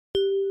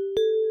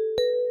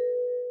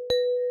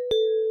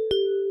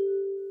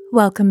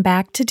Welcome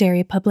back to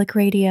Derry Public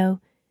Radio.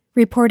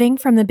 Reporting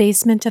from the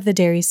basement of the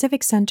Derry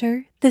Civic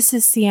Center, this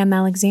is CM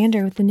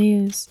Alexander with the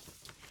news.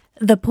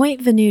 The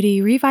Point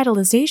Venuti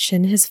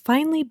revitalization has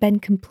finally been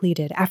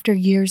completed after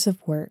years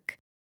of work.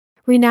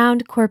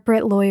 Renowned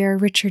corporate lawyer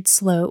Richard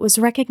Sloat was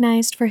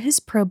recognized for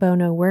his pro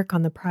bono work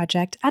on the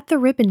project at the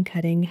ribbon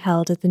cutting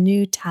held at the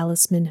new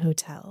Talisman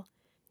Hotel.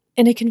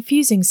 In a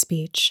confusing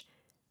speech,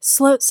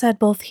 Sloat said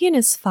both he and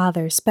his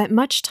father spent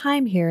much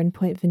time here in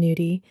Point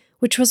Venuti,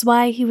 which was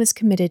why he was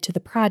committed to the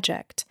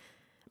project.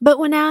 But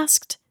when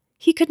asked,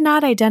 he could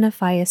not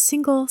identify a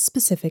single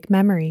specific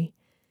memory.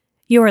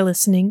 You are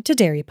listening to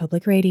Derry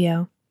Public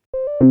Radio.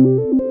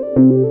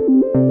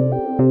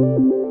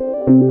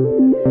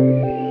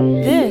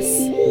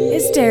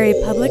 This is Derry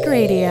Public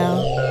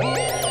Radio.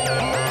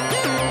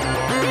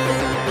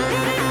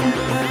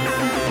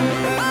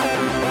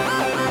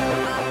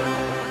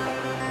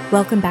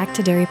 Welcome back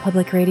to Derry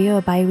Public Radio,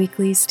 a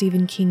bi-weekly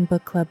Stephen King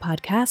Book Club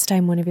podcast.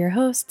 I'm one of your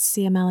hosts,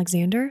 CM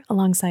Alexander,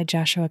 alongside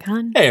Joshua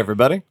Kahn. Hey,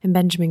 everybody. And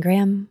Benjamin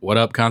Graham. What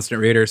up,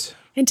 constant readers?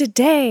 And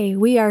today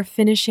we are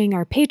finishing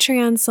our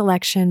Patreon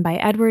selection by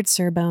Edward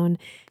Serbone,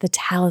 The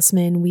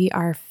Talisman. We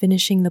are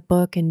finishing the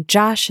book, and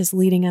Josh is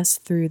leading us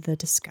through the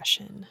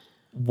discussion.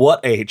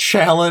 What a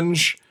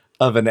challenge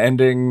of an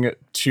ending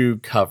to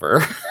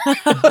cover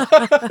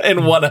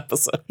in one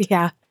episode.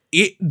 Yeah.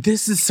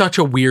 This is such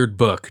a weird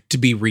book to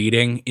be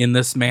reading in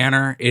this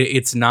manner.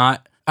 It's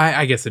not,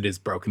 I guess it is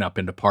broken up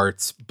into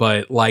parts,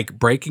 but like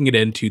breaking it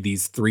into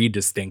these three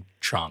distinct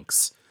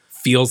chunks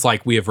feels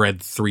like we have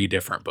read three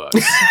different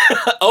books.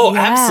 Oh,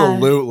 Yeah.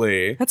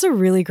 Absolutely. That's a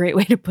really great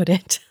way to put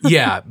it.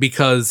 Yeah,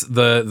 because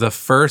the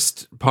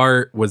first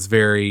part was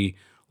very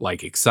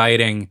like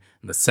exciting.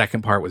 And the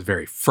second part was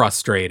very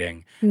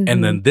frustrating. Mm-hmm.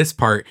 And then this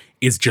part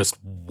is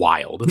just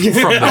wild from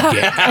the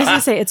get-go. I was going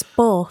to say, it's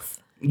both.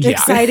 Yeah.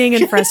 Exciting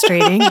and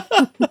frustrating.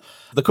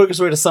 The quickest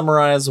way to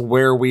summarize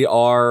where we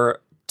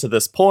are to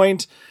this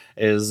point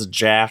is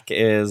Jack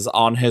is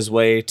on his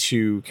way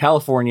to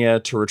California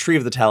to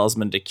retrieve the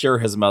talisman to cure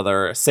his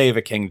mother, save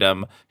a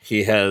kingdom.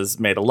 He has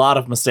made a lot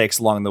of mistakes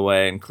along the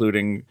way,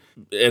 including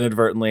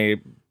inadvertently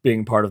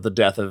being part of the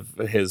death of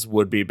his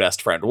would-be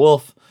best friend,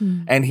 Wolf.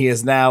 And he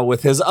is now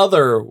with his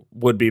other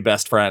would-be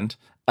best friend,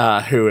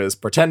 who is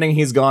pretending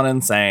he's gone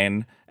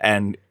insane,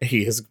 and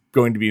he is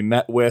going to be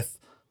met with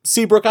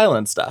Seabrook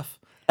Island stuff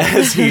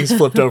as he's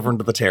flipped over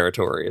into the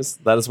territories.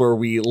 That is where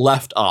we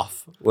left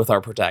off with our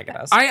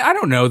protagonist. I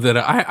don't know that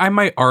I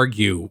might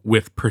argue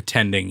with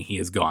pretending he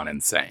has gone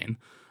insane.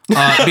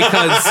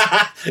 Because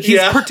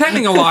he's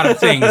pretending a lot of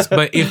things,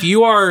 but if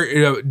you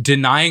are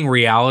denying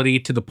reality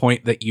to the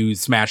point that you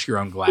smash your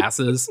own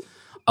glasses,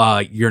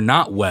 you're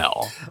not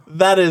well.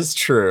 That is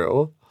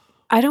true.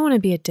 I don't want to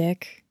be a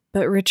dick,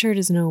 but Richard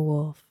is no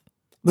wolf.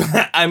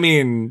 I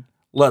mean,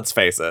 let's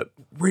face it.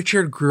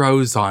 Richard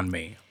grows on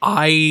me.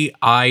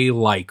 I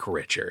like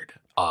Richard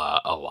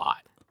a lot,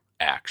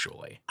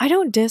 actually. I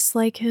don't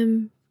dislike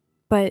him,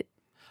 but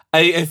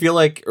I feel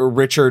like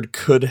Richard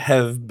could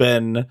have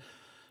been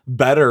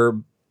better,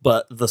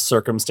 but the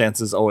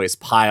circumstances always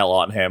pile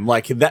on him.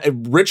 Like that,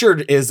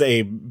 Richard is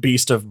a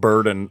beast of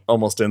burden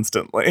almost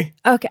instantly.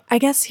 okay, I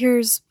guess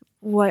here's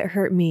what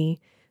hurt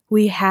me.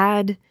 We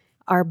had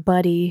our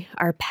buddy,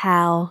 our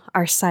pal,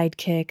 our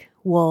sidekick,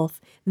 Wolf.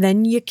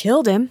 Then you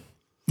killed him.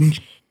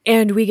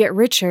 And we get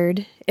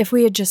Richard. If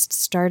we had just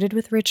started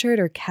with Richard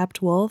or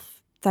kept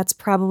Wolf, that's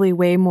probably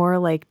way more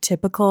like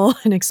typical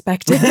and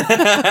expected.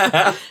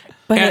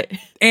 But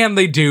and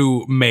they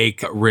do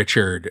make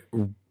Richard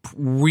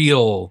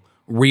real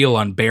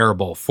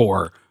unbearable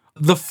for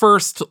the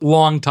first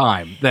long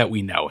time that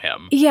we know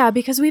him. yeah,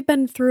 because we've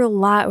been through a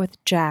lot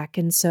with Jack,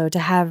 and so to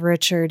have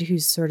Richard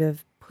who's sort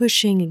of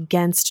pushing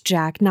against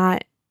Jack,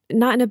 not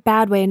in a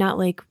bad way, not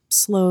like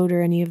Sloat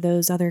or any of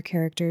those other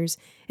characters.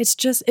 It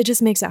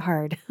just makes it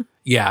hard.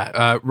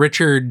 Yeah,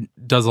 Richard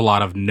does a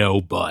lot of no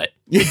but.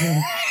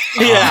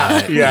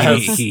 Yes.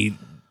 He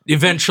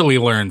eventually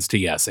learns to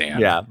yes and.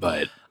 Yeah.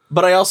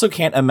 But I also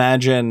can't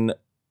imagine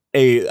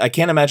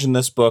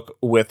this book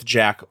with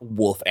Jack,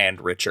 Wolf,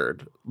 and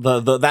Richard.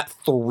 That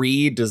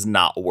three does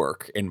not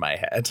work in my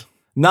head.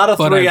 Not a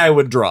three I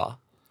would draw.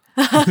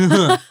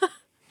 I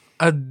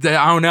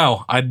don't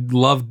know. I'd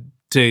love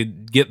to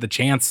get the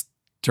chance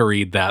to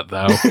read that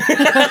though.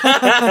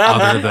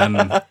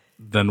 Other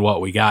than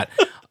what we got.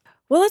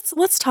 Well,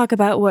 let's talk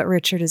about what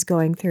Richard is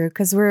going through,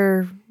 because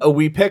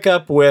we pick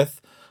up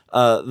with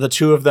the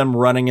two of them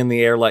running in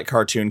the air like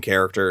cartoon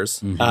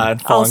characters and falling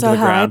also to the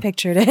how ground. I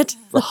pictured it.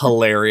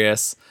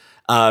 Hilarious,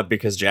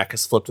 because Jack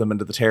has flipped them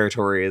into the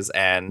territories,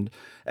 and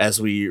as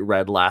we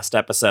read last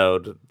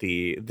episode,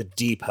 the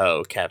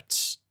depot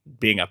kept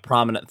being a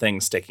prominent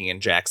thing sticking in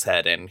Jack's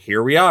head, and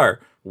here we are.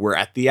 We're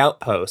at the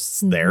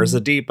outposts. There's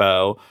a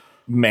depot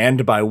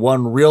manned by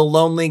one real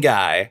lonely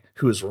guy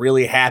who's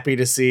really happy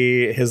to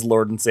see his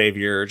Lord and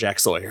Savior, Jack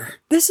Sawyer.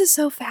 This is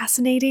so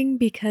fascinating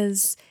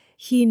because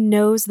he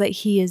knows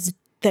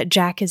that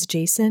Jack is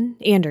Jason.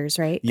 Anders,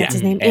 right? Yeah. That's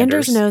his name.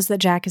 Anders Anders knows that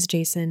Jack is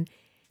Jason,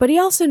 but he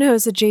also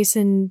knows that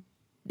Jason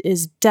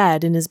is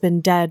dead and has been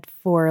dead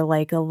for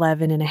like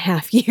 11 and a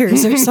half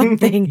years or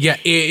something. Yeah,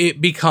 it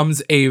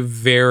becomes a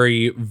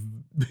very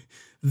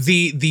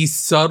the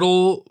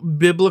subtle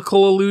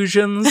biblical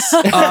allusions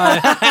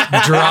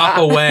drop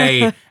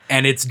away,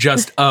 and it's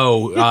just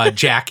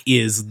Jack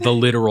is the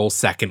literal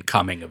second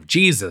coming of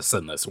Jesus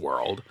in this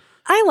world.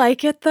 I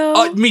like it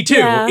though. Me too.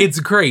 Yeah. It's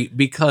great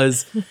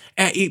because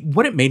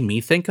what it made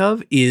me think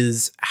of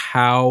is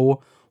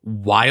how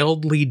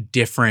wildly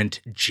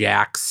different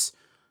Jack's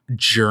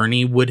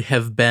journey would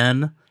have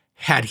been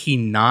had he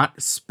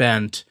not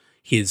spent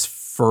his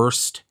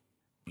first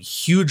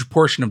huge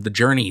portion of the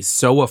journey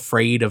so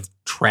afraid of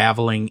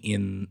traveling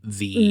in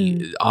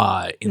the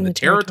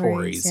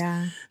territories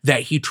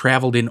that he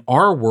traveled in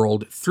our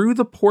world through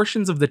the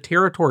portions of the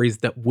territories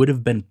that would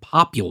have been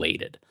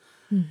populated.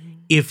 Mm-hmm.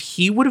 If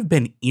he would have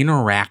been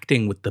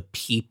interacting with the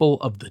people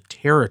of the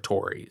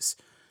territories,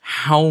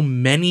 how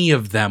many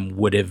of them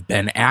would have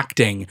been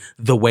acting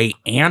the way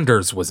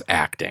Anders was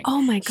acting?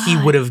 Oh my God. He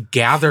would have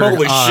gathered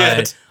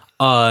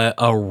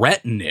a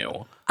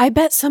retinue. I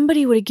bet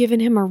somebody would have given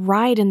him a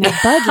ride in their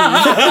buggy.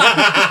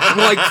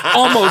 Like,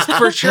 almost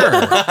for sure.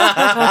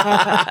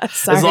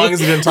 As long as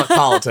he didn't talk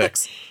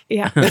politics.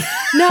 Yeah.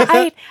 No,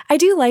 I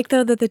do like,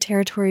 though, that the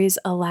territories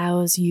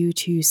allows you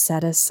to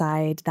set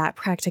aside that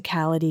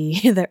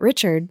practicality that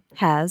Richard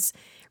has.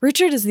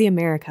 Richard is the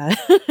America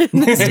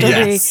in this story.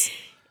 Yes.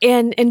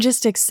 And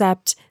just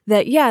accept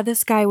that, yeah,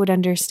 this guy would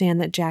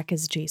understand that Jack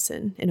is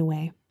Jason in a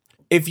way.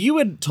 If you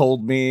had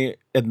told me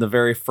in the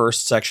very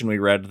first section we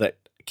read that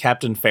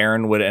Captain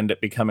Farron would end up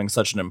becoming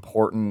such an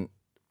important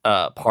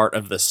part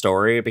of the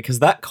story, because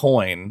that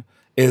coin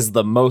is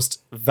the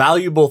most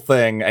valuable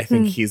thing I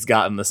think he's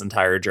gotten this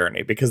entire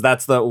journey, because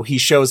he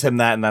shows him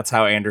that, and that's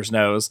how Anders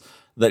knows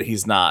that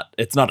it's not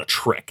a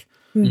trick.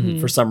 Mm-hmm.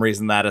 For some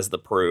reason, that is the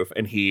proof.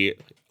 And he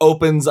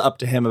opens up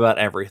to him about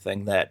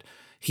everything, that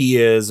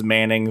he is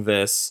manning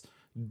this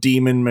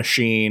demon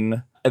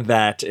machine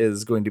that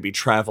is going to be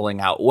traveling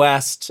out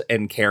west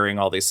and carrying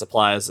all these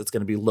supplies. It's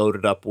going to be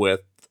loaded up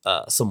with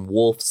some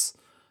wolves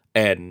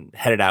and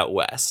headed out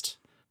west.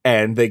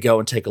 And they go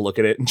and take a look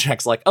at it, and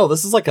Jack's like, oh,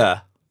 this is like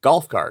a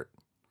golf cart.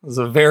 It's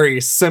a very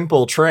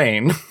simple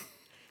train.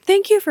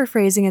 Thank you for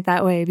phrasing it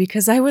that way,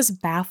 because I was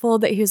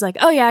baffled that he was like,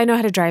 oh yeah, I know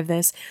how to drive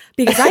this.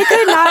 Because I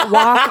could not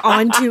walk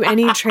onto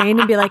any train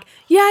and be like,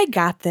 yeah, I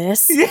got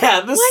this.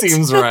 Yeah, this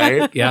seems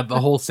right. Yeah,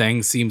 the whole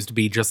thing seems to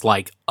be just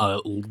like a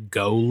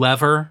go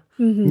lever.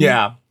 Mm-hmm.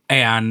 Yeah.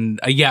 And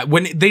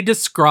when they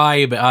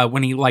describe,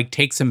 when he like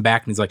takes him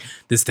back and he's like,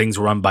 this thing's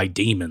run by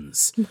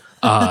demons.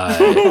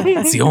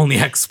 It's the only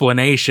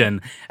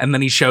explanation. And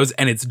then he shows,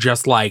 and it's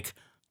just like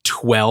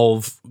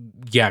 12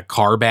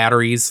 car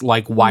batteries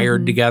like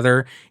wired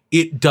together.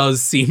 It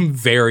does seem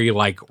very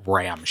like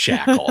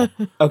ramshackle.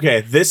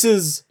 Okay,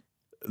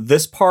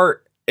 this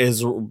part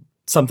is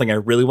something I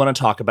really want to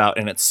talk about,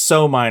 and it's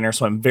so minor,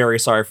 so I'm very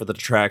sorry for the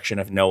detraction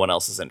if no one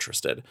else is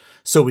interested.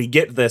 So we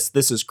get this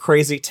is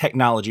crazy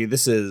technology.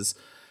 This is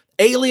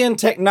alien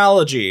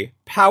technology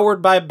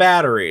powered by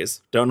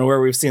batteries. Don't know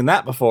where we've seen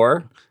that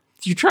before.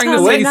 You trying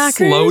to say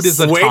Slode is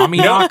a Tommy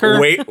knocker?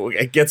 Wait,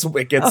 it gets oh,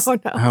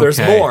 no. There's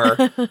more.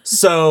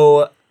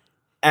 So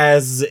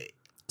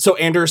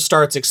Anders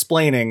starts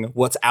explaining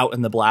what's out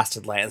in the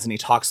blasted lands, and he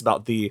talks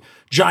about the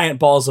giant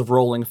balls of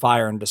rolling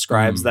fire and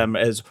describes them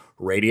as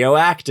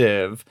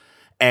radioactive.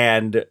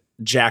 And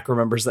Jack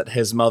remembers that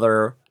his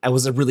mother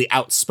was really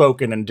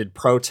outspoken and did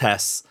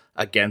protests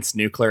against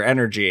nuclear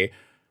energy,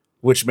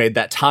 which made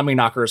that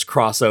Tommyknockers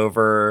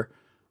crossover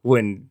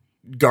when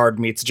Guard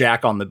meets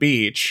Jack on the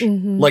beach,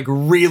 like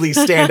really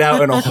stand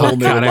out in a whole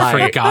new light.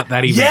 I forgot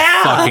that even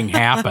fucking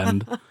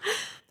happened.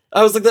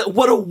 I was like,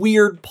 what a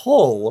weird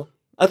pull.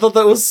 I thought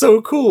that was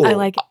so cool. I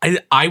like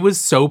it. I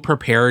was so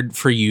prepared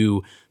for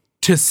you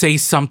to say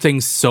something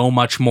so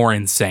much more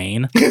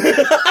insane.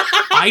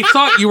 I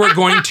thought you were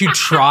going to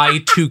try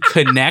to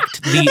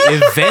connect the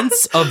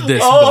events of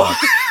this book.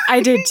 I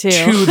did too.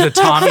 To the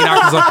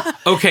Tommyknockers.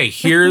 Like, okay,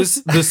 here's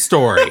the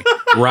story,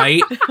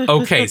 right?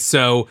 Okay,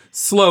 so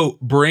Sloat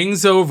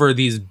brings over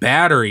these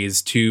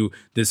batteries to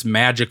this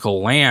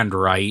magical land,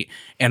 right?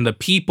 And the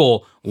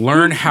people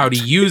learn how to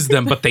use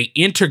them, but they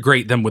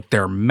integrate them with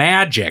their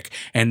magic.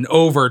 And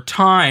over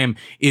time,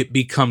 it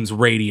becomes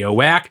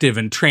radioactive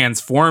and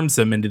transforms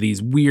them into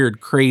these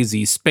weird,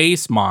 crazy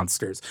space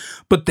monsters.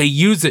 But they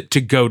use it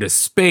to go to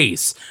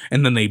space.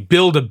 And then they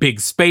build a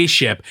big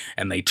spaceship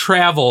and they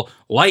travel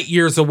light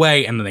years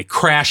away and then they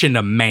crash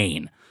into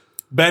Maine.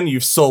 Ben,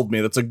 you've sold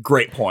me. That's a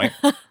great point.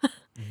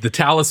 The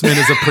Talisman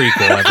is a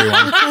prequel,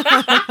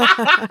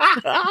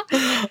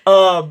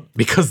 everyone.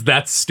 Because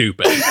that's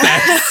stupid.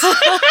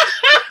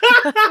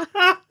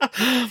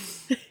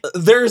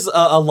 There's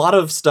a lot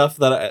of stuff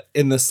that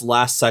in this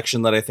last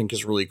section that I think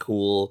is really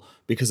cool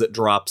because it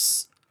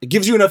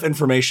gives you enough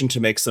information to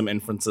make some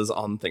inferences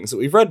on things that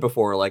we've read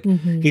before. Like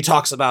he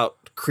talks about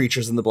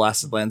creatures in the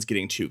Blasted Lands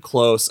getting too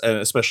close, and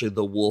especially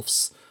the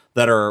wolves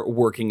that are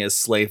working as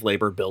slave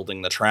labor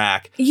building the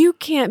track. You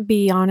can't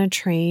be on a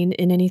train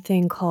in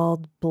anything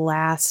called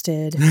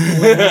blasted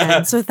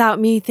lands without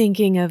me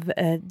thinking of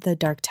the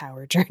Dark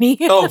Tower journey.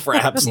 Oh, for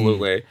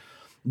absolutely.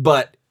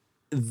 But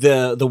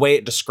the way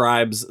it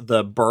describes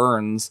the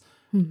burns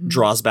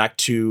draws back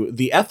to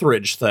the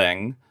Etheridge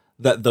thing,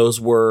 that those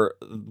were,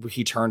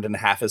 he turned and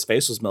half his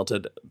face was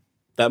melted.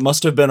 That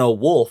must have been a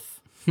wolf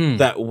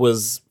that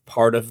was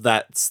part of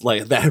that,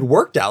 like, that had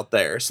worked out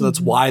there. So that's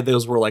why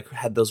those were like,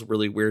 had those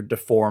really weird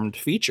deformed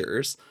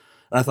features.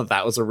 And I thought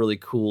that was a really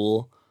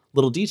cool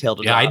little detail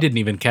to Yeah, I didn't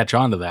even catch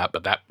on to that,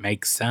 but that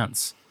makes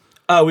sense.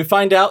 We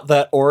find out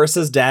that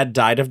Oris's dad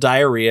died of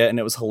diarrhea, and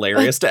it was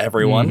hilarious to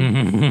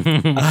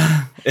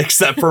everyone,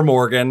 except for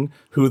Morgan,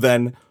 who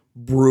then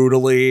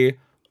brutally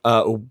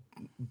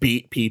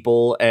beat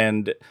people.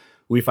 And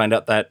we find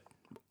out that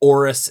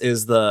Oris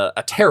is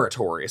a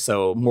territory.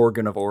 So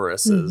Morgan of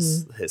Oris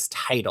is his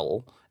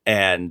title.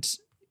 And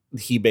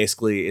he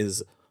basically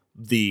is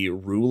the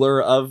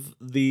ruler of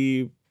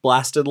the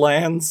Blasted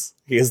Lands.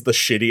 He is the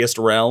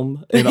shittiest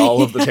realm in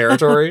all of the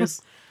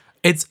territories.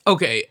 It's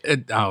okay.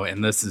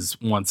 And this is,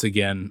 once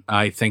again,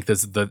 I think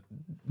this is the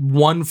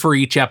one for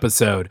each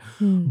episode,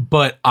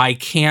 but I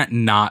can't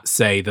not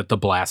say that the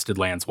Blasted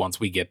Lands, once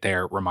we get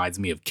there, reminds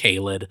me of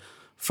Caelid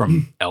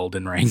from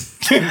Elden Ring.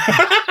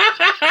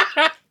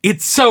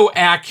 It's so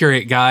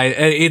accurate, guys.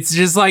 It's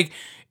just like,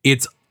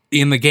 it's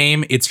in the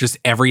game, it's just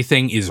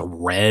everything is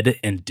red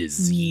and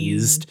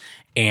diseased.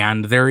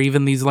 And there are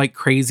even these like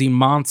crazy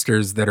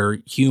monsters that are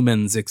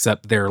humans,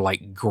 except they're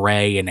like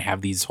gray and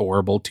have these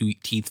horrible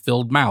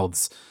teeth-filled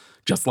mouths,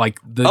 just like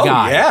the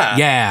guy.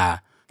 Yeah.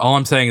 All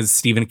I'm saying is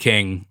Stephen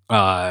King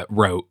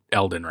wrote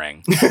Elden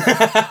Ring.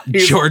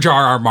 George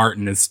R.R.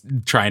 Martin is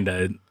trying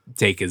to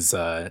take his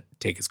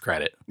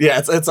credit. Yeah,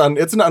 it's an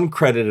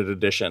uncredited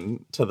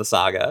addition to the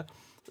saga.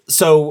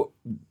 So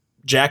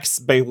Jack's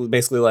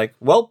basically like,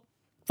 well,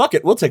 fuck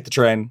it, we'll take the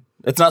train.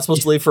 It's not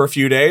supposed to leave for a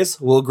few days.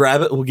 We'll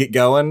grab it. We'll get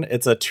going.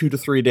 It's a 2 to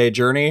 3 day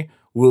journey.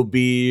 We'll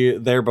be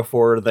there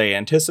before they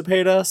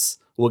anticipate us.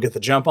 We'll get the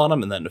jump on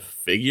them and then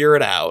figure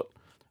it out,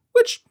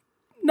 which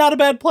not a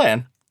bad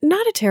plan.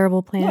 Not a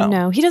terrible plan.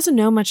 No, he doesn't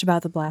know much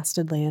about the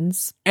Blasted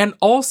Lands. And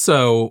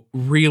also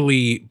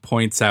really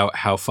points out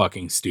how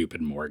fucking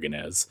stupid Morgan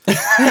is.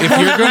 If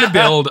you're going to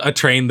build a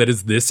train that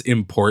is this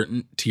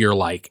important to your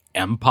like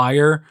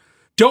empire,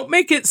 don't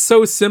make it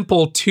so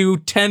simple 2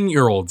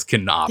 10-year-olds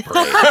can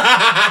operate.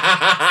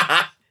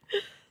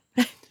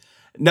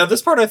 Now,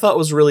 this part I thought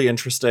was really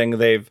interesting.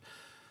 They've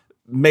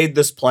made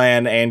this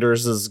plan.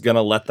 Anders is going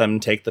to let them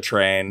take the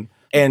train.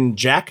 And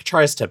Jack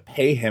tries to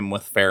pay him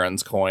with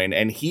Farron's coin,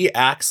 and he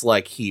acts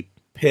like he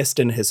pissed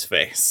in his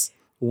face.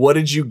 What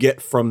did you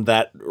get from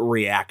that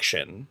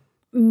reaction?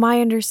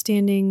 My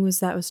understanding was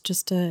that was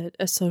just a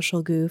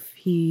social goof.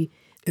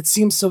 It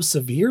seems so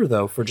severe,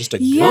 though, for just a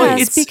goof.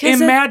 Yes, It's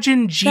because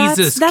imagine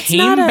Jesus that's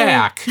came not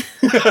back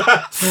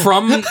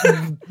from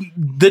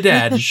the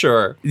dead.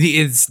 Sure.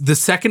 It's the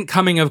second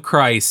coming of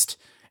Christ,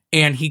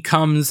 and he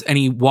comes and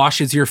he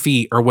washes your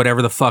feet or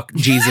whatever the fuck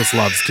Jesus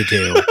loves to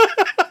do.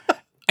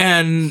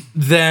 And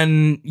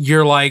then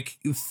you're like,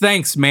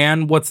 thanks,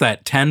 man. What's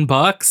that,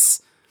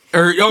 $10?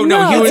 Or, oh,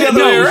 no, it's the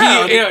other way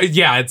around.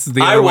 It's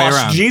the I other way washed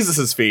around.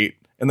 Jesus' feet,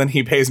 and then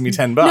he pays me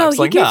 $10. No, he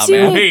like, gives nah,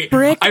 you man. a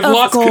brick I've of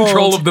lost gold.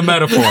 control of the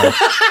metaphor.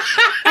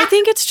 I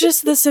think it's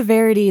just the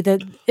severity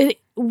that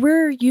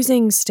we're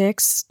using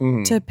sticks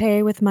to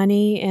pay with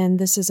money, and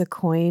this is a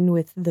coin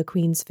with the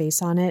queen's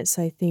face on it.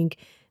 So I think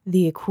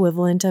the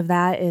equivalent of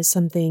that is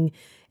something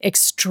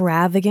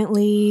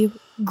extravagantly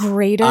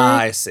greater.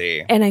 I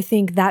see. And I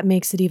think that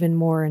makes it even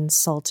more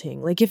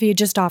insulting. Like if you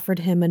just offered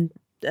him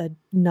a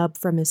nub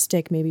from his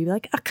stick, maybe you'd be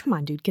like, oh, come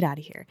on, dude, get out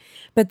of here.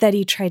 But that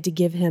he tried to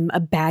give him a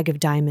bag of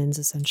diamonds,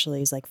 essentially.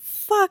 He's like,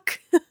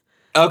 fuck.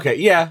 Okay,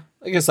 yeah.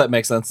 I guess that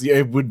makes sense.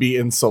 It would be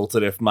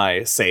insulted if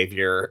my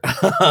savior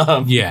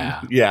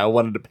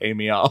wanted to pay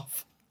me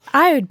off.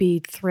 I would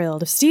be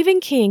thrilled if Stephen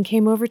King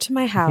came over to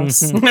my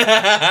house and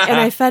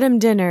I fed him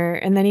dinner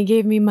and then he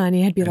gave me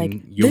money. I'd be like,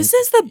 this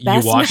is the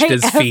best You washed night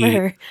his ever.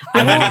 feet,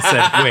 and then he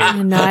said,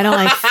 wait. No, I don't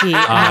like feet.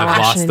 I've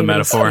lost the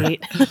metaphor.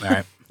 All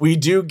right. We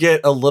do get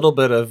a little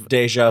bit of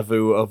deja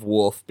vu of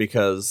Wolf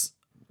because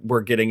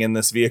we're getting in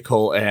this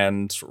vehicle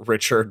and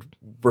Richard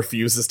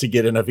refuses to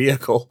get in a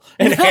vehicle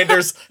and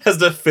Anders has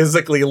to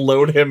physically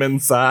load him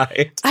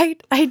inside.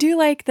 I do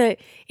like that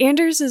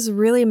Anders is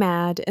really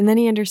mad and then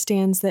he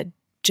understands that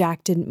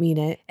Jack didn't mean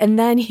it. And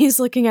then he's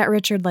looking at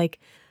Richard like,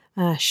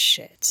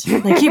 shit.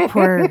 Like, you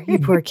poor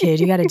kid.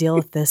 You got to deal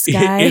with this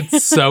guy.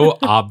 It's so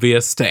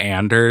obvious to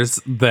Anders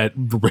that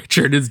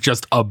Richard is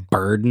just a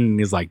burden. And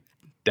he's like,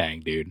 dang,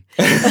 dude.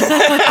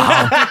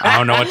 I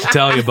don't know what to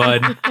tell you,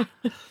 bud.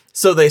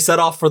 So they set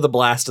off for the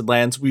Blasted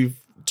Lands.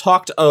 We've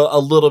talked a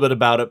little bit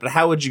about it, but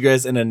how would you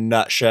guys, in a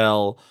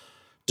nutshell,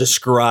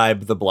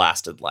 describe the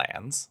Blasted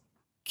Lands?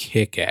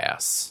 Kick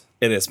ass.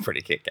 It is pretty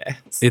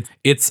kick-ass.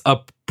 It's a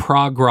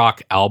prog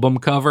rock album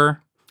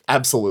cover.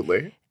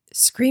 Absolutely.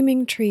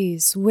 Screaming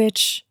trees,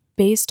 which,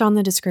 based on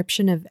the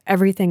description of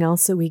everything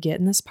else that we get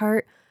in this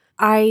part,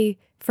 I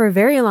for a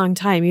very long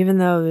time, even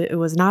though it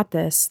was not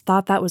this,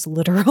 thought that was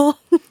literal.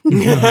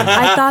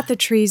 I thought the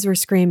trees were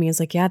screaming. It's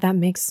like, yeah, that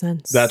makes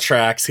sense. That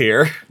tracks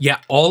here. Yeah,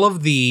 all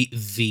of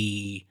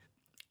the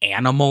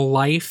animal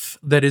life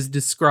that is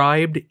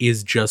described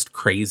is just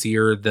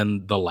crazier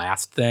than the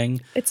last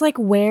thing. It's like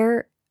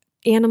where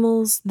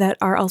animals that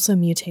are also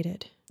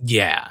mutated.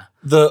 Yeah.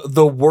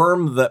 The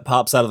worm that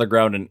pops out of the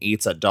ground and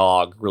eats a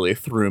dog really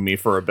threw me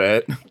for a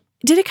bit.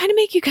 Did it kind of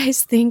make you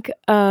guys think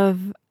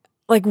of,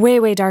 like, way,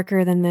 way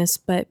darker than this,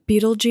 but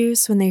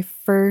Beetlejuice when they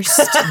first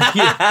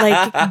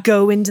like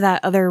go into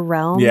that other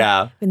realm?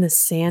 Yeah. In the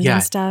sand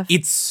and stuff.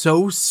 It's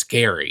so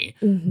scary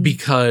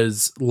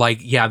because, like,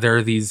 yeah, there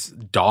are these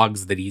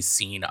dogs that he's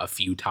seen a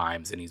few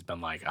times and he's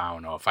been like, I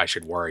don't know if I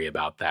should worry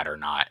about that or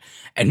not.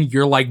 And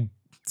you're like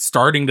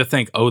starting to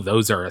think, oh,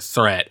 those are a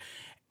threat.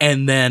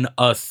 And then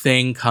a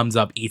thing comes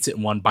up, eats it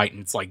in one bite,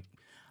 and it's like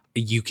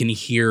you can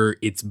hear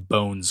its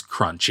bones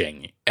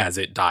crunching as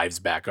it dives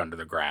back under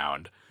the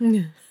ground.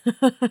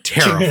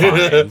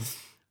 Terrifying.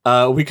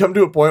 We come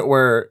to a point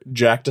where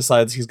Jack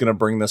decides he's going to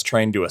bring this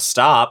train to a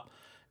stop.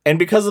 And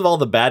because of all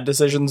the bad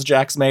decisions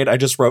Jack's made, I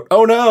just wrote,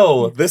 oh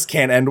no, this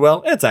can't end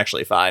well. It's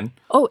actually fine.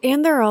 Oh,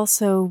 and there are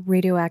also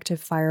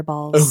radioactive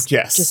fireballs. Oh,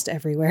 yes. Just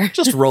everywhere.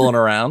 Just rolling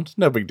around.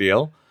 No big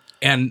deal.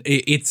 And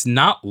it's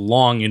not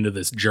long into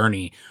this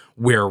journey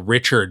where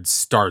Richard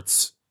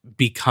starts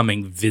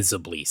becoming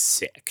visibly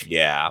sick.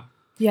 Yeah.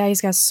 Yeah,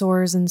 he's got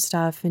sores and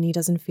stuff, and he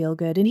doesn't feel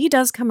good. And he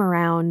does come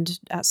around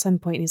at some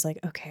point, and he's like,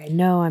 okay,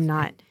 no, I'm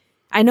not.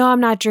 I know I'm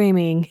not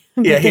dreaming.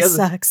 Yeah, this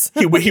sucks.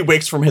 He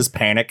wakes from his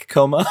panic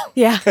coma.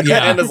 Yeah.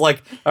 And is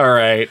like, all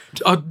right.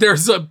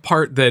 There's a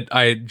part that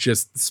I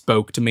just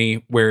spoke to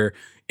me where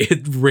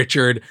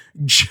Richard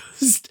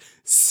just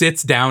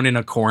sits down in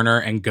a corner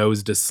and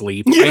goes to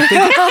sleep.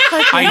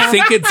 I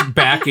think it's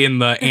back in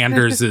the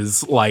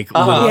Anders's like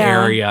little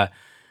area.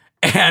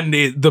 And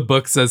the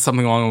book says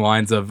something along the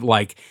lines of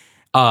like,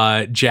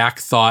 Jack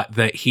thought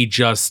that he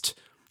just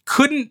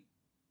couldn't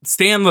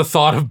stand the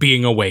thought of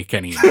being awake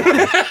anymore.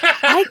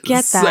 I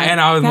get that. And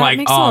I was that like,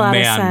 oh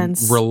man,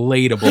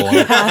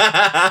 relatable.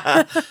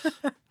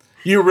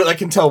 I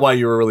can tell why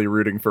you were really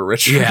rooting for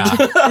Richard.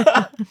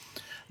 Yeah.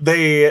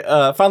 They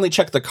finally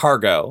check the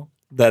cargo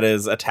that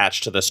is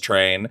attached to this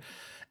train,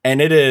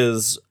 and it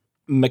is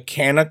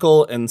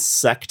mechanical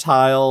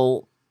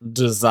insectile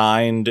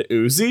designed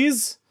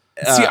Uzis.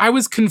 See, I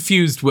was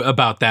confused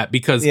about that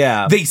because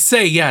they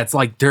say, it's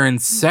like they're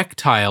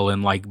insectile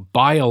and like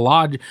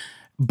biological.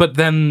 But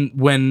then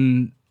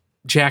when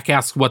Jack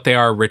asks what they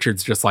are,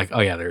 Richard's just like, oh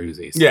yeah, they're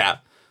Uzis. Yeah.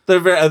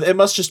 It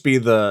must just be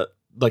the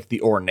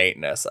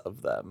ornateness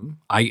of them.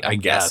 I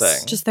guess.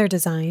 Guessing. Just their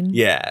design.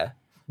 Yeah.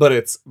 But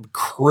it's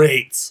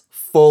crates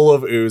full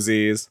of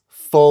Uzis,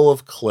 full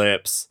of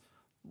clips.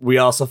 We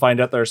also find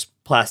out there's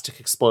plastic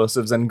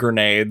explosives and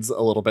grenades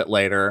a little bit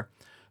later.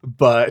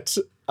 But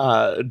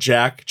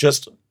Jack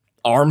just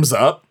arms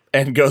up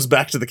and goes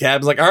back to the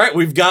cab. He's like, all right,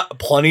 we've got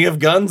plenty of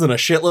guns and a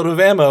shitload of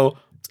ammo.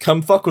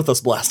 Come fuck with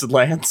us, Blasted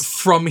Lance.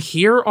 From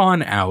here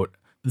on out,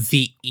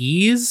 the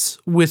ease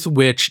with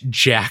which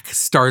Jack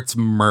starts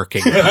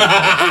murking.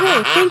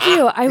 Okay, thank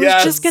you. I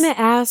was just going to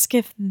ask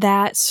if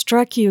that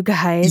struck you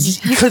guys.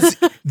 Because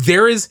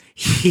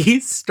he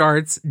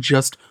starts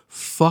just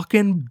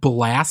fucking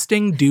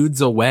blasting dudes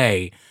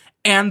away.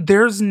 And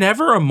there's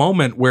never a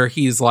moment where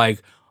he's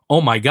like, oh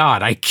my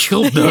God, I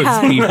killed those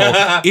people.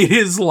 It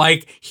is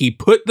like he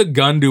put the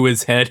gun to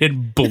his head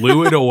and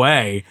blew it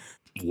away.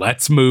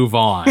 Let's move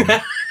on.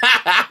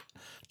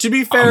 To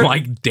be fair, I'm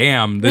like,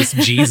 damn, this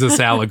Jesus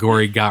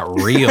allegory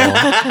got real.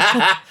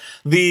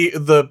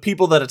 The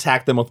people that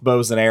attack them with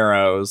bows and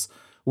arrows,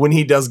 when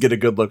he does get a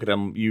good look at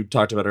him, you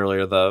talked about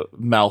earlier, the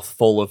mouth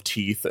full of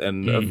teeth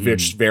and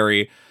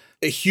very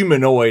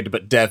humanoid,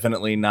 but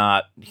definitely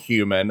not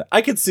human.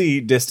 I could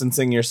see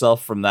distancing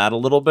yourself from that a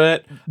little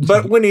bit,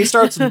 but when he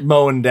starts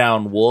mowing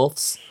down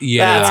wolves,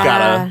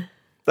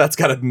 that's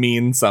gotta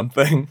mean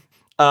something.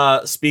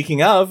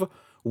 Speaking of,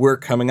 we're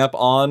coming up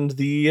on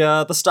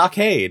the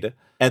stockade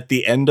at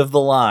the end of the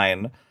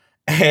line,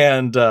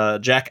 and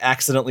Jack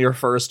accidentally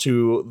refers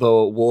to the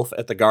wolf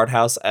at the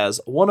guardhouse as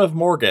one of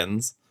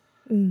Morgan's.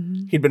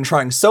 Mm-hmm. He'd been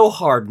trying so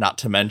hard not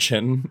to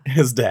mention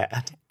his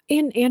dad.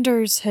 And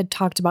Anders had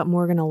talked about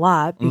Morgan a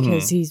lot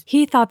because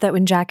he thought that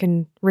when Jack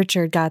and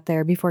Richard got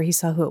there before he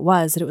saw who it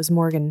was, that it was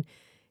Morgan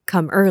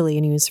come early,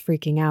 and he was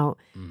freaking out.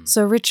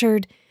 So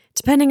Richard,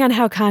 depending on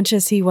how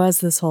conscious he was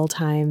this whole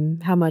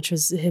time, how much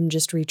was him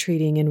just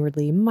retreating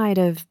inwardly, might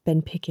have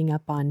been picking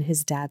up on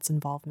his dad's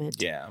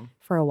involvement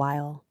for a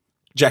while.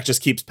 Jack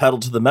just keeps pedal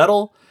to the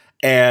metal,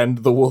 and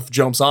the wolf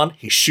jumps on.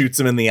 He shoots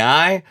him in the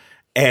eye,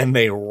 and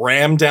they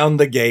ram down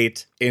the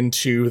gate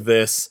into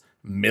this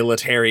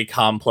military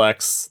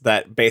complex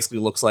that basically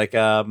looks like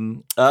a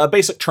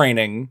basic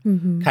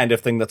training kind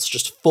of thing that's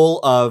just full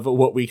of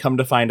what we come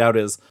to find out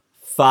is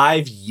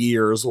 5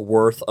 years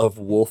worth of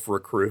wolf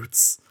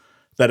recruits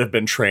that have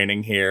been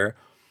training here.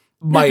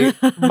 My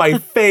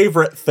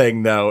favorite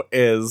thing, though,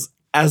 is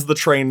as the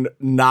train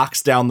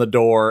knocks down the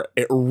door,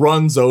 it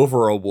runs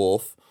over a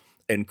wolf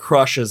and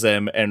crushes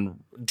him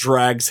and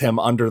drags him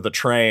under the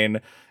train.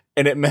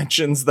 And it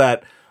mentions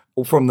that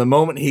from the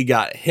moment he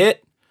got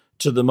hit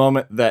to the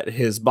moment that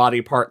his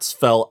body parts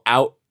fell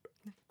out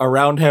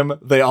around him,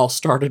 they all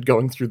started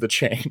going through the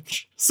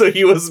change. So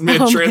he was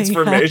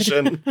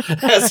mid-transformation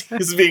as he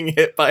was being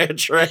hit by a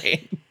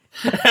train.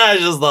 I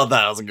just thought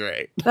that was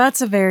great. That's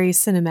a very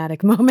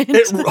cinematic moment.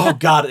 Oh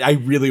God, I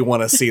really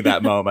want to see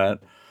that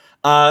moment.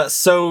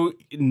 So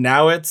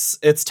now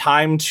it's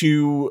time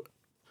to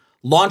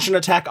launch an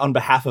attack on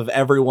behalf of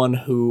everyone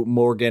who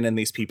Morgan and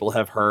these people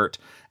have hurt.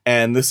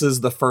 And this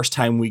is the first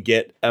time we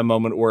get a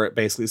moment where it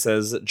basically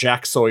says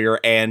Jack Sawyer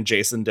and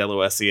Jason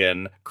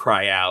DeLucian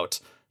cry out,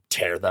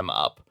 tear them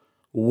up.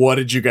 What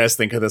did you guys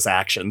think of this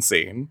action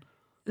scene?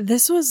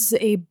 This was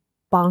a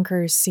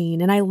bonkers scene,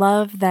 and I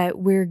love that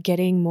we're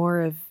getting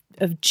more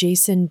of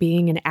Jason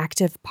being an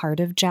active part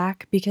of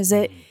Jack, because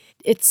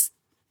it's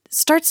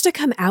starts to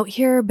come out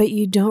here, but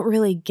you don't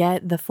really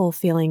get the full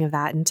feeling of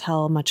that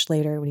until much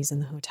later when he's in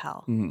the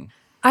hotel. Mm-hmm.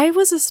 I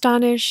was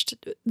astonished,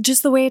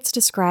 just the way it's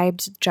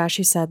described. Josh,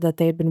 you said that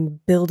they had been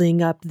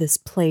building up this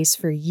place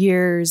for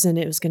years and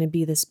it was going to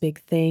be this big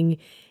thing.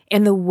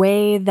 And the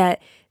way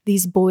that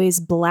these boys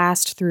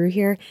blast through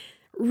here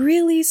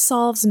really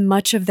solves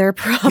much of their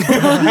problems in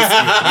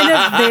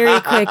a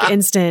very quick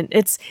instant.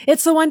 It's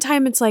the one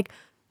time it's like,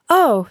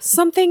 oh,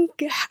 something,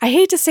 I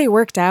hate to say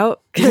worked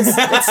out because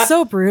it's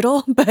so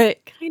brutal, but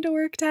kind of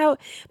worked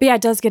out. But yeah,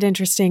 it does get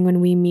interesting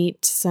when we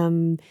meet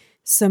some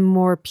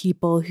more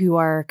people who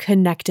are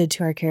connected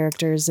to our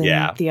characters in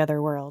the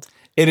other world.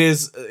 It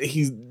is,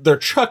 they're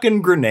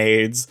chucking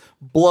grenades,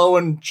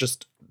 blowing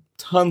just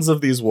tons of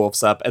these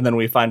wolves up, and then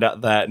we find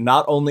out that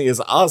not only is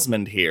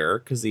Osmond here,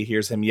 because he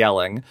hears him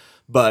yelling,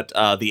 but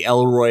the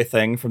Elroy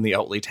thing from the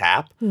Oatly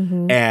Tap,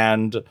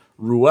 and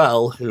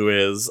Ruel, who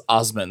is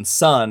Osmond's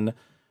son,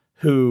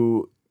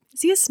 who...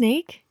 Is he a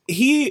snake?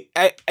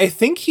 I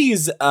think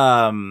he's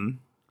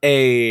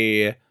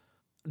a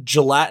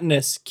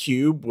gelatinous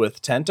cube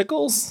with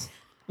tentacles.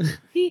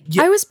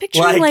 I was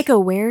picturing like a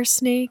were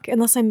snake,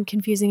 unless I'm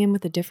confusing him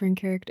with a different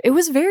character. It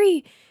was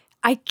very...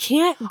 I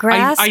can't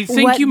grasp. I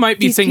think you might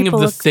be thinking of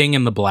the thing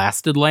in the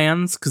Blasted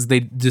Lands, because they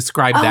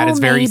describe that as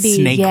very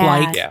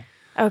snake-like. Yeah.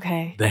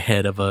 Okay. The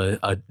head of a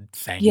fanged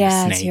snake.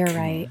 Yes, you're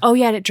right. Oh,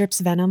 yeah, and it drips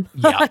venom.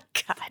 Yeah.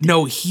 God.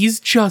 No, he's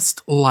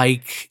just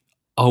like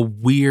a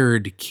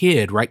weird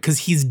kid, right? Because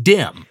he's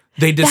dim.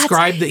 They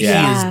describe that he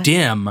is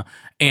dim.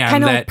 And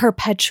kind of like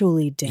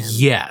perpetually dim.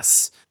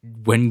 Yes.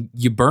 When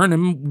you burn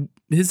him,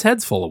 his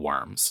head's full of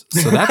worms.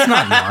 So that's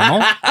not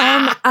normal.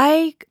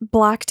 I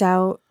blocked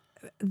out.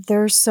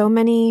 There's so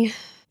many,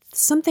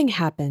 something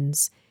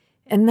happens,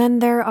 and then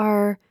there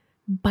are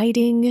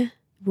biting,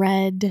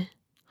 red,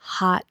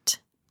 hot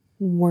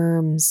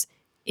worms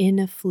in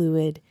a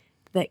fluid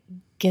that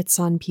gets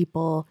on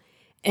people.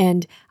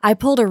 And I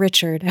pulled a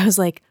Richard. I was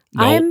like,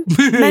 nope. I'm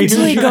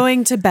mentally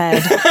going to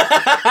bed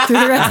through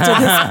the rest of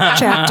this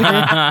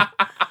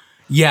chapter.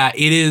 Yeah,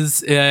 it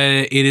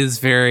is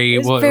very...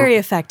 It's very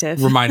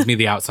effective. Reminds me of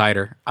The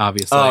Outsider,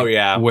 obviously. Oh,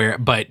 yeah.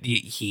 But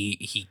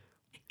he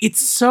it's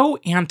so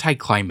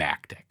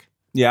anticlimactic.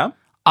 Yeah.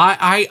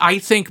 I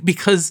think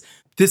because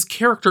this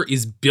character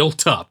is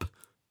built up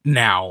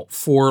now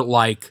for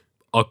like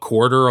a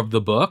quarter of the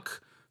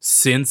book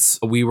since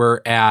we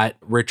were at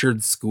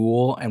Richard's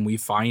school and we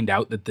find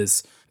out that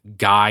this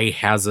guy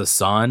has a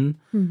son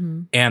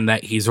and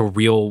that he's a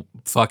real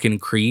fucking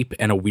creep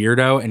and a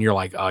weirdo. And you're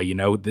like, oh, you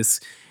know, this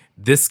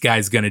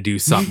guy's going to do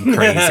something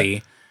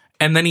crazy.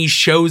 And then he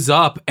shows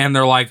up and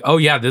they're like, oh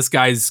yeah, this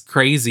guy's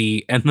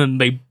crazy. And then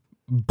they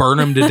burn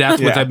him to death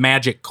with a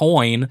magic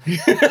coin,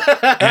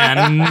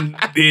 and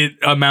it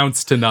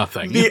amounts to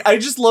nothing. I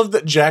just love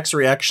that Jack's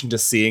reaction to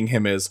seeing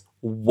him is,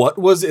 what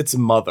was its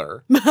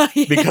mother?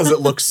 Because it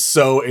looks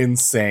so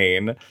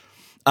insane.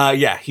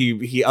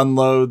 He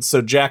unloads.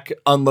 So Jack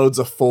unloads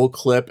a full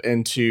clip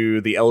into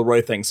the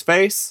Elroy thing's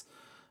face.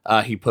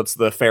 He puts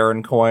the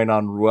Farron coin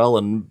on Ruel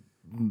and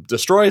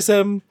destroys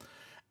him.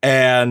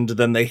 And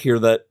then they hear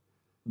that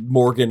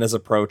Morgan is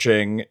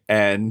approaching,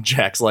 and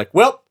Jack's like,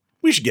 well,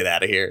 we should get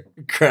out of here.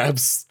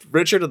 Grabs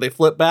Richard and they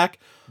flip back.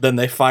 Then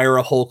they fire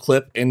a whole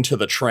clip into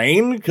the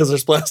train because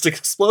there's plastic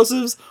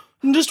explosives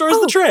and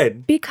destroys the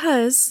train.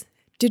 Because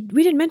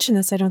we didn't mention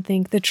this, I don't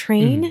think. The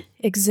train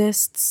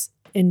exists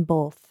in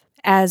both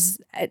as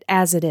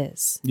it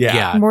is.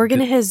 Yeah. Morgan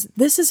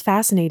this is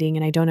fascinating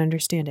and I don't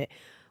understand it.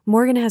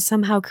 Morgan has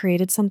somehow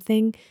created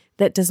something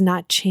that does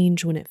not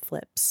change when it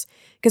flips.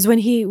 Because when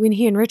he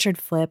and Richard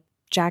flip,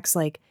 Jack's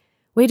like,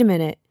 wait a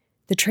minute,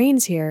 the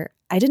train's here.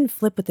 I didn't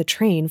flip with the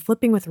train.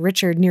 Flipping with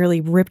Richard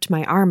nearly ripped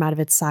my arm out of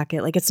its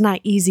socket. Like, it's not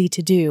easy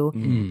to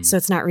do. So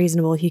it's not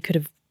reasonable. He could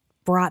have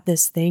brought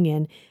this thing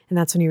in. And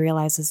that's when he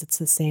realizes it's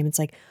the same. It's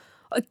like,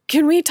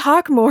 can we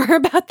talk more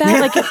about that?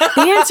 Like,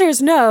 the answer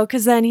is no.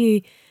 Because then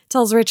he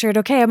tells Richard,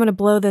 okay, I'm going to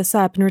blow this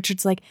up. And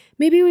Richard's like,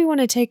 maybe we want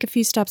to take a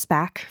few steps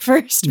back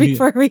first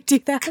before we do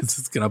that. Because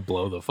it's going to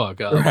blow the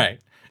fuck up. Right.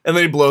 And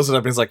then he blows it up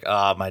and he's like,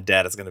 my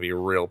dad is going to be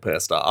real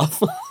pissed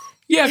off.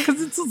 Yeah,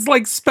 because it's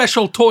like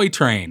special toy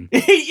train.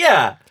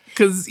 Yeah.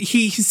 Because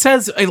he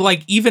says,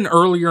 like, even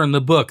earlier in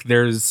the book,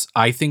 there's,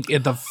 I think,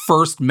 in the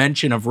first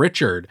mention of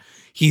Richard,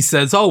 he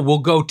says, oh, we'll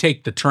go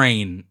take the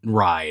train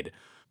ride.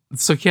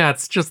 So, yeah,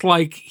 it's just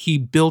like he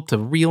built a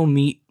real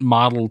neat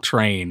model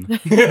train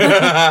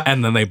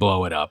and then they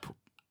blow it up.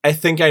 I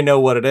think I know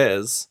what it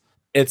is.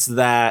 It's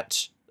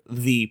that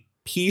the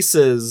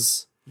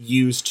pieces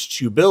used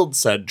to build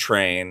said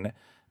train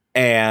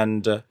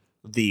and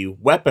the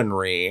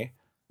weaponry,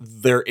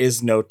 there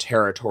is no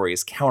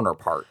territory's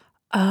counterpart.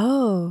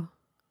 Oh.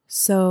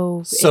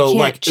 So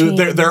like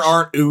there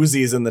aren't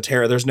Uzis in the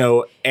territory. There's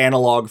no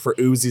analog for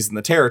Uzis in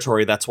the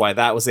territory. That's why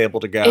that was able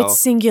to go. It's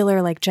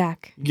singular like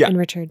Jack and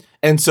Richard.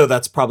 And so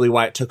that's probably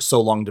why it took so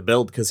long to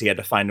build, because he had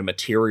to find a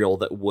material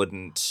that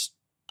wouldn't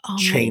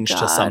change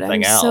to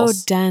something else.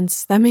 So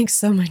dense. That makes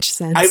so much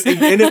sense.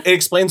 And it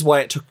explains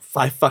why it took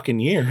 5 fucking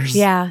years.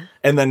 Yeah.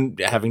 And then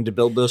having to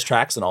build those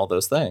tracks and all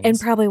those things. And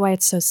probably why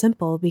it's so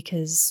simple,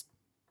 because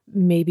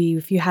maybe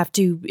if you have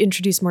to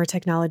introduce more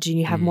technology and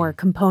you have more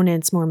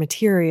components, more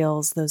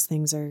materials, those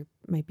things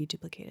might be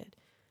duplicated.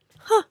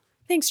 Huh.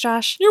 Thanks,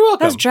 Josh. You're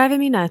welcome. That's driving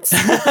me nuts.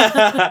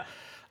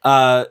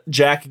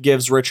 Jack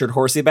gives Richard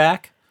Horsey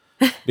back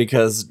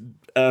because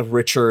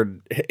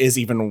Richard is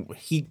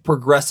he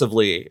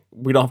progressively,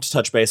 we don't have to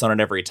touch base on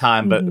it every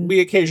time, but we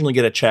occasionally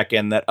get a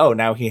check-in that, oh,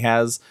 now he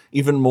has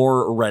even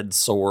more red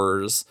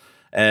sores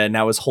and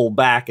now his whole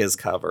back is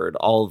covered,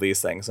 all of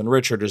these things. And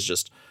Richard is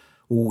just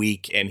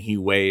weak and he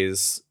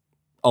weighs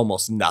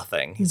almost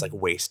nothing. He's like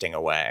wasting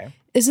away.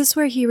 Is this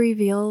where he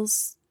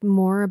reveals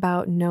more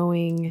about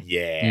knowing?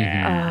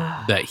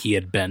 Yeah. That he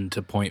had been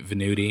to Point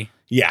Venuti?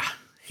 Yeah.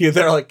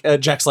 They're like,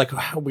 Jack's like,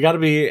 we got to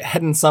be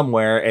heading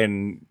somewhere.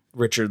 And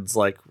Richard's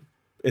like,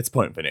 it's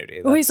Point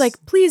Venuti. Oh, he's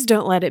like, please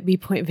don't let it be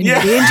Point Venuti.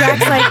 Yeah. And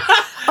Jack's like,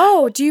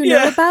 oh, do you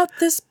know about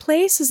this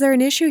place? Is there an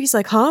issue? He's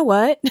like, huh,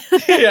 what?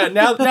 Yeah,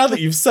 now that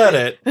you've said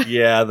it,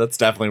 yeah, that's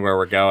definitely where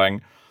we're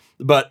going.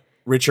 But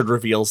Richard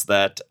reveals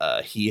that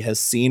he has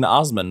seen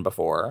Osmond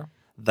before,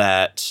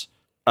 that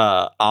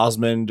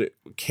Osmond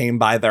came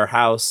by their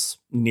house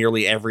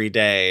nearly every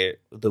day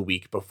the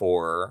week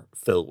before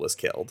Phil was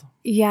killed.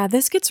 Yeah,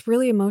 this gets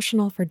really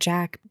emotional for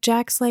Jack.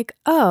 Jack's like,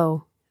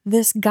 oh,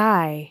 this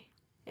guy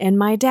and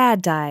my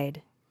dad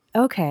died.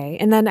 Okay.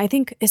 And then I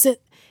think, it's a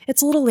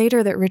little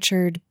later that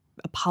Richard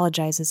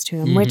apologizes to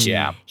him, which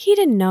he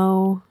didn't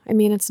know. I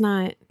mean, it's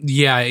not.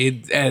 Yeah,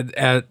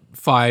 at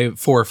 4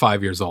 or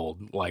 5 years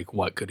old, like,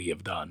 what could he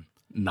have done?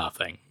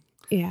 Nothing.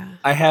 Yeah.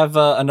 I have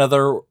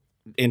another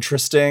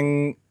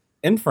interesting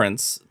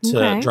inference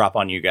to drop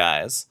on you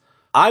guys.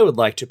 I would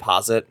like to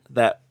posit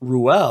that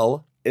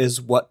Ruel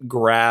is what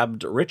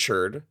grabbed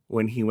Richard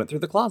when he went through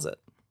the closet.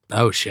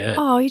 Oh, shit.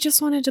 Oh, he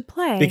just wanted to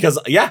play. Because,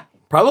 yeah,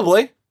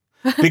 probably.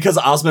 Because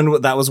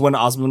that was when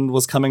Osmond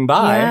was coming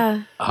by.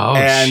 Yeah. Oh,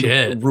 and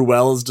shit.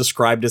 Ruel is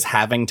described as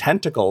having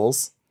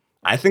tentacles.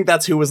 I think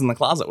that's who was in the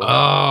closet with him.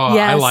 Oh,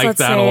 yes, I like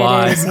that a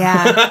lot.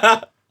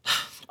 Yeah.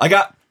 I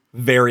got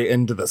very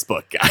into this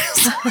book,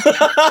 guys.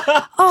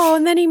 Oh,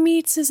 and then he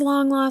meets his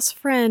long lost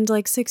friend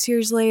like 6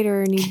 years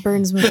later and he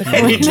burns him with a coin.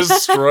 And he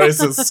destroys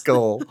his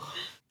skull.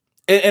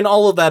 And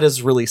all of that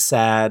is really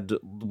sad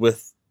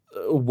with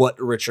what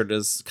Richard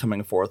is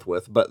coming forth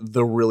with. But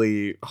the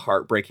really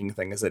heartbreaking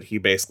thing is that he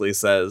basically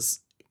says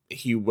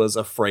he was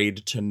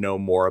afraid to know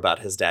more about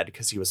his dad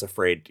because he was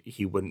afraid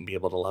he wouldn't be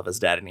able to love his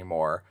dad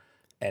anymore.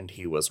 And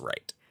he was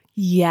right.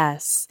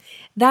 Yes.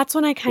 That's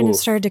when I kind of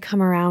started to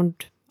come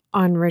around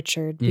on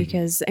Richard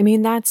because, I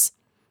mean, that's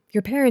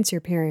your parents,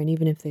 your parent,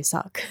 even if they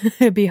suck.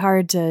 It'd be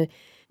hard to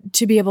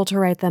be able to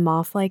write them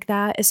off like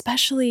that,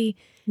 especially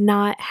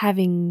not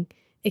having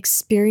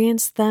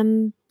experienced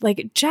them.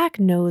 Like, Jack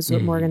knows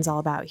what Morgan's all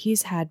about.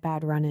 He's had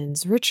bad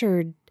run-ins.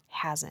 Richard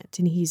hasn't.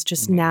 And he's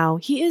just now,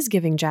 he is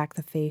giving Jack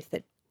the faith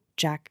that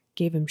Jack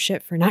gave him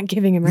shit for not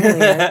giving him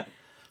earlier.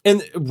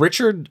 And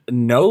Richard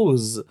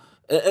knows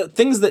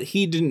things that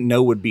he didn't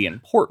know would be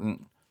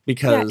important.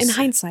 Because in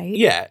hindsight.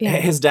 Yeah.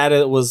 His dad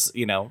was,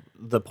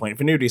 the Point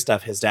Venuti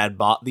stuff. His dad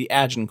bought the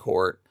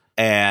Agincourt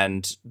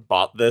and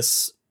bought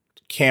this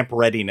Camp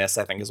Readiness,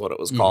 I think is what it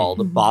was called.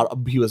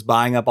 He was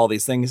buying up all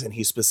these things, and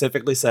he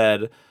specifically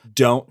said,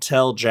 don't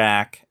tell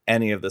Jack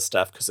any of this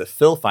stuff, because if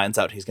Phil finds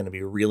out, he's going to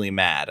be really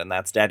mad, and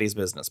that's Daddy's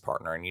business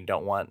partner, and you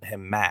don't want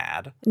him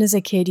mad. And as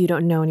a kid, you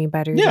don't know any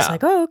better. You're just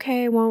like, oh,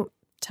 okay, I won't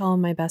tell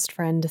my best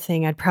friend a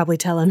thing I'd probably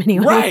tell him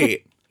anyway.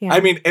 Right. Yeah. I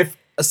mean, if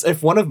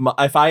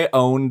I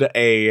owned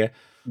a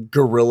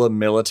guerrilla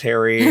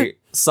military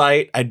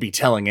site, I'd be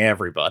telling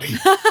everybody.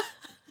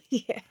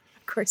 Yeah,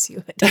 of course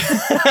you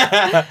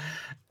would.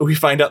 We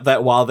find out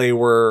that when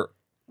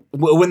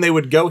they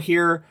would go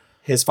here,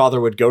 his father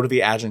would go to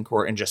the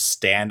Agincourt and just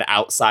stand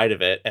outside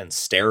of it and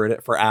stare at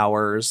it for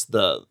hours.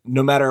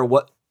 No matter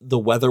what the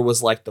weather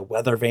was like, the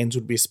weather vanes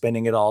would be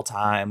spinning at all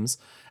times,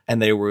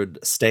 and they would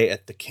stay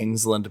at the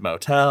Kingsland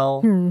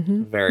Motel.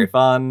 Very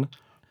fun.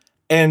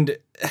 And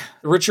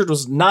Richard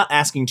was not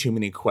asking too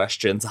many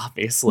questions,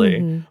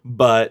 obviously,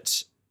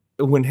 but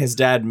when his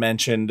dad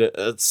mentioned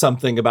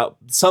something about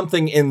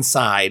something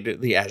inside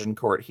the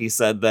Agincourt, he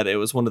said that it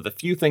was one of the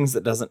few things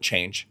that doesn't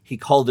change. He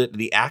called it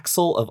the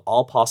axle of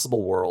all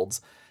possible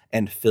worlds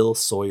and Phil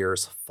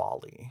Sawyer's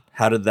folly.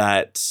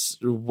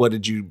 What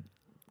did you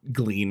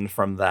glean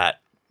from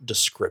that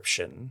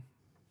description?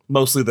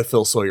 Mostly the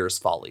Phil Sawyer's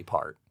folly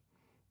part.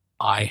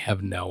 I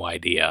have no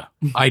idea.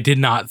 I did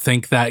not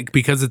think that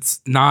because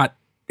it's not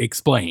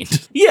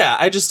explained. Yeah,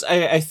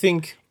 I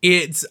think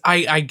It's,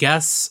 I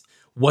guess,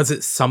 was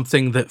it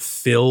something that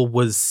Phil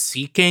was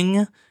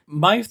seeking?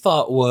 my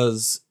thought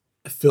was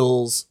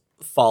Phil's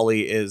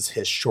folly is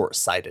his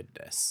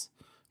short-sightedness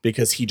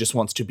because he just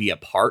wants to be a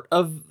part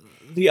of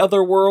the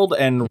other world.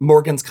 And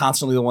Morgan's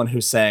constantly the one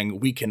who's saying,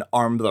 we can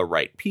arm the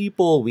right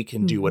people. We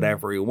can do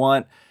whatever we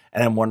want.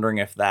 And I'm wondering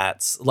if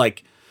that's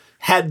like,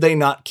 had they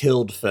not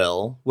killed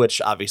Phil,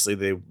 which obviously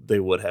they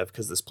would have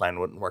because this plan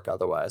wouldn't work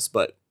otherwise,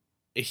 but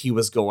he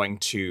was going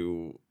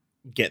to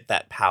get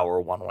that power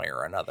one way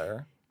or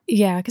another.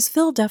 Yeah, because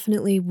Phil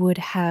definitely would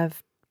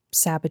have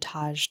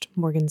sabotaged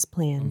Morgan's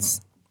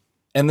plans.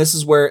 And this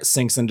is where it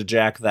sinks into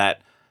Jack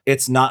that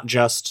it's not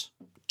just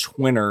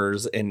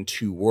twinners in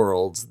two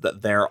worlds,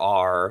 that there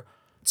are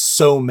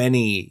so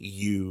many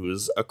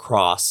yous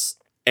across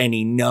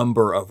any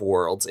number of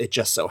worlds. It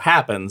just so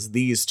happens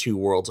these two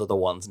worlds are the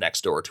ones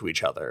next door to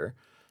each other.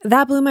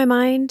 That blew my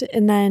mind.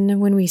 And then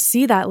when we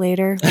see that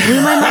later,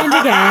 blew my mind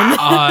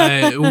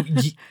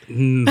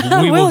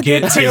again. We will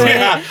get to it.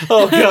 Yeah.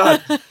 Oh,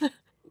 God.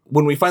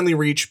 When we finally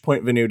reach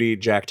Point Venuti,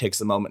 Jack takes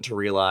a moment to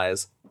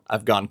realize,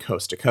 I've gone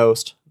coast to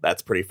coast.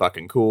 That's pretty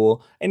fucking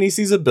cool. And he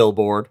sees a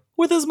billboard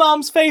with his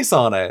mom's face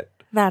on it.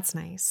 That's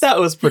nice. That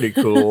was pretty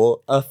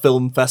cool. A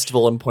film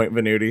festival in Point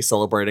Venuti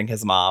celebrating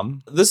his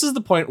mom. This is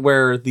the point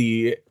where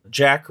the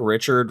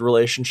Jack-Richard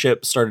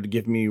relationship started to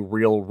give me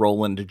real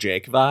Roland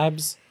Jake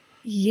vibes.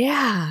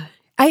 Yeah.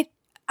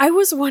 I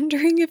was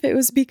wondering if it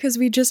was because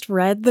we just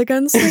read The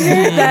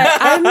Gunslinger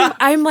that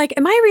I'm like,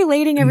 am I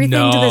relating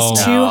everything to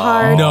this too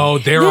hard? No,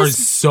 there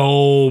is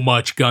so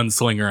much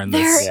gunslinger in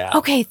this. Yeah.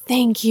 Okay,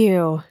 thank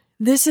you.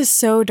 This is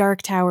so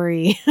Dark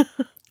Towery.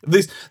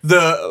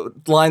 The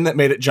line that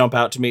made it jump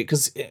out to me,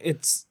 because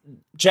it's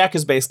Jack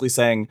is basically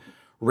saying,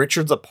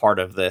 Richard's a part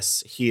of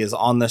this. He is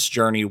on this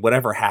journey.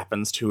 Whatever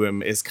happens to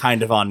him is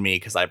kind of on me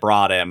because I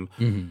brought him.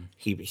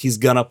 Mm-hmm. He's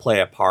going to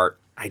play a part.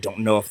 I don't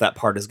know if that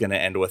part is going to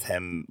end with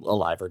him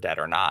alive or dead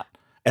or not.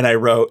 And I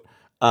wrote,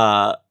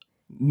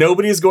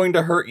 nobody's going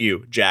to hurt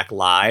you. Jack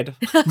lied.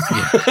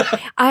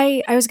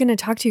 I was going to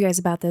talk to you guys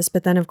about this,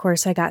 but then of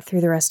course I got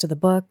through the rest of the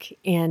book,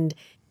 and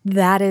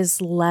that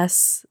is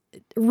less.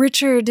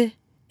 Richard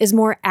is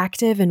more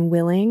active and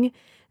willing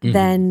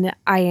than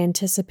I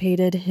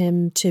anticipated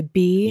him to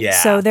be. Yeah.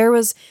 So there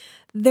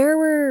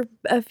were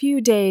a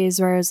few days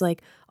where I was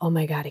like, oh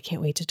my God, I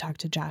can't wait to talk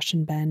to Josh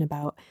and Ben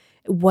about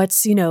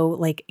what's,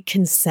 like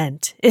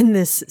consent in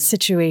this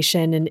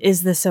situation. And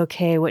is this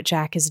okay, what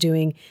Jack is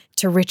doing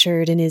to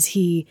Richard? And is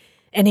he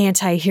an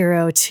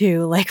anti-hero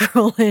too, like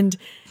Roland?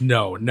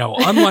 No.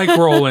 Unlike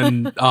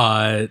Roland,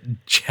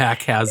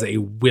 Jack has a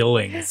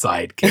willing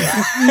sidekick.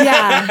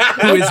 Yeah.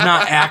 Who is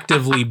not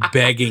actively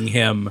begging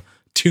him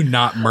to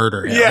not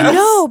murder him. Yes.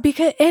 No,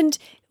 because, and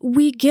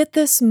we get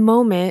this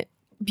moment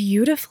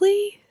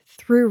beautifully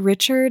through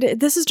Richard.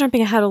 This is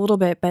jumping ahead a little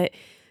bit, but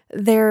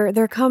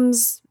there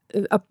comes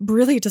a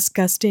really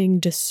disgusting,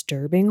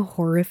 disturbing,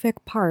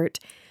 horrific part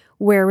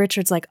where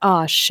Richard's like,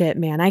 oh shit,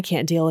 man, I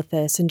can't deal with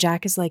this. And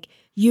Jack is like,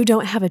 you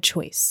don't have a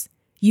choice.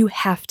 You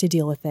have to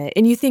deal with it.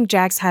 And you think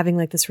Jack's having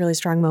like this really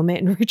strong moment,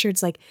 and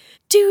Richard's like,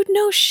 dude,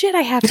 no shit,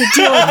 I have to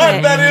deal with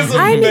it. That is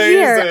amazing. I'm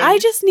here. I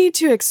just need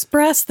to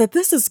express that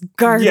this is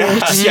garbage.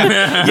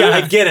 Yeah,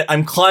 I get it.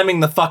 I'm climbing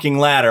the fucking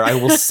ladder. I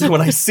will see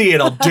when I see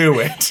it, I'll do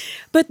it.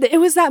 But it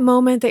was that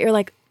moment that you're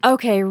like,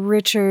 okay,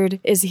 Richard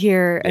is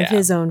here of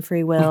his own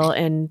free will,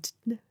 and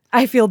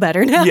I feel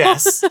better now.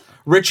 Yes.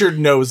 Richard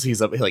knows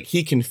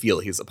he can feel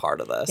he's a part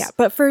of this. Yeah,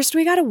 but first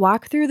we got to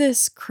walk through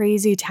this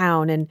crazy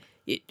town and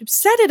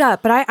set it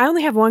up. But I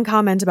only have one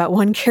comment about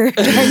one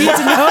character I need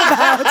to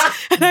know about,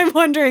 and I'm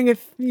wondering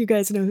if you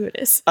guys know who it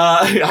is.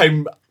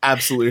 I'm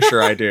absolutely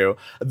sure I do.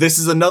 This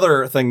is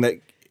another thing that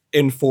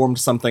informed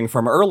something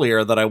from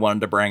earlier that I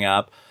wanted to bring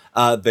up.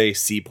 They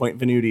see Point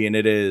Venuti, and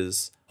it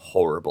is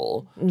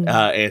horrible.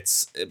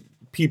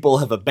 People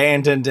have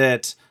abandoned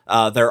it.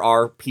 There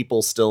are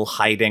people still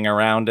hiding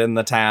around in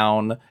the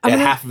town.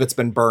 Half of it's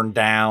been burned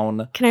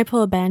down. Can I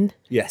pull a Ben?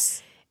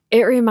 Yes.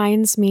 It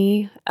reminds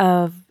me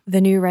of the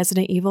new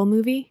Resident Evil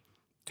movie.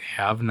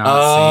 Have not seen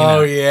it.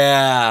 Oh,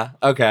 yeah.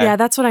 Okay. Yeah,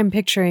 that's what I'm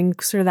picturing.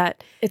 Sort of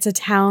that it's a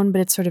town,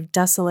 but it's sort of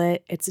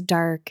desolate. It's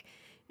dark.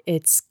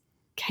 It's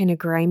kind of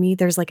grimy.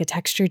 There's like a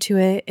texture to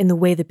it in the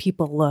way the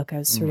people look. I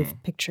was sort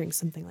of picturing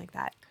something like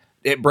that.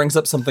 It brings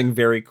up something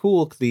very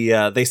cool.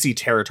 They see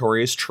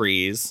territory as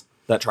trees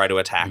that try to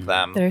attack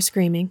them. They're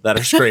screaming. That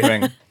are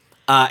screaming.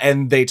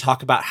 And they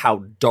talk about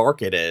how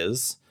dark it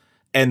is.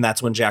 And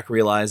that's when Jack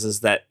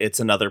realizes that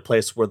it's another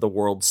place where the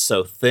world's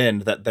so thin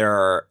that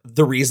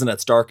the reason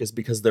it's dark is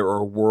because there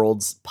are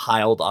worlds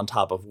piled on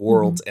top of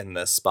worlds in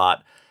this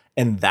spot.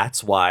 And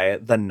that's why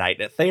the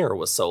night at Thayer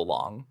was so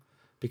long,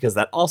 because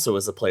that also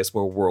is a place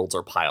where worlds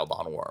are piled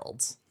on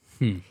worlds.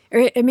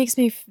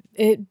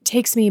 It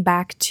takes me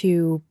back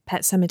to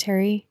Pet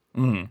Sematary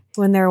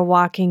when they're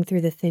walking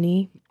through the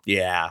Thinny.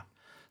 Yeah.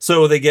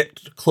 So they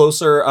get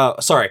closer.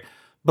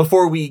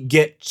 Before we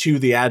get to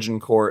the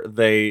Agincourt,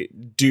 they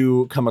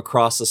do come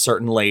across a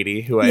certain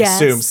lady who I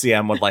assume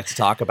CM would like to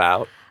talk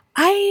about.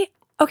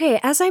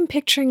 As I'm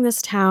picturing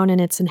this town and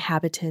its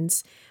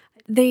inhabitants,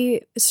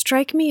 they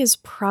strike me as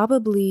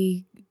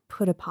probably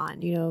put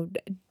upon,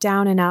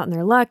 down and out in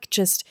their luck,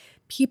 just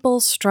people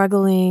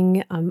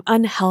struggling,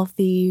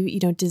 unhealthy,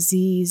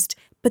 diseased.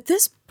 But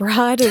this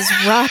broad is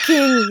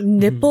rocking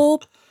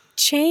nipple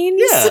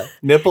chains. Yeah,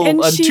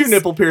 two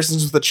nipple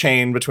piercings with a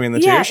chain between the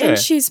two. Yeah, and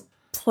she's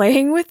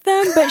playing with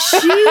them, but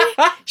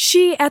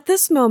she at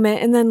this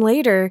moment and then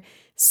later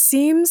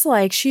seems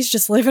like she's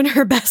just living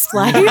her best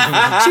life.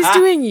 She's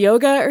doing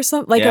yoga or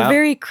something, a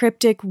very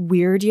cryptic,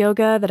 weird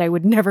yoga that I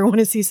would never want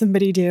to see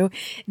somebody do.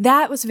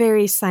 That was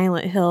very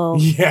Silent Hill.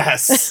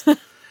 Yes.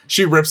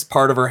 She rips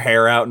part of her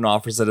hair out and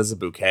offers it as a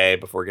bouquet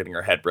before getting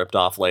her head ripped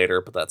off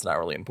later, but that's not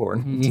really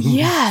important.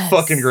 Yes.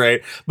 Fucking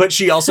great. But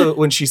she also,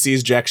 when she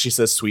sees Jack, she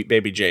says, "Sweet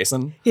baby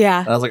Jason." Yeah.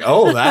 And I was like,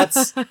 oh,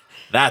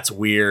 that's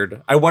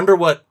weird. I wonder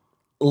what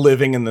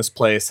living in this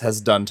place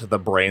has done to the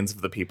brains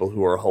of the people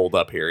who are holed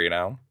up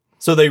here,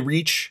 So they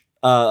reach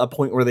a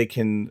point where they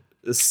can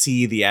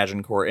see the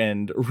Agincourt,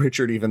 and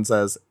Richard even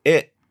says,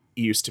 "It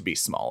used to be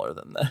smaller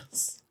than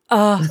this."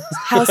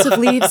 House of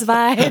Leaves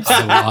vibes.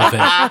 I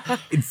love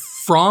it.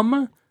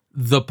 From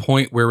the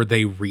point where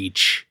they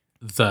reach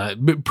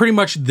pretty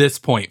much this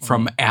point,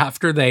 from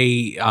after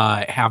they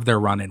have their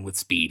run-in with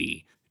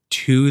Speedy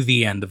to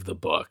the end of the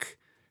book,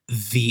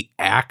 the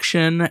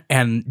action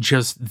and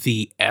just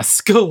the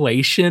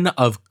escalation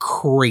of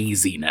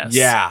craziness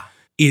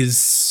is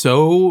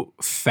so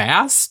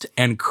fast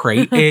and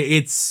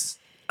crazy.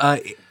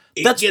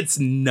 It gets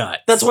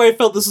nuts. That's why I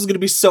felt this was going to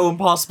be so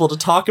impossible to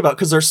talk about,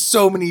 because there's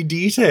so many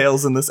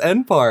details in this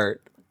end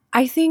part.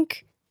 I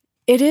think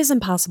it is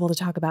impossible to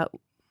talk about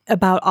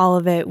all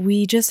of it.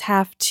 We just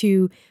have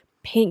to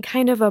paint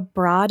kind of a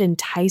broad,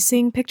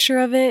 enticing picture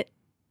of it.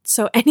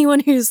 So anyone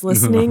who's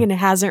listening and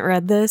hasn't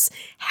read this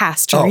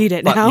has to read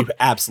it now. You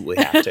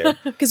absolutely have to.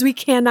 Because we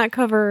cannot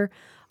cover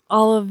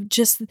all of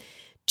just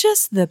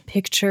the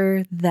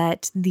picture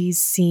that these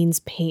scenes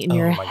paint in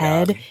your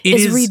head. God.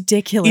 is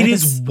ridiculous. It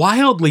is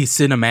wildly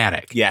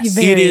cinematic. Yes.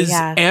 It is.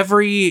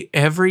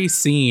 Every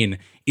scene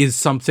is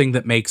something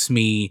that makes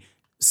me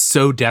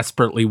so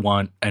desperately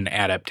want an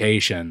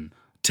adaptation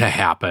to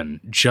happen,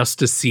 just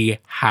to see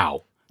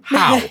how.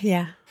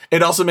 Yeah.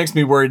 It also makes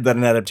me worried that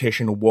an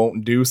adaptation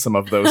won't do some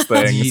of those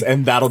things,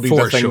 and that'll be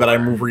the thing that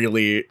I'm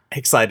really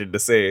excited to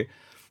see.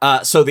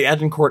 So the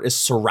Agincourt is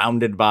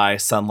surrounded by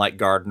Sunlight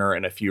Gardener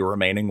and a few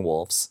remaining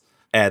wolves.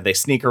 And they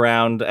sneak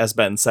around, as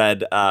Ben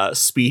said.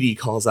 Speedy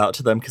calls out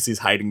to them because he's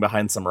hiding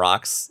behind some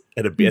rocks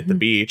at the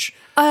beach.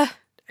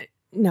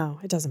 No,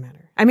 it doesn't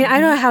matter. I mean, I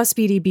don't know how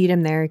Speedy beat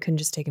him there. He couldn't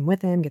just take him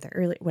with him, get there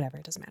early, whatever.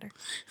 It doesn't matter.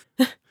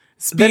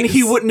 Then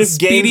he wouldn't have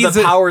gained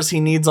the powers he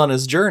needs on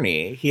his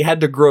journey. He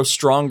had to grow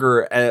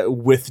stronger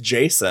with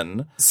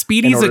Jason.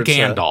 Speedy's a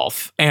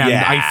Gandalf, and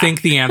I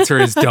think the answer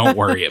is don't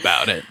worry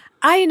about it.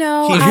 I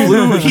know.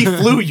 He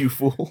flew, you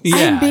fool. Yeah.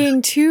 I'm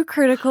being too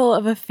critical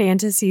of a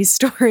fantasy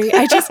story.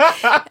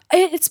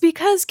 It's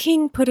because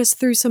King put us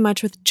through so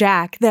much with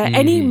Jack that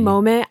any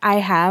moment I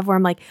have where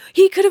I'm like,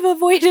 he could have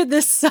avoided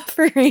this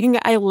suffering,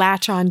 I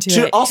latch onto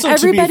it. Also,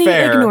 everybody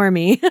ignore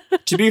me.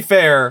 To be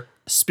fair,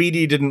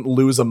 Speedy didn't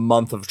lose a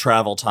month of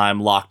travel time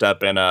locked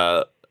up in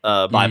a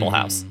Bible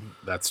house.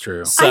 That's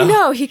true. So I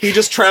know. Speedy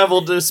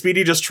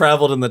just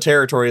traveled in the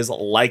territories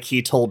like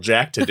he told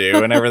Jack to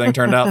do, and everything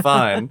turned out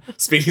fine.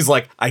 Speedy's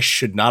like, I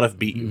should not have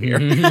beat you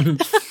here.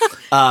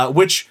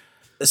 Which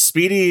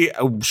Speedy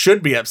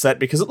should be upset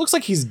because it looks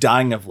like he's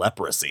dying of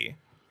leprosy.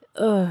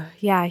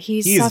 Yeah,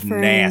 he's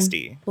suffering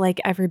nasty.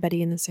 Like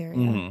everybody in this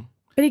area.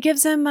 But he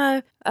gives him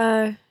a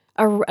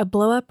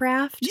blow-up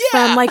raft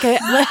from like a...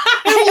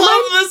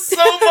 I love this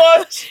so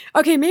much.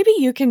 Okay, maybe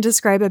you can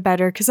describe it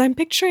better, because I'm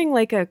picturing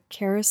like a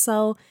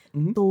carousel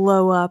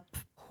blow-up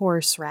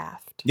horse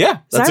raft. Yeah,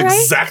 that's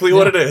exactly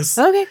what it is.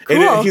 Okay,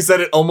 cool. He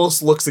said it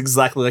almost looks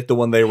exactly like the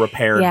one they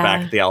repaired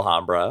back at the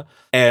Alhambra.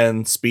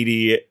 And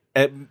Speedy...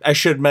 I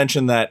should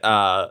mention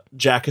that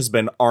Jack has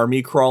been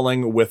army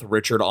crawling with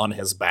Richard on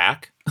his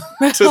back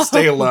to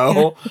stay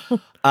low.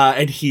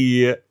 And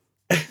he...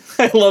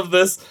 I love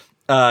this.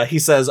 He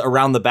says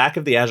around the back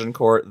of the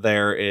Agincourt,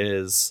 there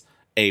is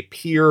a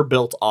pier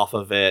built off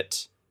of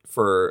it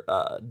for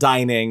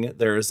dining.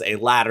 There's a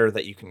ladder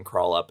that you can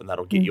crawl up, and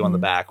that'll get you on the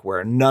back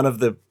where none of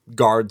the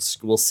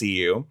guards will see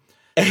you.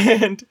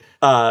 And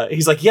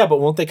he's like, yeah,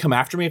 but won't they come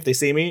after me if they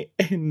see me?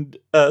 And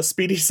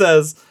Speedy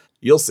says,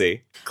 you'll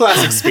see.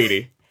 Classic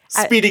Speedy.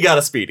 Speedy got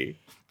a Speedy.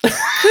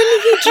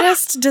 Couldn't he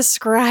just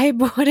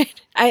describe what it...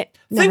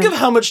 Think of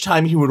how much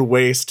time he would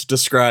waste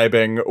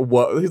describing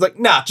what... He's like,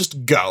 nah,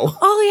 just go.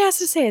 All he has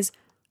to say is,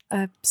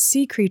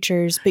 sea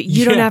creatures, but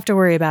you don't have to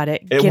worry about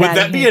it. Would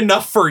that be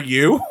enough for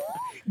you?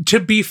 To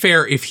be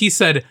fair, if he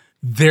said,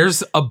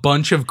 there's a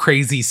bunch of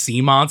crazy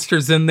sea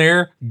monsters in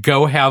there,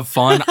 go have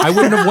fun, I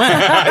wouldn't have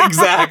went.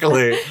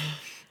 Exactly.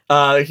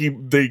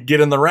 They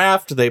get in the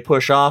raft, they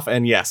push off,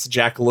 and yes,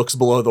 Jack looks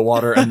below the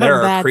water, and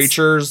there are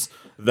creatures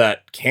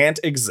that can't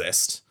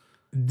exist.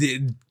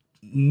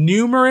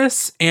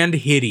 Numerous and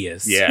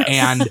hideous. Yes.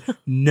 And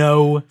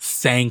no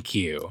thank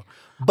you.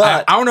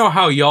 But I don't know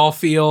how y'all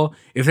feel.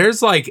 If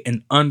there's like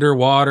an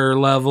underwater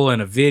level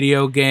in a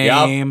video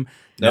game,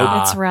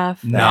 It's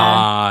rough.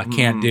 Nah,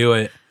 can't do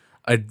it.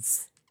 I'd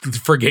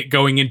forget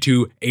going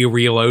into a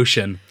real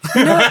ocean.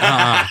 You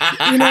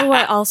know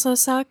what also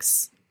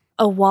sucks?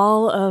 A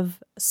wall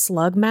of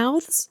slug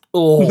mouths.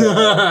 oh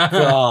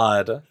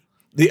god,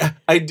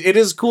 it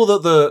is cool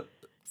that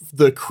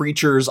the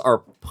creatures are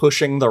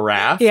pushing the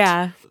raft.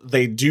 Yeah.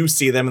 They do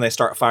see them and they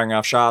start firing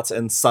off shots.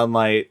 And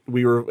Sunlight,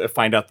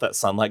 find out that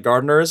Sunlight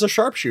Gardener is a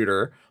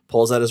sharpshooter,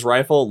 pulls out his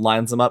rifle,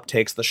 lines them up,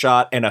 takes the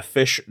shot, and a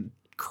fish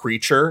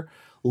creature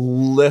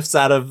lifts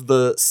out of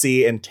the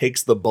sea and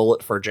takes the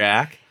bullet for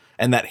Jack.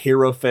 And that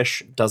hero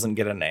fish doesn't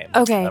get a name.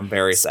 Okay. I'm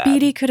very sad.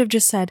 Speedy could have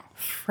just said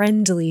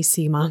friendly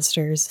sea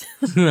monsters.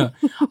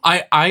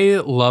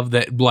 I love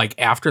that, like,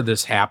 after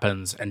this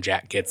happens and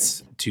Jack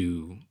gets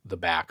to the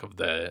back of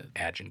the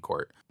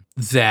Agincourt,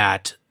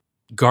 that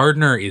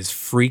Gardner is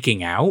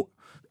freaking out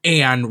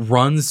and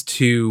runs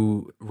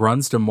to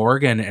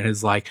Morgan and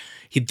is like,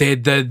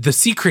 the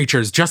sea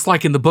creatures, just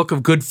like in the Book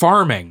of Good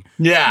Farming.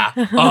 Yeah.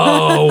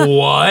 Oh,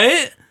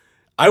 what?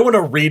 I want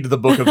to read the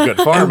Book of Good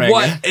Farming.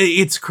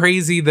 It's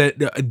crazy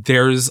that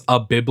there's a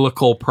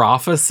biblical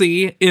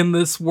prophecy in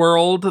this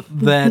world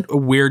that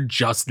we're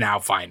just now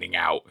finding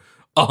out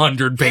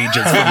 100 pages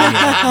from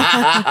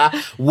the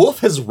end. Wolf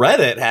has read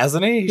it,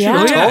 hasn't he? He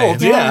should have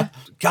told. Yeah.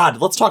 God,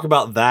 let's talk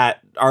about that.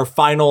 Our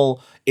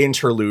final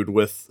interlude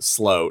with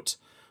Sloat,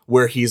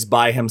 where he's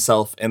by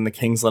himself in the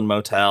Kingsland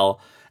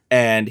Motel,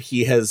 and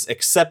he has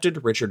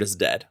accepted Richard is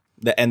dead.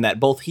 And that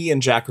both he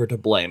and Jack are to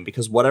blame,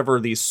 because whatever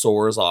these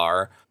sores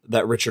are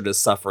that Richard is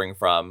suffering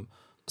from,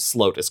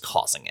 Sloat is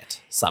causing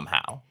it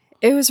somehow.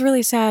 It was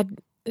really sad,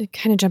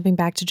 kind of jumping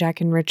back to Jack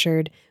and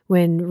Richard,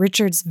 when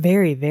Richard's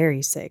very,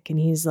 very sick. And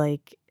he's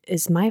like,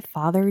 is my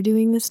father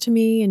doing this to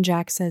me? And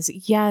Jack says,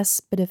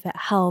 yes, but if it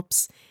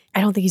helps,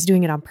 I don't think he's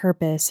doing it on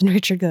purpose. And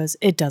Richard goes,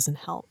 it doesn't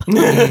help.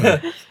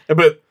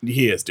 But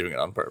he is doing it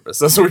on purpose.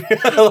 That's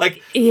what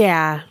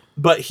yeah.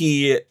 But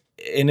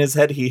in his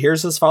head, he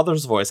hears his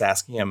father's voice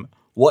asking him,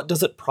 what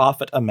does it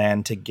profit a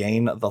man to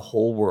gain the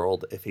whole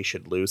world if he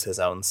should lose his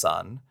own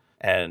son?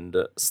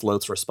 And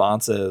Sloat's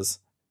response is,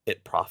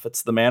 it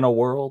profits the man a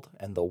world,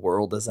 and the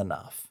world is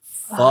enough.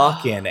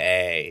 Fucking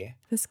A.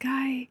 This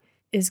guy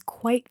is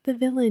quite the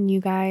villain,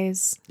 you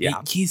guys.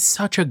 Yeah. He's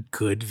such a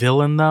good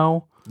villain,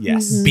 though.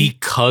 Yes. Mhm.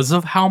 Because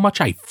of how much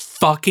I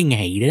fucking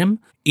hate him.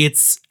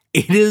 It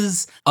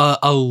is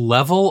a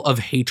level of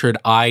hatred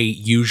I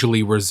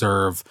usually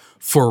reserve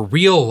for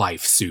real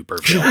life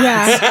supervillains.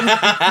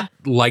 Yeah.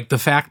 Like the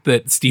fact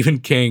that Stephen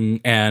King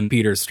and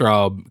Peter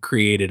Straub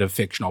created a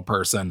fictional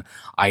person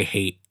I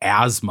hate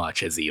as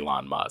much as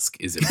Elon Musk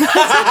is impressive.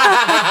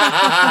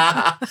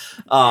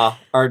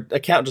 Our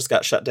account just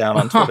got shut down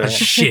on Twitter. Oh,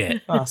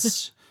 shit.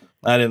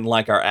 I didn't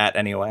like our @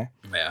 anyway.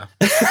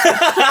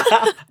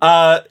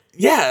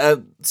 Yeah.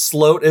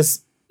 Sloat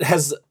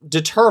has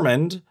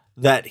determined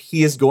that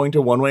he is going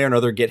to one way or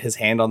another get his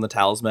hand on the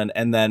talisman,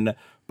 and then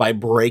by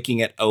breaking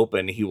it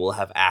open, he will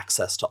have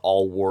access to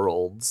all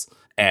worlds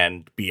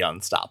and be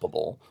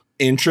unstoppable.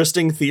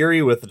 Interesting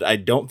theory with, I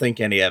don't think,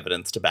 any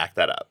evidence to back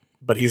that up.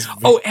 But he's...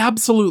 Oh,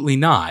 absolutely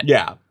not.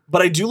 Yeah.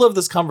 But I do love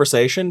this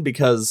conversation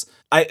because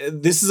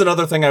this is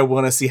another thing I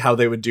want to see how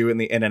they would do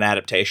in an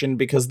adaptation,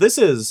 because this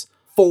is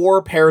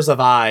 4 pairs of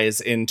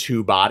eyes in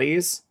 2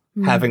 bodies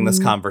having this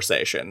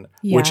conversation,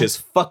 which is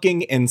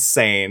fucking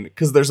insane.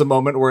 Because there's a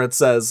moment where it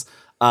says,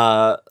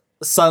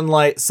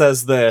 Sunlight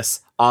says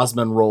this,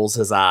 Osmond rolls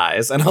his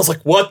eyes. And I was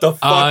like, what the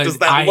fuck does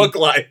that look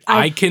like?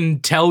 I can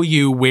tell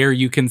you where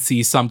you can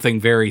see something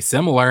very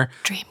similar.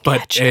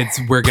 But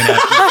Dreamcatcher. we're going to...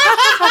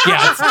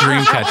 Yeah, it's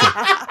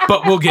Dreamcatcher.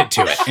 But we'll get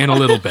to it in a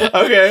little bit.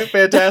 Okay,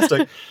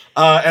 fantastic.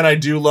 And I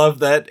do love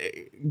that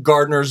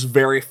Gardner's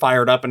very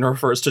fired up and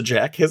refers to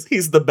Jack.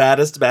 He's the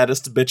baddest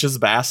bitch's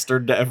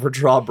bastard to ever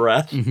draw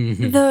breath.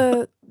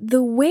 The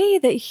way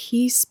that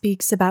he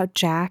speaks about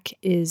Jack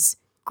is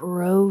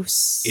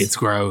gross. It's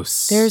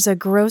gross. There's a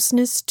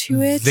grossness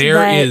to it.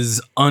 There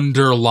is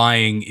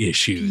underlying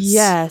issues.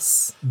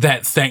 Yes.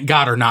 That, thank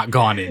God, are not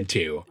gone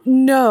into.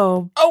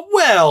 No. Oh,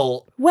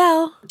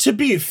 Well, to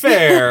be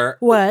fair,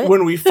 What?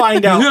 when we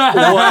find out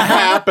what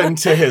happened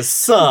to his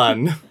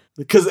son,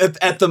 because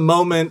at the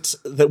moment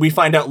that we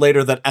find out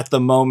later that at the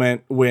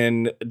moment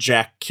when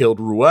Jack killed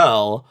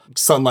Ruel,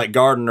 Sunlight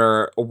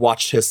Gardener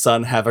watched his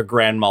son have a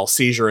grand mal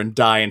seizure and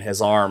die in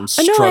his arms,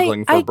 No,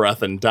 struggling for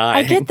breath and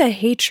dying. I get the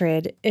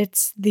hatred.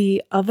 It's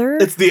the other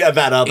It's that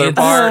other It's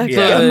part.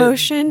 the-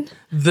 emotion.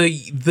 The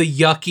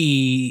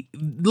yucky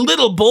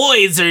little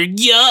boys are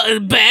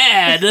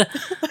bad.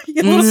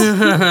 heels.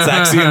 It's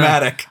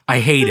axiomatic. I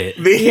hate it.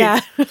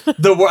 Yeah.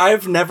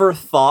 I've never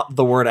thought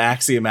the word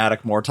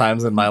axiomatic more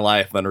times in my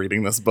life than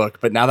reading this book,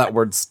 but now that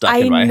word's stuck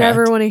in my I head.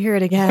 never want to hear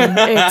it again.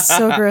 It's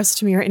so gross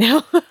to me right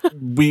now.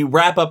 We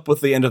wrap up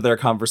with the end of their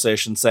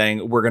conversation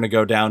saying we're going to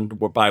go down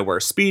by where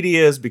Speedy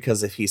is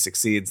because if he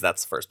succeeds,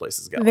 that's the first place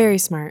he's going. Very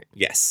smart.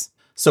 Yes.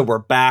 So we're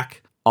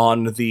back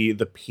on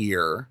the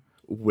pier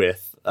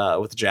with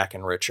Jack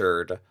and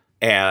Richard.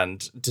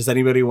 And does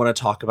anybody want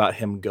to talk about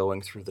him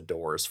going through the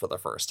doors for the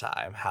first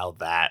time? How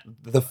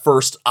the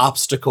first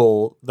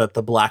obstacle that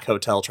the Black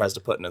Hotel tries to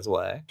put in his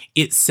way.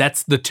 It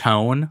sets the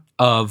tone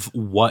of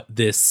what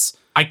this...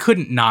 I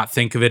couldn't not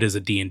think of it as a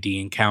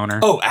D&D encounter.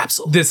 Oh,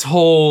 absolutely.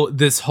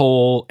 This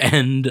whole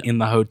end in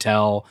the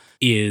hotel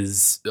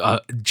is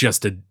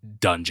just a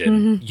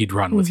dungeon you'd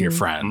run with your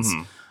friends.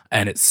 Mm-hmm.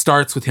 And it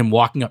starts with him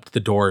walking up to the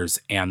doors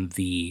and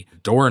the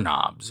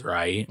doorknobs,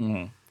 right,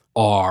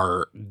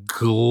 are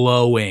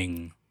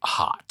glowing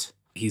hot.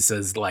 He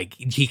says, like,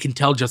 he can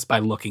tell just by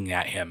looking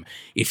at him,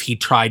 if he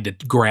tried to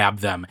grab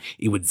them,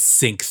 it would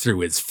sink through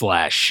his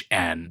flesh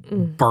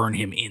and burn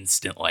him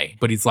instantly.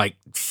 But he's like,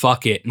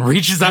 fuck it, and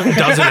reaches out and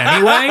does it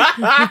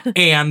anyway.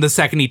 And the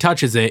second he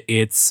touches it,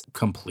 it's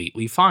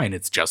completely fine.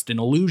 It's just an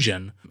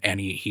illusion. And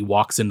he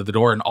walks into the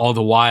door, and all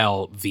the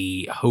while,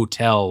 the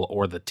hotel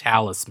or the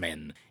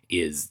talisman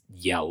is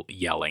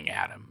yelling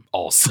at him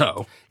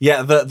also.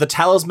 Yeah, the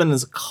talisman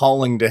is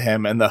calling to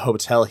him, and the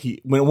hotel,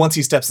 once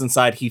he steps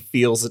inside, he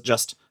feels it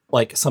just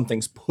like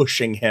something's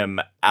pushing him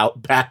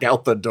back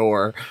out the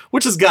door,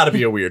 which has got to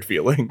be a weird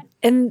feeling.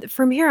 And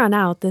from here on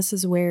out, this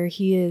is where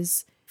he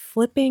is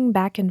flipping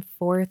back and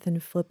forth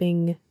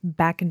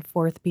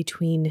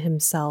between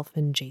himself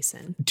and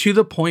Jason. To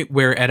the point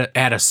where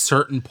at a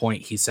certain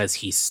point, he says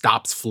he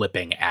stops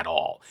flipping at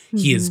all. Mm-hmm.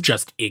 He is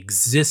just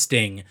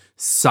existing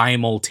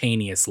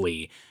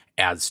simultaneously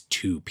as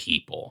two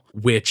people,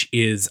 which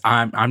is,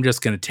 I'm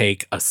just going to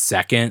take a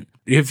second.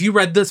 If you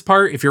read this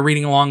part, if you're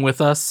reading along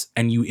with us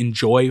and you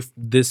enjoy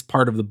this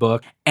part of the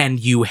book and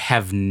you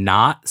have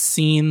not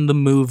seen the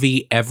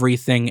movie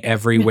Everything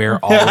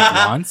Everywhere All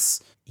at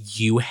Once,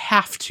 you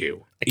have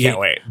to. I can't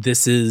wait.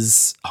 This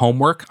is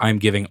homework I'm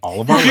giving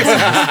all of our listeners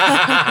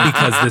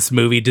because this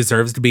movie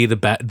deserves to be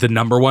the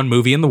number one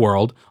movie in the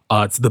world.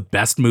 It's the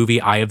best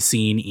movie I have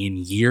seen in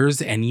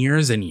years and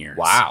years and years.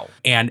 Wow.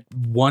 And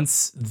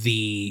once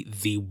the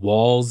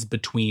walls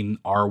between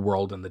our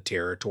world and the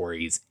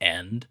territories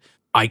end,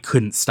 I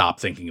couldn't stop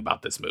thinking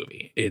about this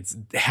movie. It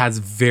has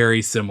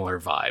very similar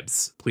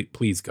vibes.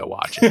 Please go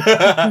watch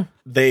it.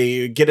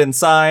 They get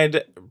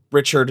inside.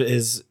 Richard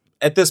is...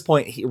 At this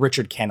point,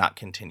 Richard cannot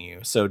continue,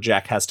 so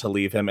Jack has to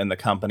leave him in the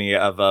company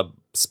of a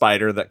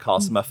spider that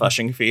calls him a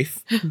fushing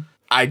thief.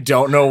 I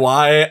don't know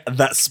why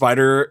that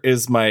spider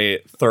is my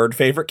third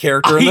favorite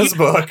character in this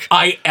book.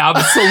 I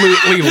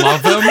absolutely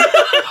love him.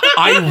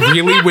 I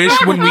really wish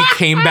when we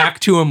came back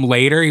to him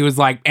later, he was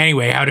like,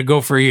 anyway, how'd it go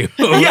for you?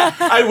 Yeah,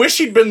 I wish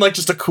he'd been like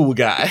just a cool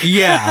guy.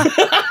 Yeah.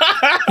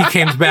 He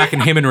comes back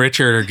and him and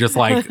Richard are just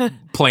like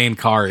playing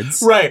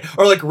cards. Right.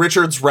 Or like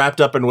Richard's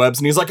wrapped up in webs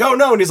and he's like, oh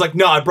no. And he's like,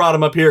 no, I brought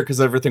him up here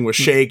because everything was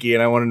shaky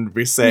and I wanted him to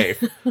be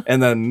safe.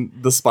 And then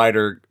the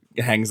spider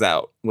hangs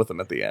out with him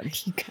at the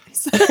end. You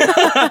guys.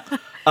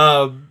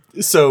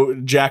 So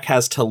Jack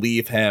has to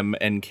leave him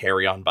and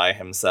carry on by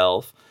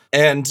himself.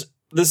 And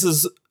this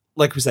is,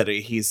 like we said,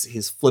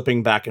 he's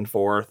flipping back and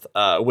forth,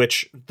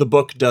 which the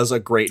book does a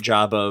great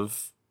job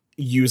of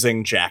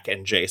using Jack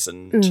and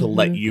Jason to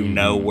let you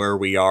know where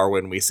we are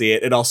when we see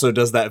it. It also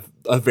does that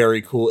a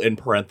very cool in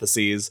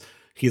parentheses.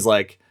 He's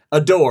like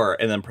a door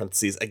and then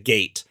parentheses a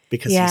gate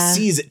because he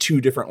sees it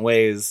two different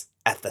ways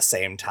at the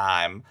same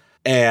time.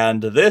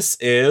 And this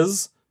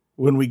is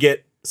when we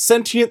get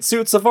sentient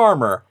suits of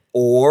armor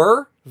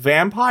or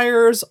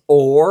vampires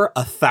or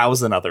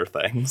 1,000 other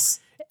things.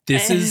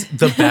 This is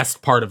the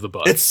best part of the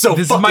book. It's so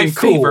This fucking is my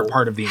cool. favorite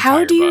part of the entire book.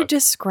 How do you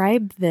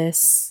describe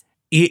this?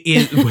 It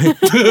is.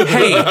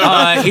 Hey,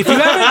 if you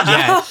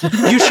haven't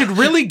yet, you should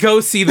really go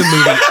see the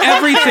movie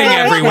Everything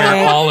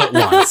Everywhere All at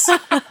Once.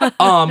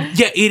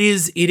 Yeah, it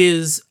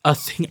is a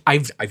thing.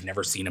 I've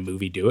never seen a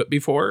movie do it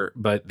before,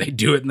 but they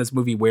do it in this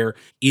movie where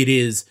it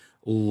is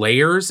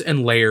layers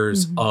and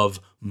layers of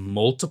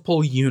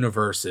multiple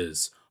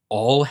universes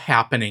all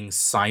happening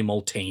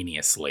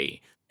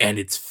simultaneously, and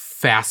it's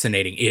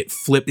fascinating. It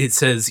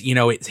says,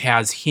 it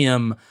has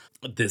him.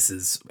 This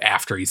is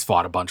after he's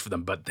fought a bunch of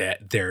them, but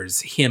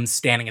there's him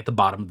standing at the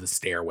bottom of the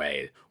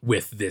stairway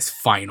with this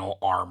final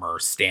armor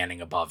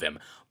standing above him.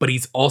 But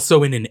he's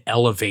also in an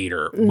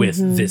elevator with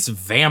this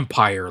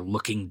vampire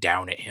looking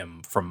down at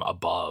him from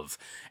above.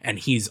 And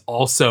he's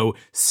also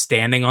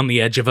standing on the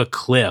edge of a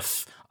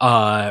cliff,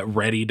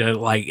 ready to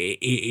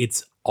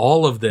it's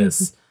all of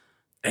this.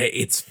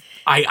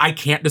 I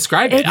can't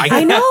describe it.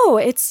 I know.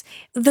 It's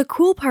the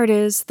cool part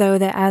is though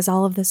that as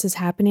all of this is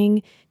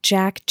happening,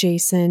 Jack,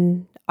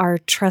 Jason are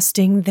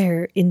trusting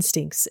their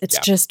instincts. It's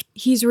just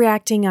he's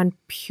reacting on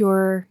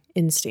pure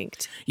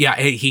instinct. Yeah,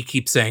 he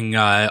keeps saying,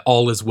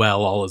 all is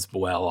well,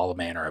 all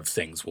manner of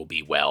things will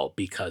be well,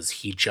 because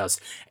he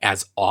just,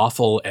 as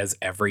awful as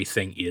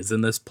everything is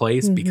in this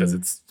place, because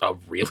it's a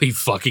really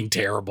fucking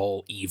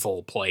terrible,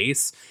 evil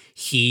place,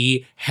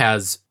 he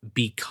has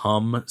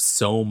become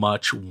so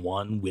much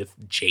one with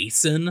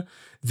Jason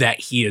that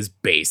he is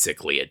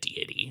basically a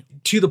deity.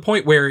 To the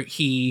point where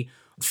he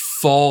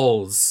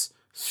falls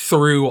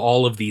through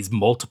all of these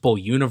multiple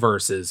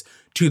universes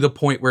to the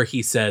point where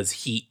he says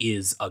he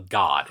is a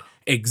god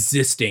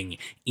existing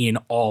in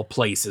all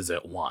places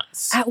at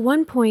once. At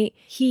one point,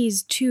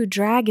 he's two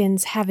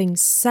dragons having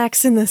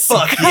sex in the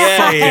sky. Fuck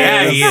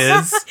yeah, he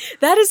is.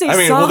 That is a I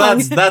mean, song. well,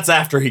 that's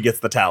after he gets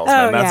the talisman.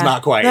 Oh, That's yeah.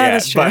 not quite That yet.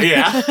 is true. But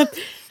yeah.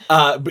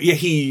 But yeah,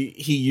 he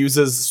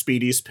uses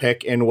Speedy's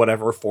pick in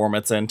whatever form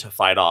it's in to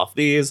fight off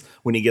these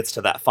when he gets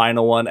to that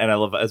final one. And I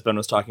love, as Ben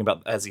was talking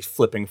about, as he's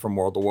flipping from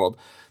world to world,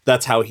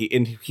 that's how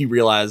he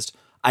realized,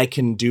 I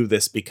can do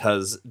this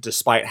because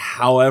despite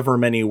however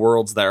many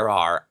worlds there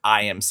are,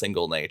 I am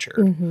single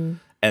natured.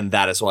 And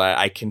that is why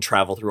I can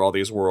travel through all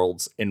these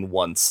worlds in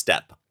one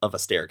step of a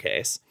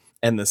staircase.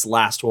 And this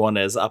last one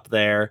is up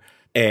there,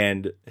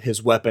 and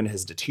his weapon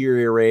has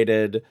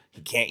deteriorated.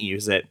 He can't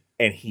use it.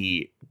 And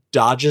he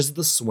dodges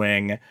the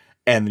swing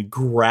and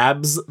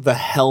grabs the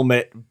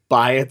helmet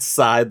by its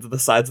sides, the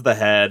sides of the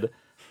head.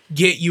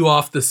 Get you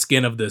off the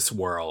skin of this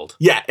world.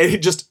 Yeah, it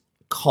just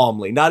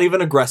calmly, not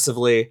even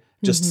aggressively,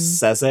 just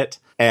says it,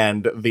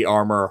 and the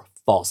armor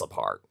falls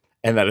apart.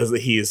 And that is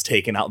that he has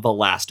taken out the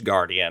last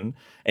guardian,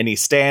 and he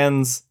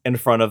stands in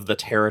front of the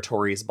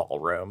territory's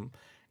ballroom,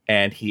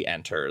 and he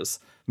enters.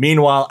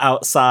 Meanwhile,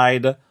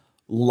 outside,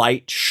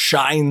 light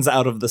shines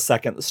out of the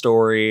second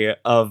story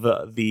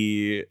of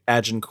the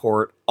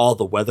Agincourt. All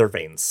the weather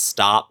vanes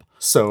stop.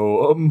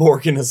 So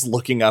Morgan is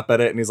looking up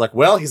at it, and he's like,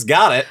 well, he's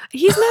got it.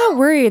 He's not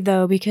worried,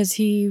 though, because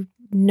he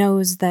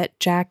knows that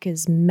Jack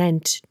is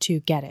meant to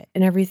get it,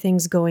 and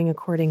everything's going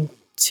according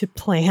to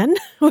plan,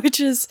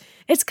 which is,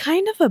 it's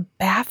kind of a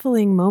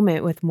baffling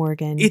moment with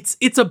Morgan.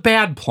 It's a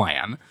bad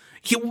plan.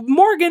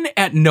 Morgan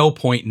at no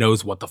point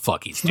knows what the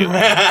fuck he's doing.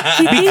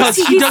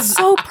 He's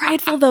so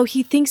prideful, though.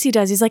 He thinks he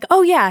does. He's like,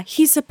 oh yeah,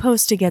 he's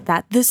supposed to get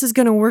that. This is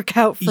going to work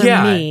out for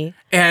me.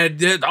 And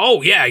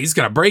he's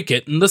going to break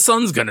it, and the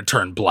sun's going to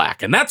turn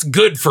black, and that's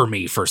good for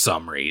me for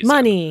some reason.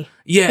 Money.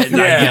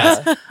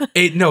 Yeah.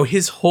 No,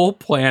 his whole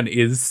plan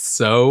is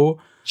so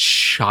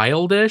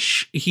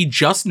childish. He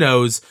just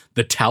knows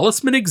the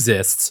talisman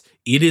exists.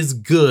 It is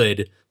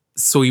good,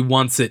 so he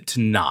wants it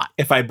to not.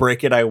 If I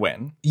break it, I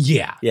win.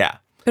 Yeah. Yeah.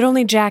 But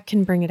only Jack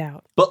can bring it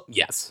out. But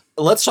Yes.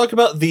 let's talk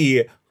about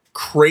the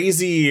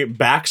crazy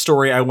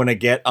backstory I want to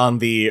get on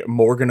the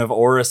Morgan of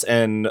Orris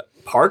and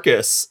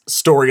Parkus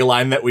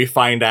storyline that we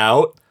find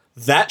out.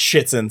 That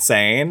shit's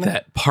insane.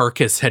 That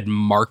Parkus had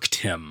marked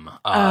him,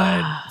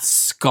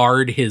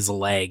 scarred his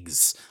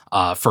legs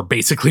for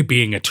basically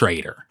being a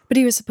traitor. But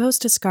he was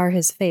supposed to scar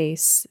his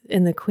face,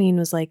 and the queen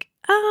was like,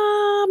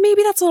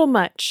 maybe that's a little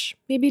much.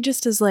 Maybe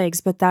just his legs,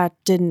 but that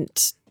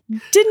didn't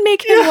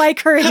make him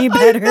like her any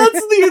better. That's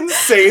the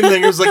insane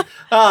thing. It was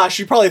like,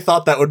 she probably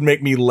thought that would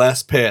make me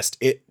less pissed.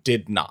 It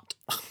did not.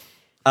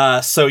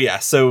 So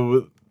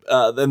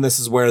then this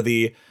is where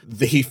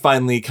he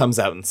finally comes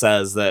out and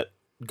says that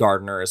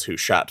Gardner is who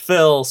shot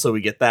Phil. So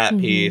we get that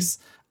piece.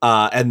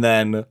 And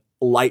then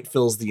light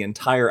fills the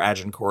entire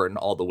Agincourt and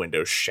all the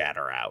windows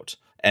shatter out.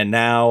 And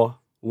now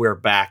we're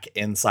back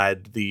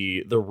inside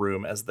the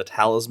room as the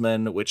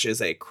talisman, which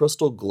is a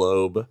crystal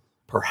globe,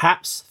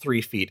 perhaps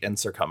 3 feet in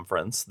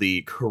circumference,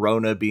 the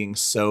corona being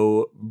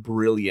so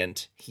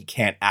brilliant he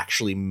can't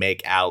actually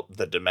make out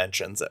the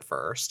dimensions at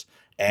first.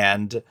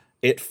 And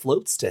it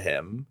floats to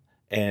him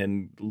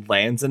and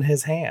lands in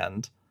his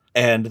hand.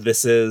 And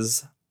this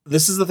is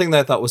the thing that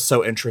I thought was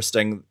so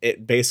interesting.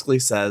 It basically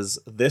says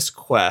this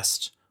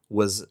quest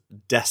was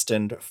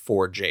destined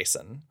for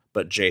Jason,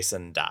 but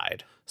Jason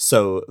died.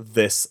 So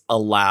this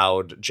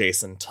allowed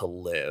Jason to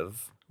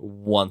live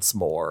once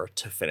more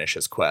to finish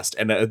his quest.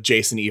 And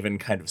Jason even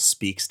kind of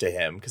speaks to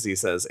him because he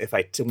says,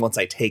 once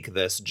I take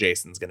this,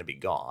 Jason's going to be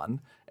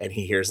gone. And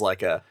he hears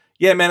like a,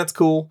 yeah, man, it's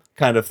cool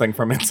kind of thing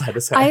from inside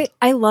his head.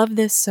 I love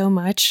this so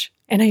much,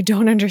 and I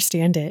don't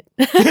understand it.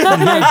 And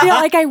I feel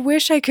like I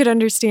wish I could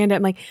understand it.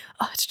 I'm like,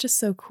 oh, it's just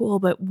so cool.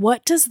 But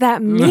what does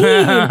that mean?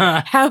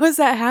 How is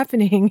that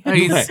happening?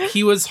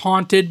 He was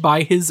haunted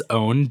by his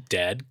own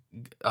dead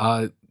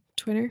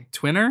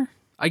twinner,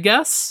 I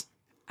guess.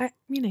 I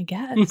mean, I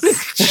guess.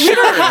 we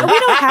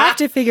don't have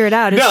to figure it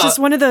out. It's just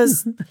one of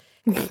those.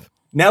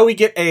 Now we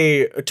get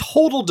a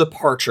total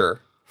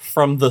departure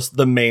from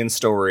the main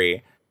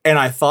story. And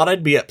I thought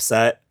I'd be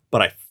upset,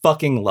 but I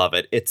fucking love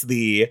it. It's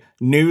the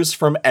news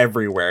from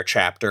everywhere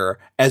chapter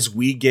as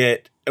we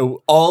get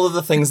all of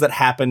the things that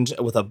happened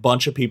with a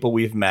bunch of people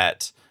we've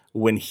met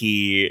when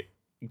he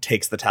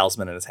takes the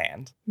talisman in his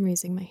hand. I'm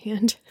raising my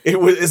hand.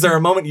 Is there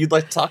a moment you'd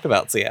like to talk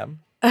about, CM?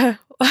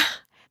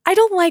 I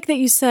don't like that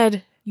you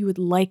said you would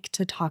like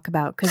to talk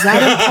about, because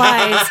that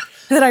implies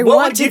that I What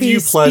want would to give be you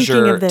pleasure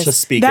speaking of this. to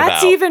speak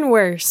That's about? even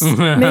worse.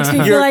 Makes me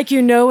feel Your- like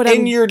you know what I'm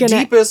In your gonna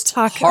deepest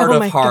talk. heart Oh of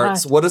my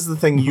hearts, God. what is the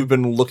thing you've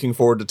been looking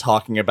forward to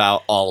talking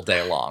about all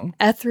day long?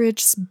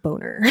 Etheridge's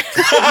boner.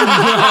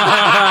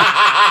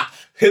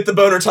 Hit the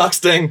boner talk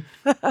sting.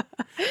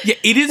 Yeah,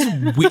 it is.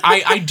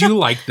 I do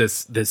like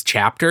this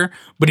chapter,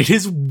 but it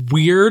is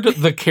weird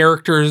the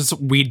characters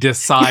we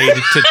decide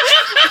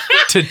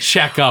to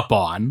check up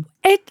on.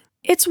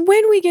 It's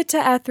when we get to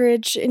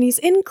Etheridge and he's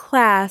in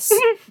class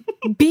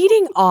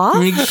beating off.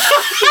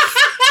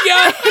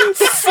 Yeah,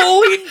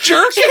 fully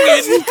jerking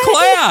in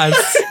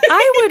class.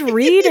 I would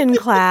read in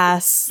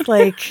class.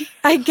 Like,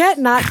 I get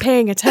not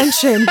paying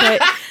attention,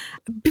 but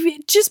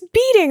just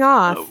beating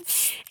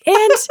off.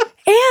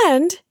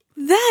 And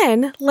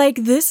then,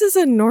 like, this is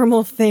a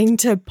normal thing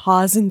to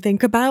pause and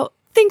think about.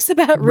 Thinks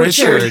about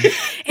Richard.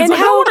 And like,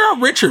 I wonder how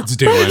Richard's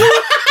doing.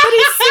 But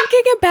he's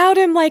thinking about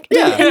him like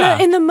Yeah.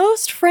 in the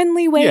most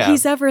friendly way Yeah.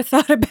 he's ever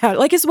thought about,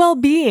 like his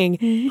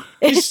well-being.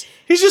 He's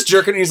just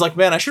jerking and he's like,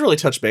 man, I should really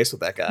touch base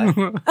with that guy.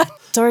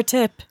 Door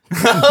tip.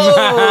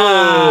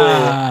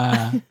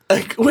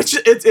 Which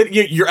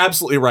you're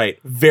absolutely right.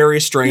 Very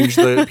strange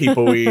the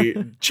people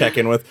we check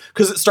in with,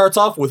 because it starts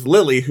off with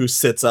Lily, who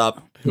sits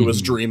up, who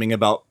was dreaming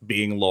about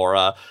being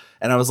Laura.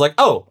 And I was like,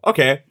 oh,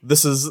 okay,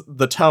 this is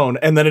the tone.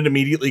 And then it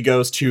immediately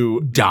goes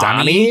to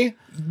Donnie.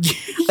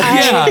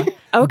 Yeah.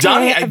 Okay,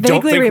 Donnie, I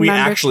don't think we remember.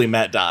 actually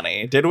met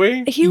Donnie, did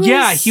we? He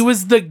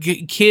was the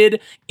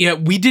kid. Yeah,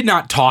 we did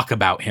not talk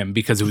about him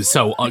because it was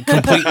so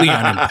completely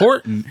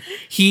unimportant.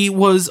 He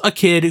was a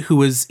kid who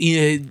was.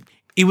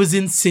 It was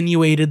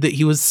insinuated that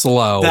he was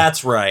slow.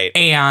 That's right.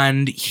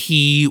 And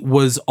he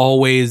was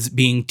always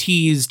being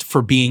teased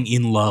for being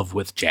in love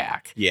with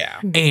Jack.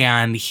 Yeah.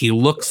 And he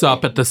looks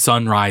up at the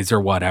sunrise or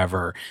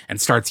whatever and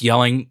starts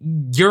yelling,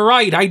 "You're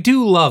right, I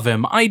do love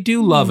him. I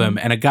do love him."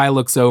 And a guy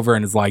looks over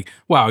and is like,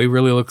 "Wow, he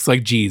really looks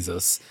like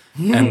Jesus."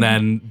 And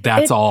then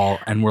that's all.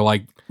 And we're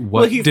like,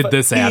 what did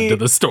this add to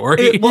the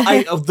story?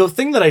 The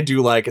thing that I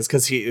do like is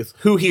because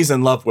who he's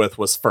in love with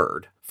was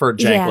Ferd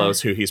Yeah.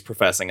 Janklos, who he's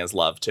professing his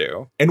love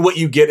to. And what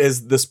you get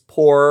is this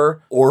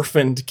poor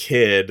orphaned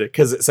kid,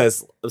 because it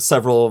says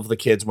several of the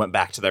kids went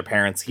back to their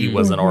parents. He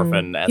was an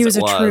orphan as He was it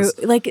a was.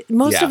 true, like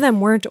most Yeah. of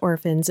them weren't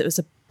orphans. It was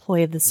a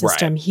ploy of the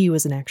system. Right. He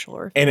was an actual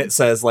orphan. And it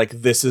says, like,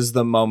 this is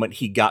the moment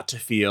he got to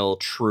feel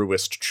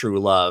truest true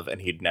love,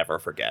 and he'd never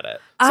forget it.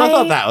 So I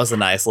thought that was a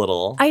nice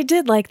little... I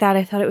did like that.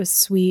 I thought it was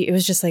sweet. It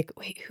was just like,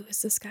 wait, who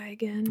is this guy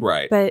again?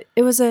 Right. But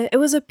it was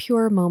a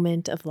pure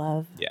moment of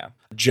love. Yeah.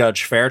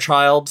 Judge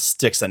Fairchild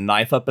sticks a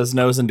knife up his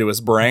nose into his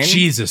brain.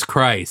 Jesus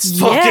Christ.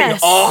 Fucking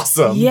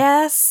awesome.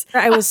 Yes.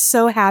 I was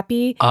so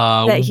happy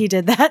that he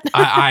did that.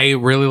 I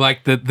really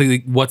like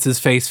the what's his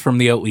face from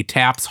the Oatly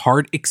Taps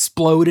heart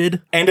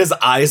exploded. And his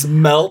eyes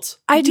melt.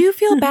 I do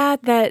feel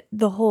bad that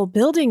the whole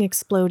building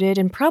exploded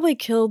and probably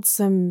killed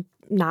some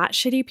not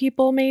shitty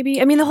people, maybe.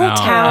 I mean, the whole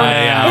town.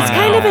 yeah, It's I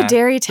kind know. of a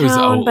dairy It was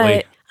town, Oatly.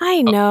 but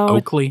I know.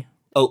 Oakley?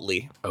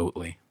 Oatly.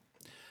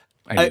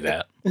 I knew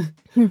that.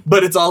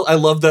 But it's all, I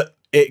love that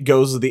it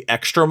goes the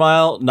extra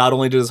mile. Not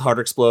only did his heart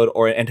explode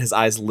and his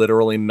eyes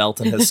literally melt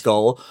in his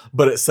skull,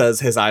 but it says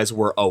his eyes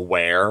were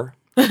aware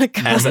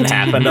as it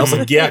happened. I was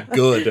like, yeah,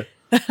 good.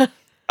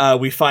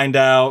 We find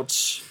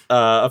out,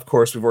 of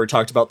course, we've already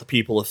talked about the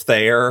people of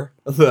Thayer.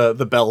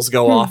 The bells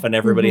go off and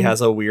everybody has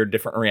a weird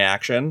different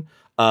reaction.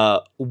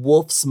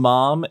 Wolf's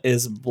mom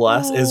is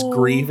is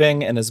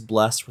grieving and is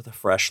blessed with a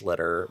fresh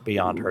litter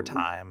beyond her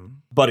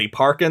time. Buddy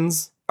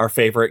Parkins, our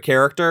favorite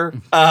character.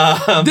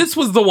 This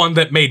was the one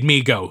that made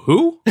me go,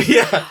 who?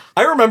 Yeah,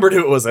 I remembered who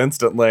it was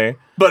instantly.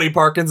 Buddy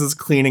Parkins is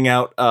cleaning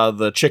out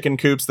the chicken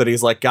coops that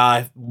he's like,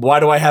 "Guy, why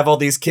do I have all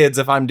these kids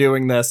if I'm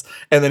doing this?"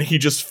 And then he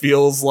just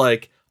feels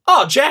like,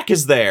 "Oh, Jack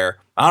is there.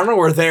 I don't know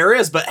where there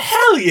is, but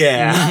hell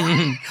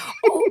yeah."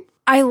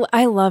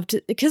 I loved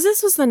it because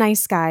this was the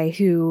nice guy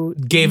who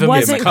Gave him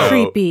his wasn't coat.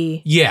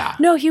 creepy. Yeah.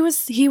 No, he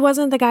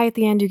wasn't the guy at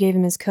the end who gave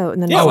him his coat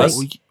and then Yeah, it was was.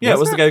 like, Yeah, it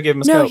was the guy who gave him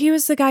his no, coat. he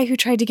was the guy who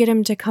tried to get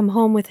him to come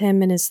home with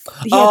him and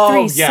he had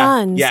three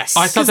sons. Yes.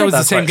 Oh, I thought that was the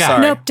That's same right, guy.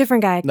 sorry. Nope,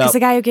 different guy. Because Nope. the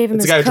guy who gave him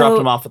It's his the guy who coat dropped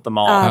him off at the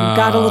mall.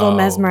 got a little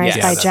mesmerized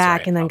yes, by that's Jack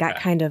right. and then Okay. got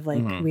kind of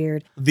like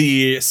weird.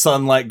 The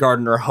Sunlight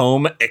Gardener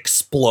home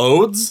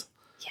explodes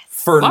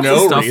for Lots of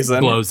no stuff reason.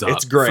 blows up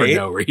It's great.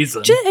 for no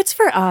reason. It's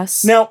for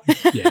us. Now,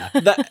 Yeah.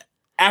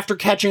 after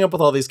catching up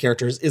with all these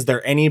characters, is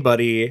there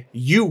anybody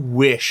you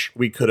wish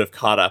we could have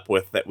caught up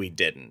with that we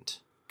didn't?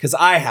 Because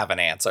I have an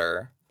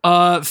answer.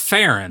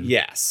 Farron.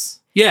 Yes.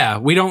 Yeah,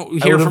 we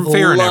don't I hear would from have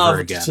Farron ever loved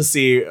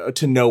again.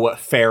 to know what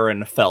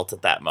Farron felt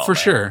at that moment. For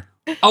sure.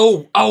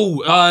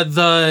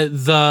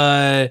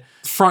 The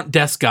front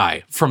desk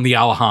guy from the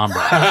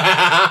Alhambra.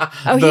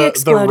 Oh, he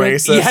exploded. The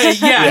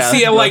racist. Yeah.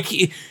 See, like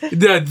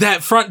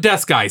that front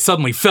desk guy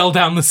suddenly fell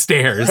down the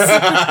stairs.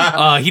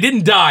 He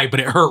didn't die, but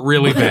it hurt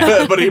really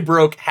bad. But he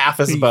broke half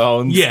his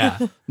bones. Yeah.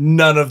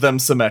 None of them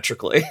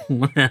symmetrically.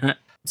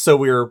 So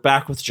we're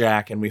back with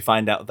Jack, and we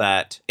find out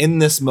that in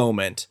this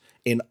moment,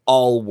 in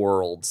all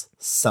worlds,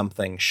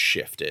 something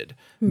shifted.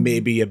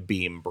 Maybe a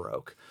beam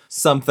broke.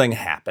 something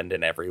happened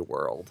in every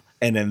world.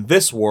 And in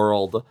this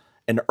world,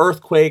 an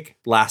earthquake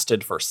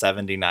lasted for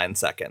 79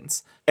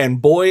 seconds.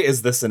 And boy,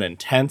 is this an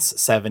intense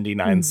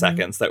 79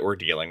 seconds that we're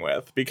dealing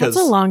with. Because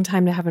that's a long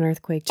time to have an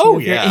earthquake, too,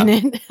 if you're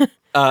in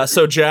it.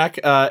 So Jack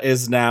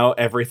is now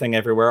everything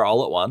everywhere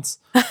all at once.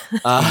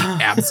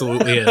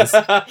 Absolutely is.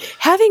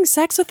 Having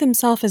sex with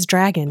himself as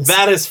dragons.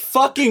 That is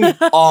fucking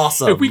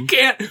awesome. We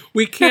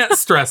can't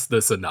stress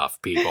this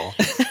enough, people.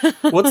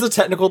 What's the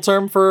technical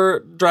term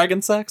for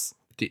dragon sex?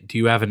 Do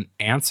you have an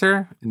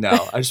answer?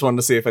 No, I just wanted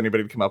to see if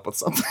anybody would come up with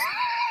something.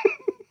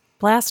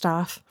 Blast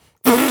off.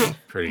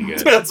 Pretty good.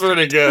 That's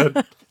pretty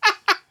good.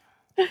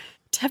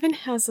 Devin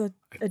has a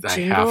I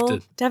jingle. have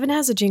to. Devin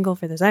has a jingle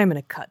for this. I'm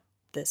going to cut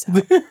this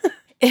out.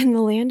 In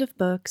the land of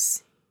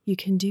books, you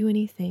can do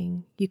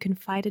anything. You can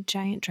fight a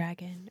giant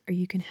dragon, or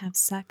you can have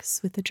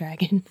sex with a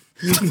dragon.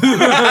 And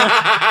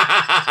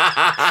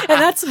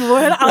that's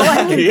what all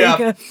I can think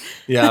of.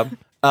 Yeah.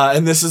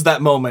 And this is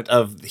that moment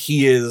of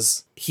he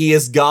is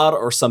God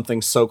or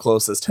something so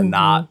close as to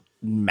not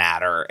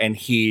matter. And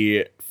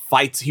he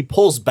fights, he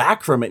pulls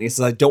back from it and he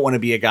says, I don't want to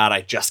be a god.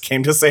 I just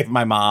came to save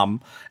my mom.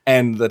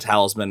 And the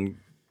talisman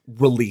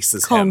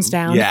releases Calms him.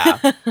 down.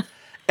 Yeah.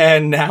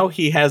 And now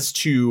he has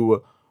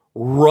to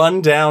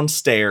run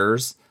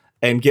downstairs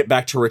and get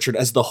back to Richard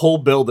as the whole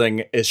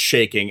building is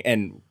shaking.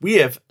 And we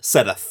have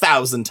said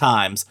 1,000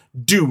 times,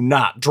 do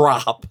not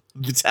drop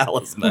the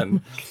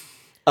talisman.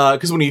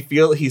 Because when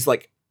he's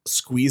like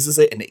squeezes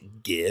it and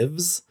it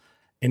gives,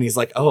 and he's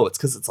like, oh, it's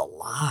because it's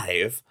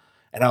alive.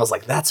 And I was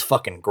like, that's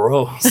fucking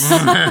gross.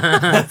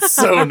 That's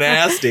so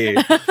nasty.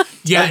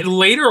 Yeah,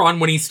 later on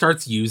when he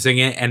starts using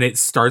it and it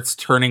starts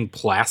turning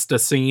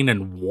plasticine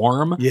and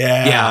warm.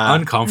 Yeah,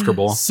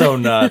 uncomfortable. So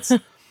nuts.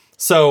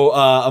 So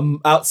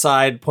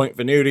outside Point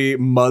Venuti,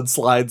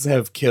 mudslides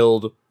have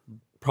killed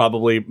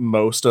probably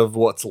most of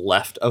what's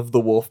left of the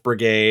Wolf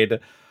Brigade.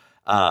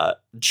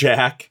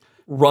 Jack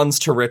runs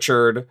to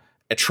Richard,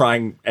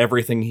 trying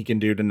everything he can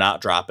do to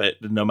not drop it,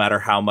 no matter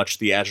how much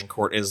the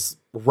Agincourt is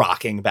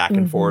rocking back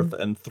and forth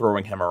and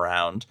throwing him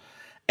around.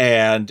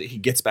 And he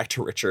gets back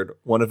to Richard.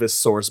 One of his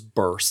swords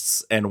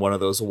bursts, and one of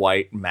those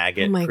white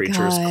maggot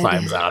creatures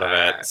climbs out of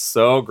it.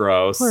 So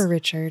gross. Poor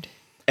Richard.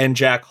 And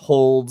Jack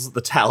holds the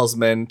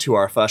talisman to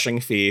our fushing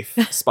thief,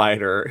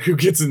 Spider, who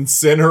gets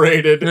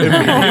incinerated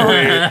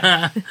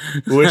immediately,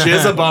 which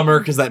is a bummer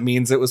because that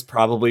means it was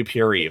probably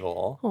pure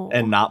evil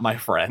and not my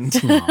friend.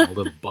 Oh,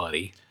 little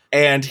buddy.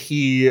 And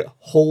he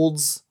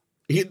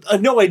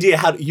had no idea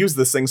how to use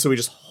this thing, so he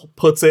just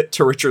puts it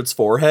to Richard's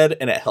forehead,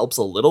 and it helps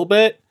a little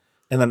bit,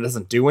 and then it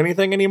doesn't do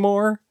anything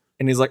anymore.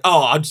 And he's like,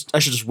 oh, I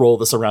should just roll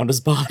this around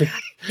his body.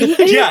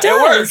 It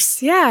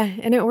works. Yeah,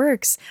 and it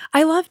works.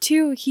 I love,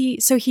 too, he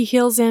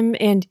heals him,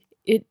 and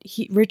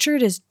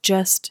Richard is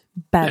just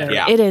better.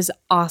 Yeah. It is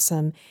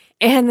awesome.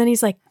 And then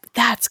he's like,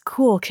 that's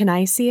cool. Can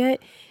I see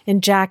it?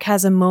 And Jack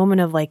has a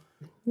moment of like,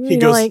 he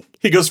goes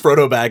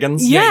Frodo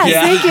Baggins. Yes,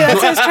 thank you. That's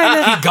what I was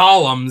trying to... He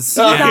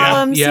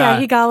Gollums.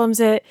 He Gollums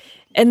it.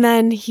 And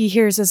then he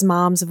hears his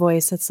mom's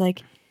voice that's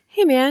like,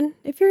 hey, man,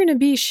 if you're going to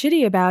be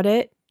shitty about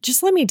it,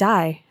 just let me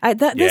die.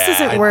 This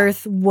isn't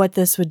worth what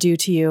this would do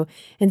to you.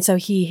 And so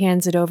he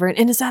hands it over.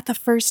 And is that the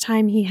first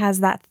time he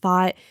has that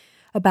thought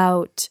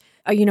about,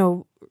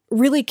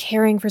 really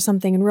caring for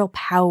something and real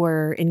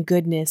power and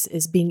goodness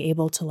is being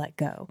able to let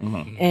go.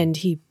 Mm-hmm. And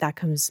that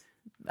comes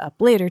up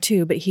later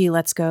too, but he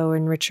lets go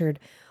and Richard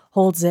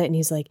holds it and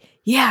he's like,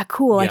 yeah,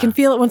 cool. Yeah. I can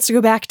feel it wants to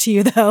go back to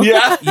you though.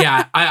 Yeah.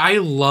 Yeah. I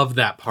love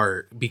that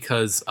part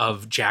because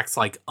of Jack's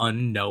like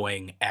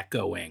unknowing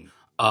echoing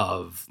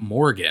of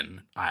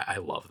Morgan. I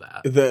love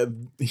that.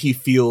 He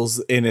feels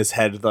in his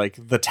head like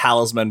the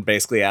talisman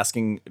basically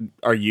asking,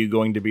 are you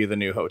going to be the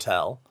new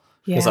hotel?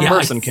 Because a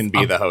person can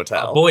be the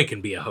hotel. A boy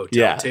can be a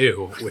hotel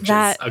too, which is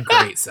a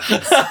great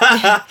sentence.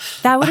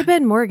 That would have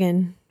been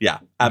Morgan. Yeah,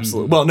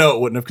 absolutely. Mm-hmm. Well, no,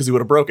 it wouldn't have because he would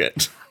have broke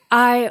it.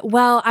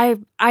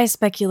 I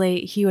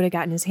speculate he would have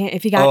gotten his hand.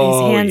 If he got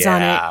his hands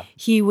on it,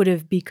 he would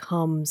have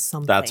become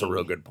something. That's a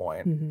real good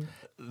point. Mm-hmm.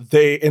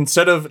 They,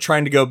 instead of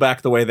trying to go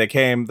back the way they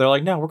came, they're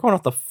like, no, we're going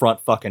out the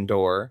front fucking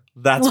door.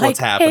 That's what's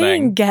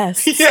happening.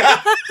 Guests.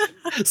 Yeah.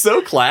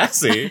 So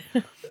classy.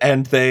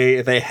 And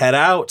they head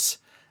out.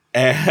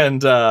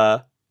 And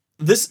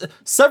this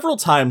several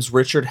times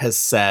Richard has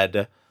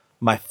said,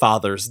 my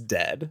father's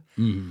dead.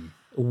 Mm.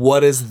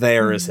 What is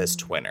there is his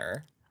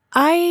twinner.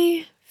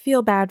 I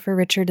feel bad for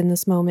Richard in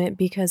this moment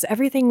because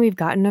everything we've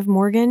gotten of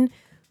Morgan,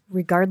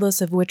 regardless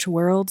of which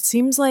world,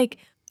 seems like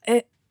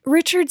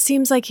Richard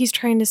seems like he's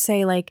trying to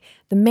say, like,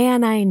 the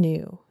man I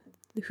knew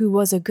who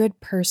was a good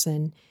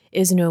person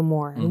is no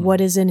more. Mm-hmm. And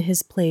what is in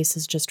his place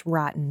is just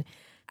rotten.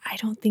 I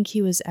don't think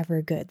he was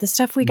ever good. The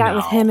stuff we got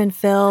with him and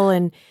Phil,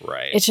 and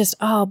it's just,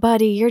 oh,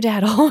 buddy, your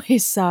dad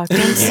always sucked.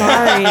 I'm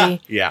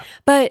sorry. Yeah.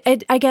 But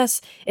I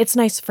guess it's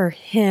nice for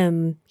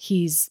him.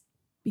 He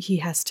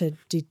has to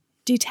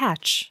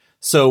detach.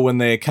 So when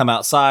they come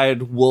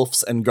outside,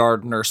 Wolfs and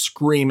Gardner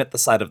scream at the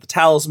sight of the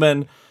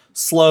talisman.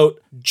 Sloat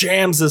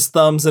jams his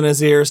thumbs in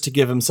his ears to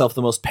give himself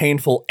the most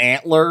painful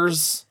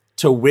antlers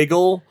to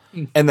wiggle.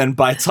 and then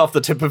bites off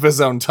the tip of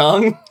his own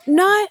tongue.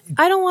 I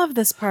don't love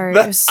this part.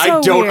 It was so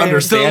I don't weird.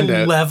 understand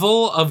the it.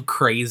 level of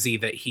crazy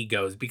that he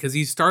goes, because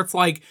he starts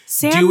like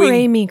Sam doing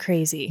Raimi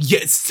crazy.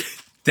 Yes,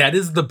 that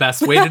is the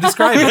best way to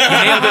describe it. You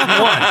nailed it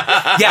in one.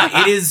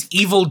 Yeah, it is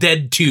Evil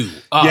Dead 2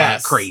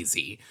 Yes.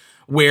 crazy,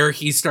 where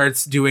he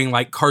starts doing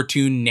like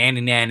cartoon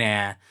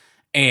na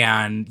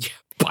and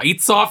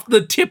bites off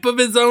the tip of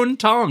his own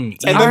tongue.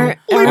 And Our- then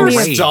our later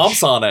rage.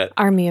 stomps on it.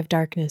 Army of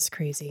Darkness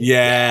crazy.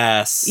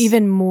 Yes.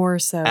 Even more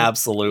so.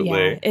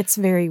 Absolutely. Yeah, it's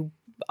very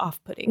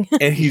off-putting.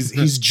 And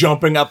he's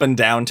jumping up and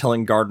down,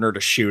 telling Gardner to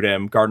shoot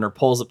him. Gardner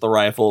pulls up the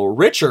rifle.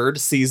 Richard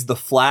sees the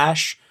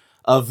flash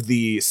of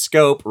the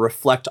scope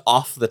reflect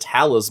off the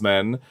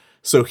talisman,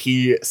 so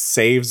he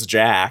saves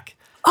Jack.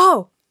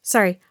 Oh,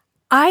 sorry.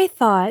 I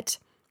thought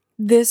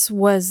this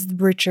was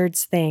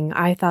Richard's thing.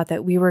 I thought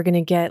that we were going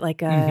to get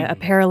like a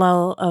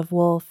parallel of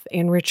Wolf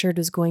and Richard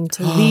was going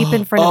to leap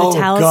in front of the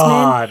talisman.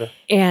 God.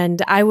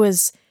 And I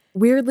was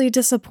weirdly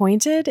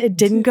disappointed. It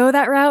didn't go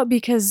that route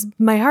because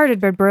my heart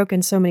had been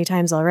broken so many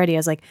times already. I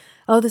was like,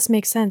 oh, this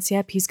makes sense.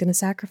 Yep, he's going to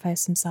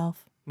sacrifice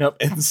himself. Nope.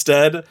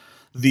 Instead,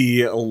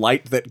 the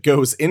light that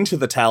goes into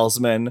the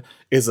talisman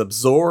is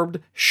absorbed,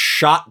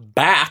 shot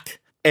back,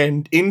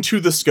 and into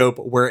the scope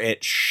where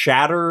it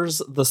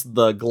shatters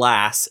the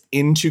glass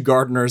into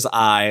Gardner's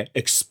eye,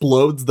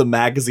 explodes the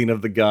magazine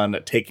of the gun,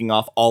 taking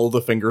off all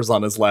the fingers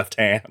on his left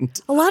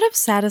hand. A lot of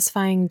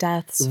satisfying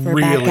deaths for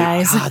Really, bad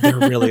guys. God, there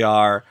really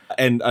are.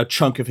 And a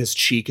chunk of his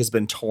cheek has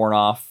been torn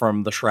off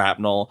from the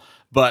shrapnel,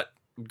 but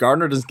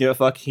Gardner doesn't give a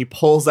fuck. He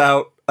pulls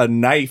out a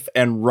knife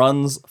and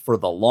runs for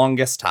the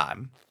longest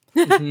time.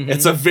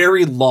 It's a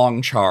very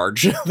long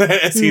charge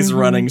as he's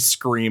running,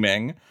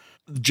 screaming.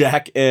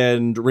 Jack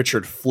and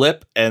Richard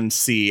flip and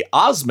see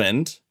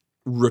Osmond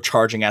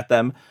recharging at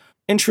them.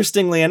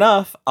 Interestingly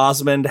enough,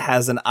 Osmond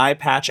has an eye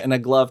patch and a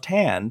gloved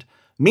hand,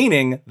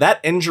 meaning that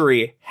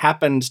injury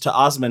happened to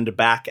Osmond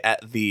back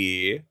at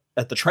the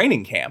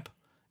training camp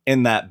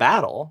in that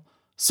battle.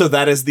 So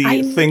that is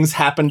the things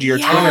happen to your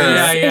Yes,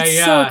 twinner.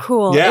 it's so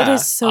cool. Yeah. It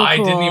is so cool. I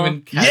didn't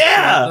even catch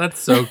Yeah! that. That's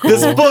so cool.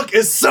 This book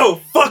is so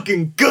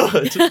fucking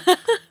good.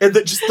 And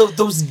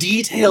those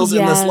details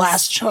in this Yes.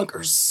 last chunk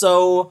are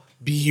so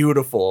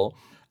beautiful.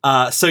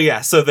 So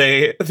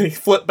they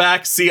flip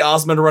back, see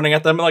Osmond running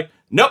at them, and like,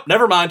 nope,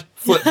 never mind.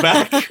 Flip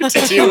back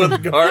to deal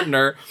with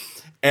Gardner.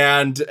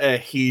 And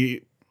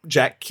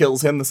Jack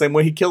kills him the same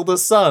way he killed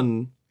his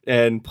son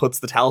and puts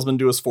the talisman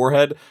to his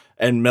forehead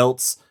and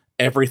melts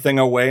everything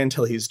away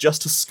until he's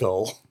just a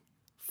skull.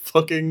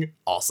 Fucking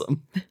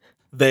awesome.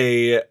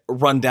 They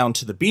run down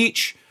to the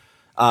beach.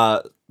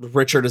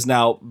 Richard is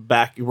now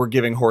back. We're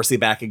giving Horsey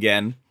back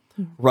again,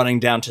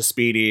 running down to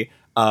Speedy.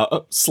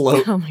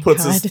 Sloat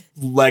puts his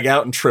leg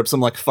out and trips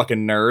him like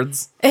fucking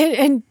nerds.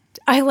 And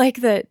I like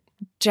that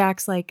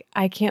Jack's like,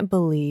 I can't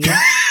believe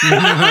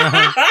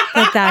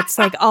that that's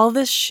like all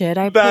this shit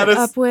I put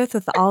up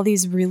with all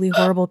these really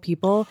horrible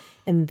people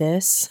and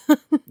this.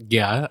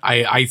 Yeah,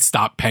 I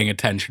stopped paying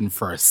attention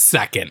for a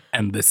second,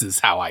 and this is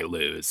how I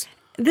lose.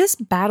 This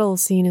battle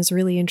scene is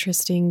really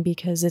interesting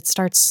because it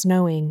starts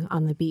snowing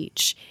on the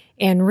beach.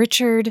 And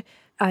Richard,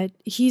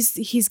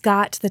 he's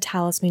got the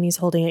talisman. He's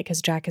holding it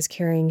because Jack is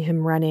carrying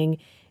him running.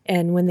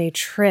 And when they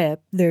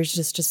trip, there's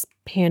just this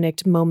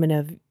panicked moment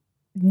of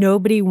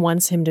nobody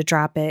wants him to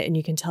drop it. And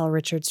you can tell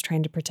Richard's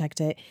trying to protect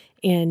it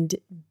and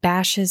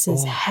bashes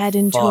his head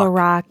into a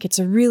rock. It's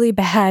a really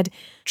bad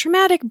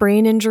traumatic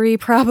brain injury,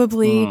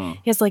 probably.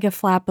 He has like a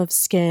flap of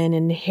skin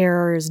and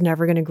hair is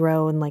never going to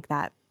grow and like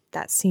that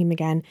seam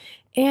again.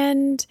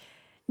 And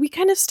we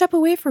kind of step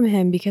away from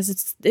him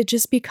because it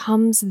just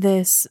becomes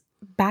this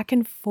back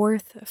and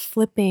forth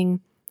flipping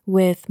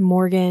with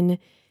Morgan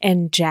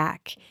and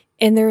Jack.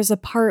 And there's a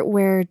part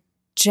where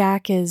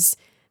Jack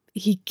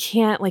he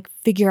can't like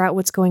figure out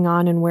what's going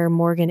on and where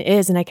Morgan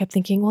is. And I kept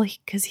thinking, well,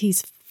 because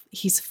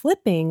he's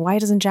flipping. Why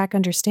doesn't Jack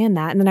understand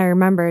that? And then I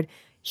remembered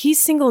he's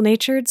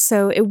single-natured,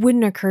 so it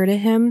wouldn't occur to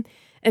him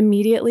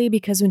immediately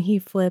because when he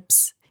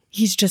flips,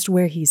 he's just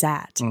where he's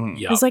at.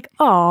 Yep. He's like,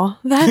 oh,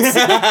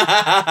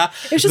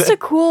 that's it's just a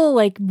cool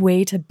like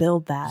way to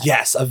build that.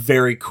 Yes, a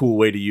very cool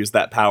way to use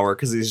that power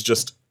because he's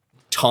just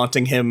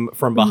taunting him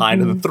from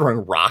behind and then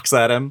throwing rocks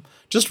at him.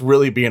 Just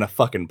really being a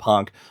fucking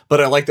punk. But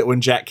I like that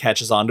when Jack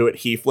catches onto it,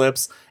 he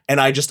flips. And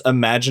I just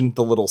imagined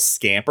the little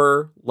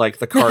scamper, like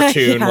the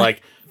cartoon,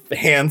 like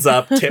hands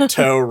up,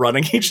 tiptoe,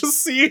 running. He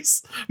just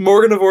sees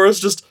Morgan Navarro's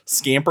just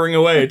scampering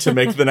away to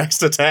make the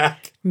next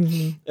attack.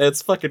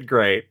 It's fucking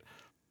great.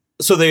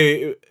 So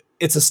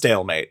it's a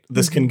stalemate.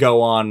 This can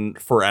go on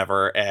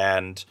forever,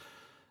 and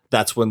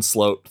that's when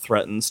Sloat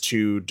threatens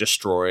to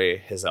destroy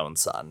his own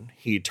son.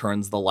 He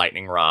turns the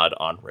lightning rod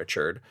on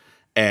Richard,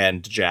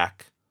 and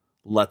Jack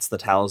lets the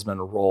talisman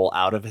roll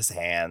out of his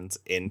hands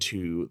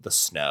into the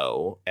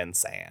snow and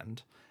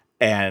sand.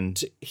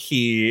 And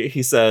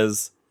he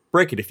says,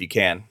 break it if you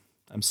can.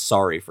 I'm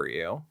sorry for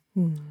you.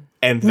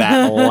 And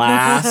that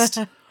last...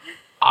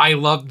 I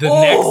love the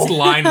next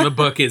line in the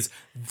book is,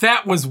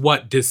 that was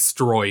what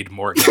destroyed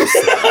Morgan.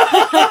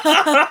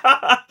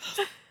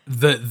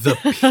 The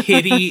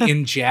pity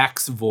in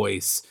Jack's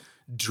voice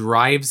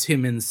drives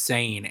him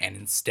insane, and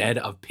instead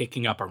of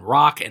picking up a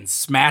rock and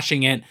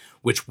smashing it,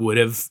 which would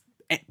have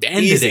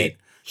ended it,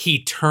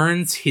 he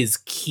turns his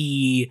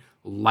key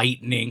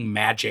lightning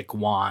magic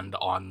wand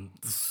on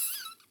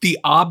the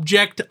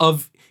object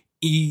of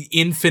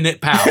infinite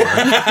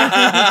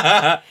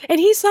power. And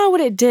he saw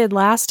what it did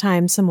last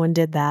time someone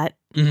did that.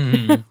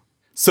 Mm-hmm.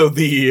 So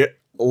the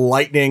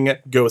lightning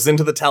goes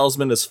into the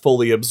talisman, is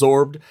fully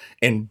absorbed,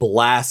 and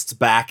blasts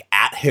back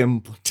at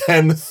him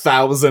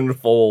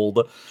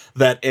 10,000-fold,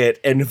 that it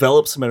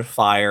envelops him in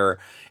fire.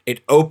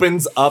 It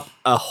opens up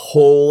a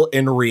hole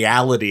in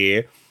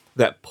reality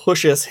that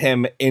pushes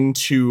him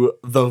into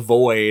the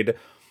void.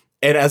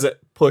 And as it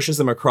pushes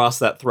him across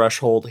that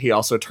threshold, he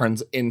also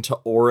turns into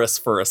Oris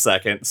for a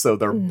second. So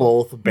they're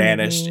both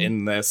banished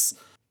in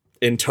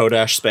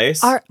Todash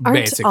space. Aren't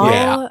Basically,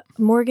 all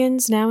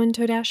Morgans now in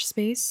Todash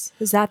space?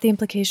 Is that the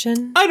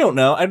implication? I don't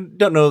know. I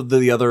don't know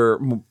the other,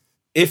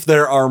 if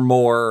there are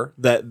more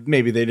that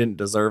maybe they didn't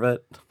deserve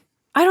it.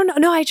 I don't know.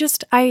 No, I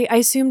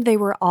assumed they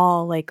were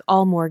all, like,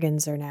 all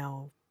Morgans are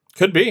now.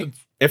 Could be.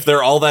 If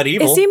they're all that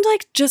evil. It seemed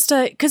like just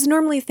because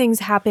normally things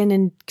happen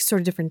in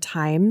sort of different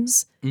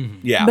times. Mm-hmm.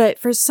 Yeah. But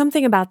for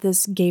something about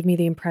this gave me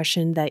the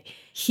impression that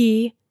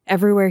he,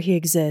 everywhere he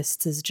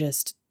exists, is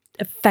just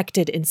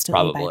affected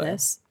instantly by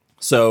this.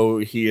 So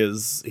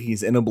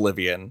he's in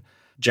oblivion.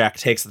 Jack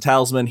takes the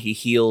talisman, he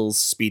heals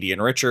Speedy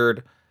and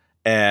Richard,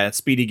 and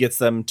Speedy gets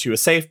them to a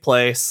safe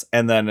place,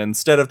 and then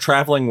instead of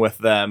traveling with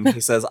them, he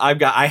says,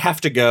 I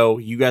have to go,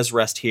 you guys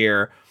rest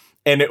here.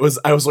 And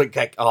I was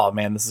like, oh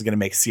man, this is gonna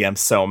make CM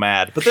so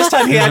mad. But this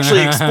time he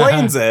actually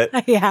explains it.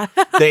 Yeah.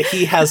 That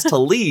he has to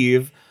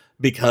leave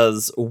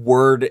because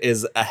word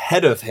is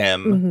ahead of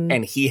him,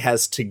 and he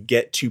has to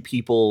get to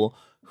people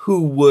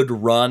who would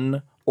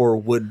run or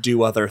would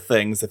do other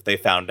things if they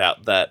found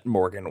out that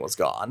Morgan was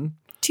gone.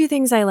 Two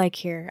things I like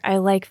here. I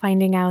like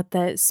finding out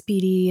that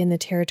Speedy in the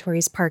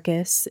Territories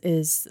Parkus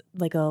is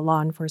like a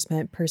law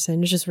enforcement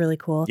person. It's just really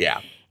cool.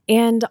 Yeah.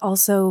 And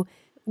also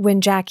when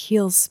Jack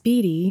heals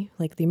Speedy,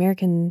 like the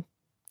American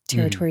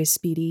Territories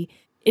Speedy,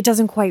 it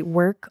doesn't quite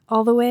work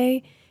all the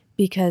way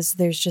because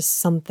there's just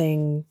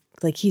something,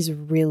 like, he's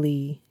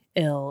really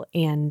ill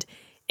and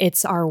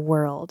it's our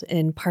world.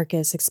 And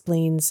Parkus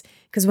explains,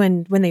 because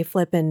when they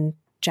flip and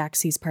Jack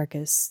sees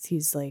Parkus,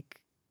 he's like,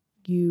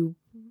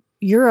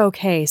 you're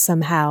okay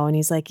somehow. And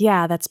he's like,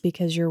 yeah, that's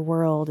because your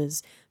world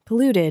is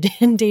polluted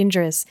and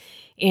dangerous.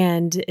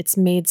 And it's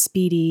made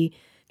Speedy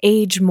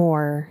age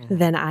more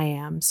than I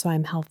am. So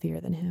I'm healthier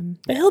than him.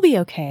 But he'll be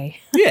okay.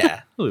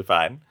 Yeah, he'll be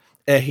fine.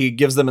 He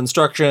gives them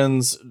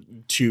instructions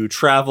to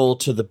travel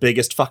to the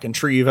biggest fucking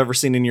tree you've ever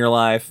seen in your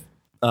life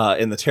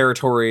in the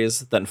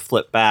Territories, then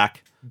flip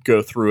back,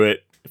 go through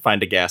it,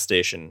 find a gas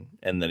station,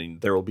 and then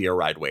there will be a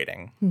ride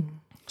waiting.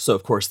 So,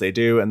 of course, they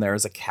do, and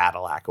there's a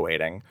Cadillac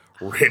waiting.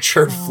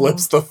 Richard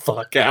flips the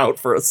fuck out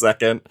for a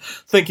second,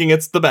 thinking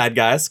it's the bad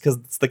guys, because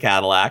it's the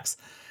Cadillacs.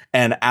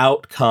 And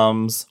out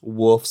comes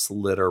Wolf's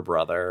litter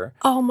brother.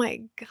 Oh,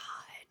 my God.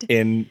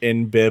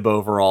 In bib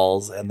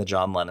overalls and the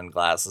John Lennon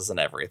glasses and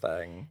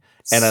everything.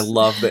 And I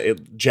love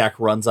that Jack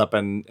runs up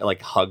and,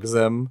 like, hugs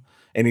him.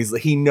 And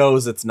he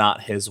knows it's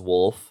not his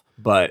wolf,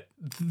 but...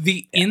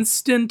 The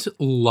instant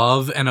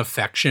love and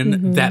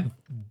affection that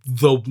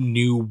the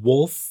new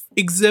wolf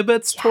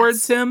exhibits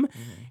towards him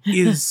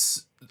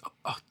is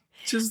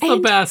just the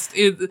best.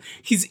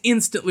 He's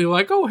instantly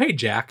like, oh, hey,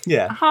 Jack.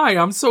 Yeah. Hi,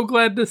 I'm so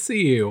glad to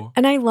see you.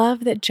 And I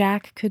love that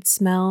Jack could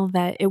smell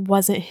that it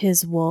wasn't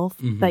his wolf,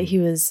 but he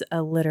was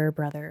a litter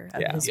brother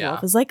of his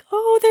wolf. It's like,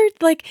 oh, they're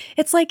like,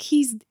 it's like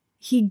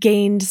he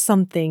gained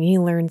something. He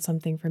learned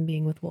something from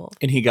being with Wolf.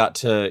 And he got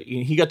to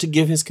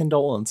give his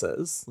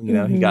condolences. You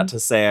know, he got to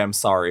say, I'm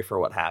sorry for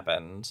what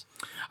happened.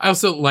 I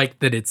also like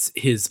that it's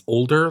his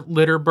older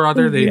litter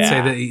brother. They'd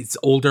say that he's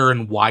older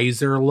and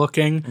wiser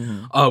looking,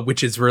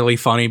 which is really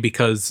funny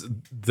because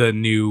the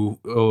new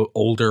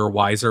older,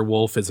 wiser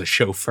wolf is a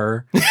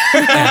chauffeur.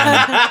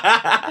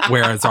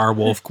 Whereas our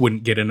wolf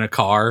wouldn't get in a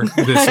car.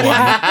 This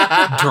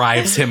one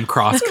drives him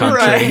cross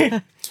country.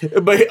 Right.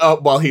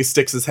 But while he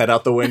sticks his head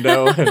out the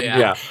window.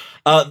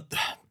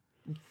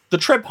 The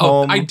trip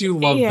home. I do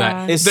love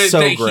that. It's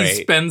so great.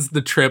 He spends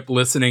the trip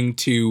listening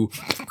to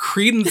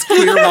Creedence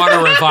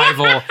Clearwater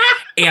Revival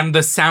and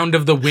the sound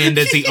of the wind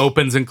as he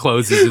opens and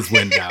closes his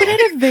window. It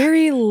had a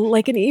very,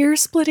 like, an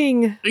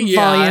ear-splitting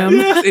volume.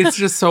 It's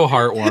just so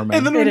heartwarming.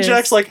 And then when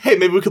Jack's like, hey,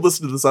 maybe we could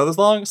listen to this other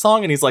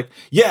song, and he's like,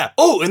 yeah,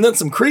 oh, and then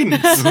some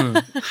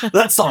Creedence.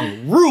 That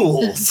song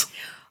rules.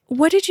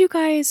 What did you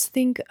guys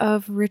think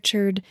of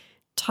Richard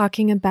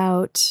talking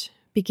about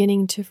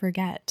beginning to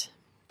forget?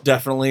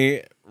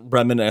 Definitely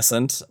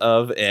reminiscent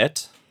of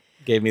it.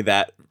 Gave me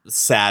that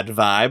sad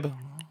vibe.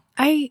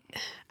 I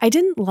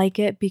didn't like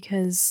it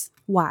because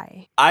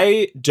why?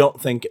 I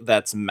don't think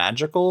that's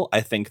magical.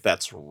 I think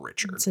that's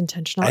Richard. It's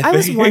intentional. I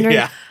was wondering.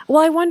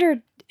 Well, I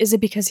wondered, is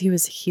it because he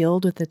was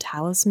healed with the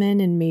talisman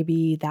and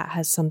maybe that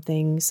has some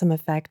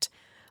effect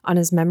on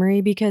his memory?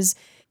 Because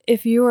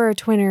if you are a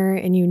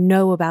twinner and you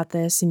know about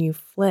this and you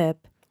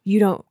flip, you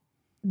don't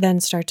then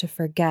start to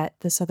forget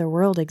this other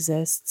world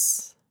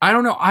exists. I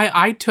don't know.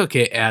 I took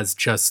it as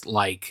just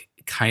like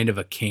kind of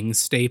a King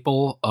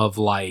staple of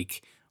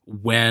like,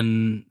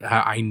 when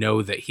I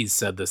know that he's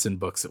said this in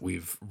books that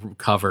we've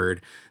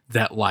covered,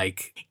 that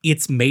like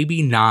it's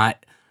maybe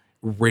not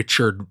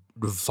Richard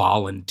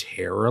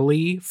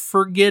voluntarily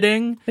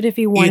forgetting. But if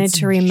he wanted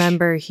to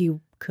remember, he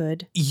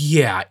could.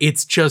 Yeah,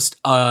 it's just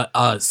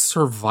a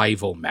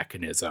survival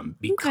mechanism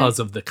because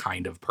of the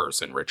kind of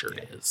person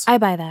Richard is. I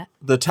buy that.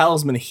 The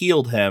talisman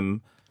healed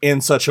him in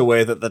such a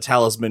way that the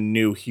talisman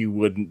knew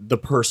the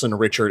person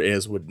Richard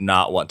is would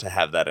not want to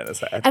have that in his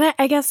head. And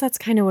I guess that's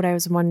kind of what I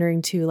was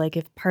wondering too, like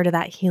if part of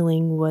that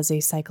healing was a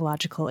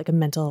psychological, like a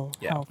mental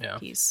health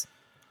piece.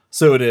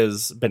 So it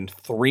has been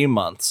 3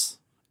 months,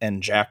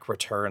 and Jack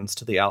returns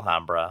to the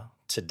Alhambra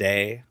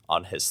today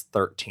on his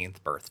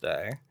 13th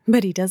birthday.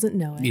 But he doesn't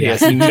know it.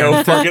 Yes, he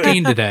turned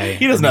 13 today.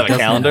 He doesn't have a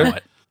calendar. know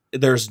it.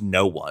 There's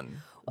no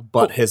one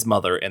but his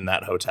mother in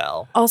that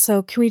hotel.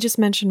 Also, can we just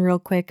mention real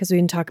quick, because we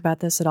didn't talk about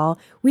this at all,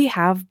 we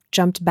have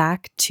jumped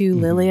back to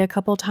Lily a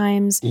couple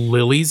times.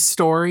 Lily's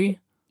story?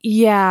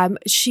 Yeah,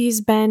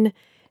 she's been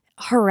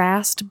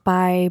harassed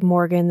by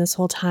Morgan this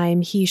whole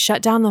time. He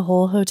shut down the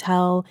whole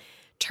hotel,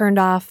 turned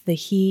off the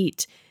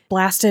heat,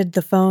 blasted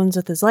the phones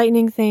with his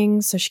lightning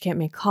things so she can't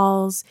make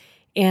calls,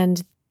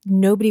 and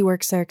nobody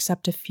works there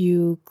except a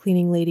few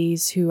cleaning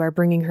ladies who are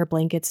bringing her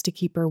blankets to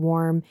keep her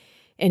warm.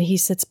 And he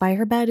sits by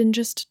her bed and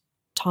just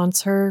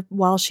taunts her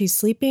while she's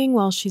sleeping,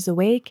 while she's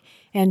awake,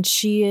 and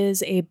she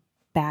is a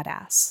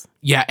badass.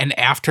 Yeah, and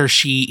after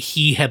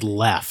he had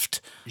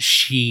left,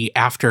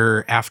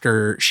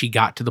 after she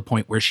got to the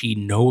point where she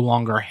no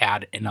longer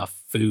had enough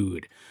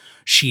food,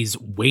 she's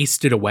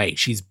wasted away.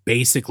 She's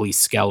basically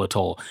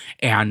skeletal,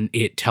 and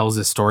it tells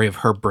a story of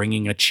her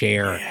bringing a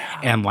chair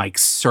and like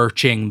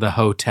searching the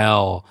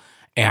hotel,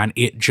 and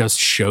it just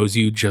shows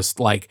you just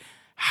like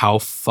how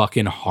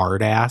fucking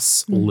hard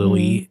ass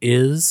Lily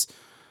is.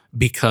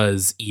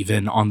 Because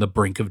even on the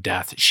brink of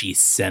death, she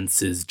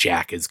senses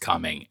Jack is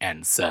coming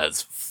and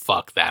says,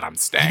 fuck that, I'm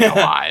staying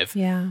alive.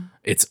 Yeah.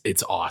 It's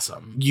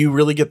awesome. You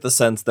really get the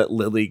sense that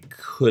Lily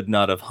could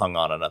not have hung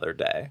on another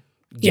day.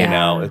 Yeah. You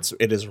know,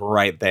 it is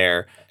right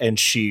there. And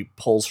she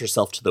pulls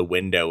herself to the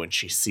window and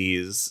she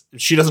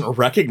doesn't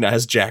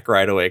recognize Jack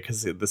right away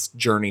because this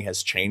journey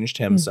has changed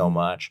him so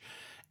much.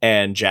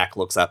 And Jack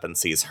looks up and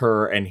sees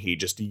her, and he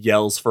just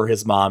yells for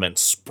his mom and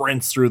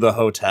sprints through the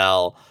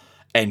hotel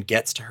and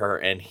gets to her,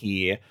 and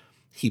he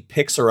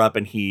picks her up,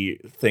 and he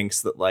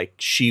thinks that like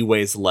she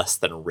weighs less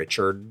than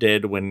Richard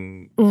did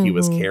when he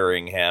was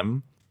carrying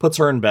him. Puts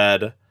her in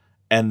bed,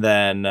 and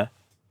then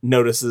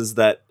notices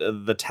that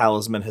the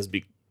talisman has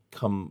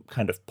become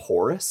kind of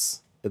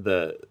porous.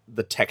 The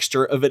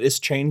texture of it is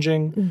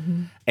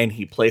changing, and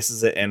he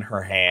places it in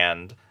her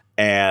hand,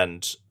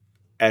 and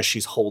as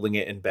she's holding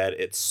it in bed,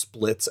 it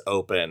splits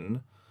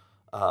open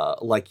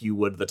like you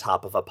would the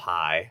top of a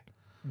pie.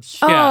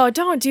 Yeah. Oh,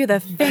 don't do the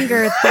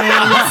finger thing.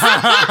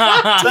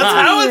 That's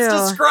how it's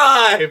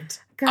described.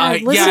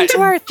 God, listen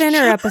to our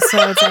thinner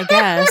episodes, I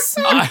guess.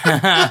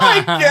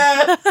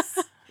 I guess.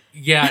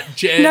 Yeah.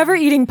 Never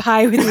eating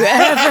pie with you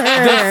ever.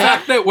 The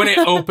fact that when it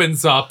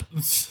opens up,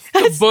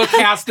 the book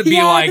has to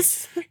be like,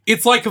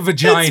 it's like a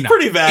vagina. It's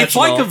pretty vaginal. It's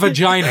like a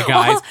vagina,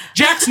 guys.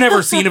 Jack's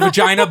never seen a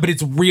vagina, but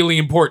it's really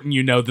important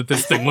you know that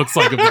this thing looks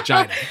like a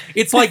vagina.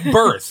 It's like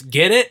birth.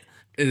 Get it?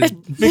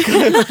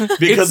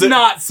 Because it's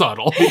not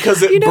subtle.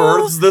 Because it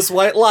births this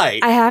white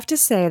light. I have to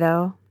say,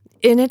 though,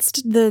 in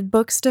the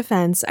book's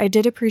defense, I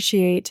did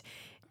appreciate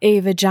a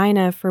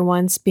vagina for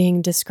once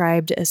being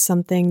described as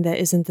something that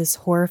isn't this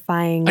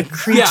horrifying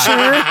creature.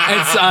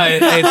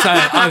 Yeah. It's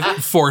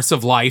a force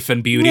of life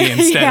and beauty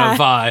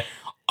instead of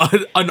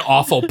an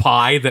awful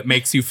pie that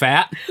makes you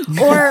fat.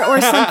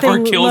 Or something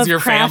or kills your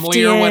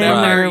family or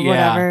whatever.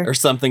 Whatever. Or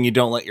something you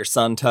don't let your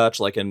son touch,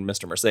 like in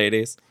Mr.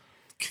 Mercedes.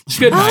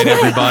 Good night,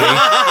 everybody.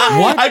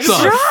 What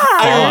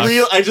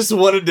I just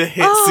wanted to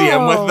hit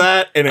CM with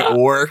that, and it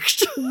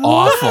worked.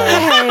 Awful.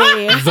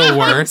 The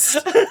worst.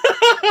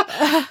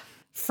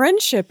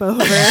 Friendship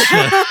over.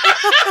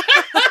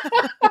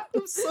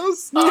 I'm so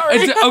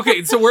sorry.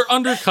 Okay, so we're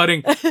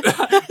undercutting.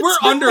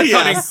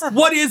 Yes.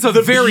 What is a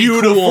very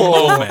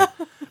cool moment.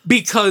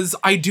 Because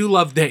I do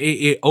love that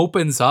it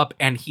opens up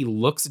and he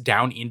looks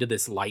down into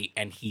this light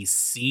and he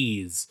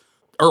sees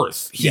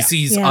Earth. He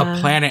sees a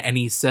planet and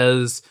he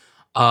says,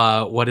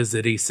 what is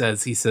it? He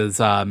says,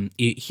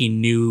 he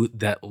knew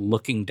that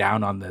looking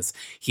down on this,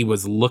 he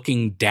was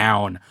looking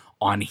down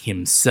on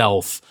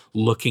himself,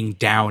 looking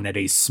down at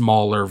a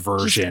smaller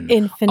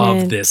version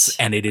of this.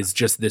 And it is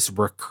just this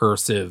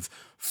recursive,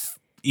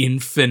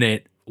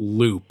 infinite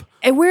loop.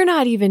 And we're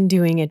not even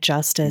doing it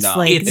justice. No,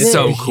 like, it's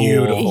so cool.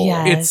 Beautiful.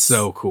 Yes. It's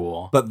so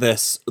cool. But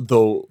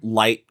the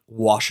light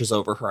washes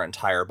over her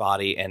entire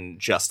body, and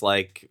just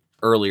like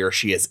earlier,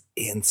 she is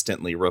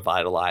instantly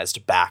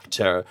revitalized back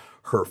to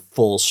her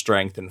full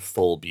strength and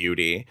full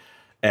beauty.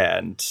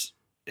 And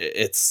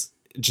it's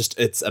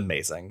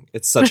amazing.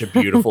 It's such a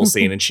beautiful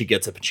scene. And she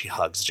gets up and she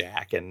hugs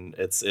Jack, and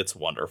it's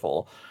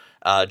wonderful.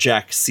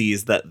 Jack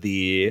sees that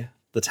the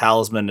the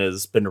talisman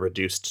has been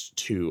reduced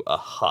to a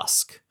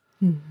husk.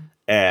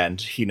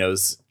 And he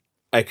knows,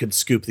 I could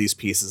scoop these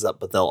pieces up,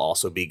 but they'll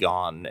also be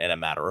gone in a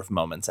matter of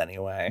moments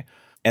anyway.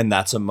 And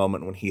that's a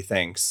moment when he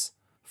thinks,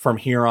 from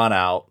here on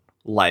out,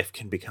 life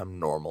can become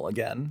normal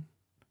again.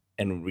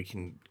 And we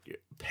can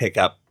pick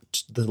up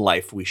the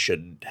life we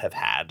should have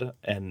had.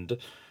 And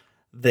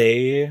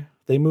they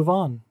move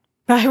on.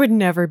 I would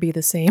never be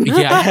the same.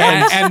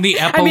 Yeah, and the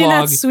epilogue. I mean,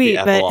 that's sweet,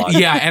 but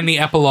yeah, and the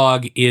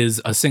epilogue is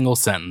a single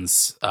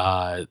sentence: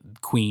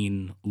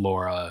 Queen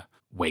Laura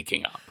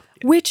waking up,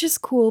 which is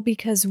cool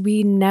because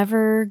we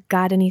never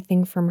got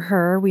anything from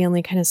her. We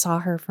only kind of saw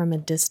her from a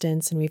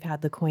distance, and we've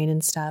had the coin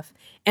and stuff.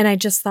 And I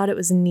just thought it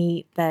was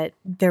neat that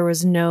there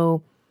was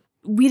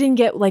we didn't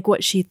get like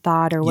what she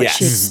thought or what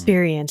she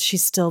experienced.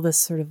 She's still this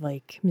sort of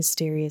like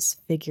mysterious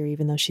figure,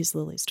 even though she's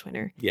Lily's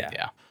twinner.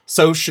 Yeah.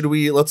 So should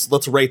we,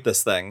 let's rate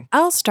this thing.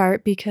 I'll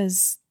start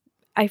because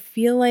I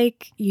feel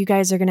like you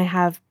guys are going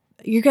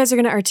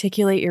to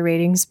articulate your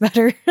ratings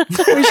better.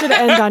 We should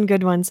end on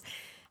good ones.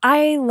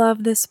 I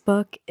love this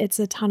book. It's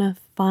a ton of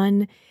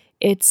fun.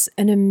 It's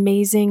an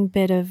amazing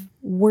bit of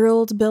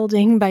world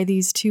building by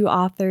these two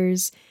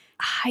authors.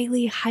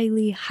 Highly,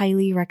 highly,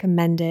 highly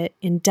recommend it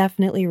and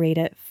definitely rate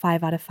it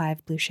 5 out of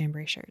 5 blue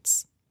chambray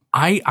shirts.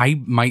 I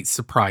might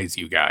surprise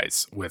you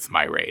guys with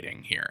my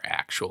rating here,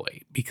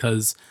 actually,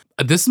 because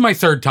this is my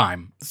third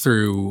time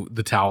through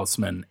the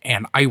Talisman,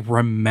 and I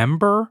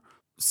remember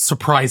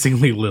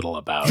surprisingly little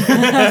about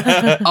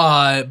it.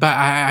 But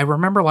I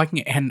remember liking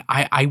it, and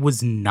I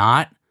was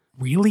not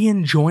really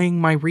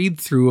enjoying my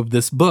read through of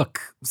this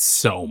book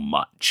so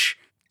much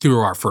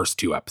through our first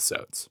 2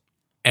 episodes.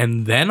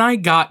 And then I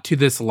got to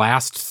this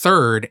last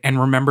third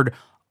and remembered,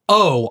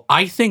 oh,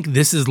 I think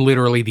this is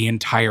literally the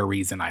entire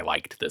reason I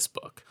liked this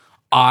book.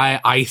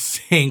 I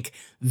think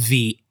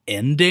the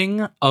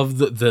ending of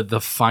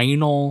the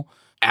final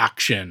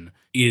action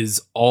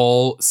is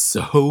all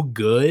so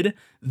good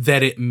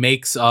that it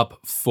makes up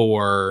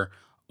for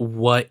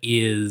what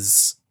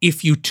is,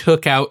 if you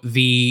took out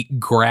the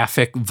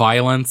graphic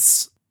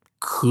violence,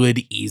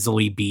 could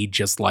easily be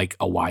just like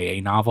a YA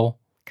novel.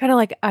 Kind of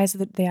like the Eyes of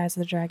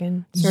the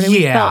Dragon. Sort of.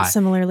 We felt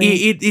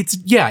similarly.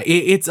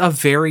 It's a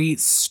very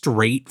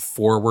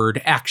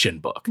straightforward action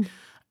book.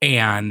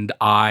 And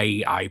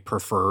I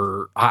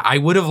prefer, I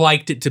would have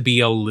liked it to be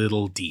a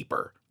little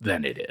deeper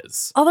than it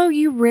is. Although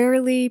you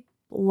rarely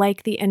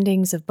like the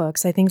endings of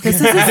books. I think this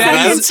is the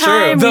second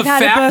time we've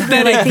had a book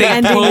where like the ending is the best. The fact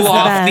that they pull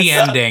off the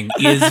ending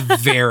is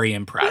very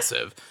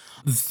impressive.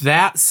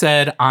 That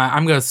said,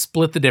 I'm going to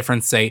split the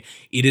difference, say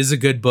it is a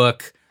good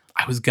book.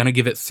 I was going to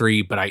give it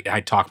 3, but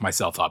I talked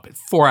myself up at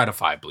 4 out of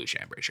 5 blue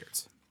chambray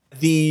shirts.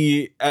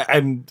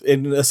 I'm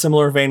in a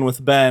similar vein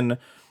with Ben.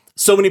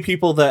 So many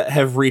people that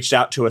have reached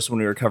out to us when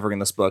we were covering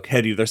this book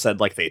had either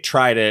said like they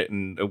tried it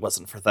and it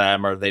wasn't for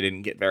them or they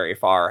didn't get very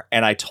far.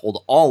 And I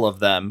told all of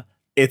them,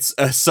 it's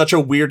such a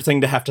weird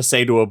thing to have to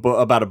say to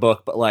about a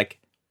book, but like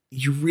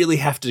you really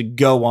have to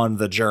go on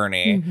the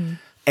journey. Mm-hmm.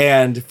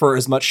 And for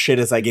as much shit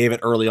as I gave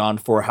it early on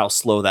for how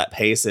slow that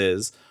pace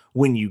is,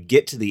 when you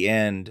get to the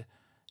end,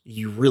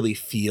 you really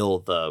feel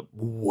the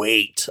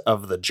weight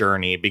of the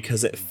journey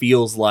because it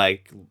feels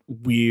like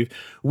we've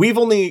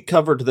only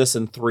covered this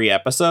in 3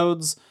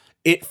 episodes.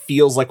 It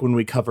feels like when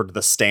we covered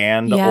The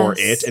Stand or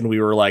It, and we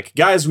were like,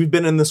 guys, we've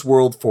been in this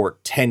world for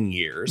 10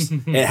 years.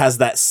 It has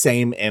that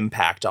same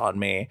impact on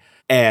me.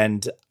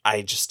 And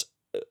I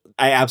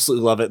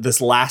absolutely love it.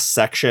 This last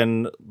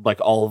section, like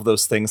all of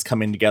those things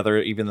coming together,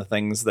 even the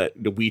things that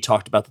we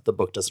talked about that the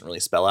book doesn't really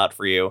spell out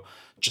for you.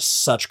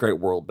 Just such great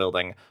world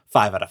building.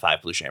 5 out of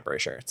 5 blue chambray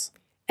shirts.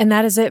 And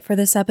that is it for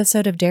this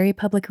episode of Derry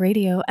Public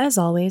Radio. As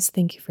always,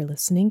 thank you for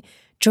listening.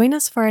 Join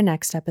us for our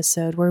next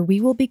episode where we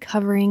will be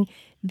covering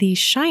The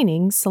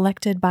Shining,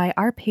 selected by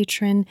our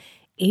patron,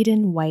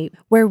 Aidan White,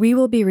 where we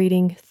will be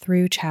reading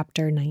through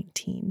chapter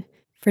 19.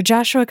 For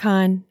Joshua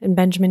Kahn and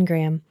Benjamin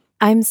Graham,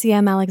 I'm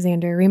CM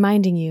Alexander,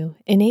 reminding you,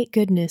 innate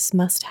goodness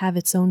must have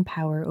its own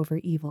power over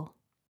evil.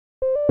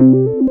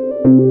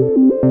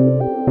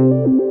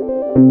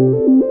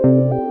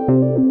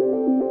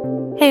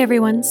 Hey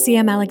everyone,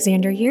 CM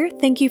Alexander here.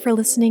 Thank you for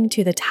listening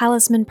to The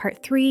Talisman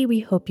Part 3.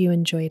 We hope you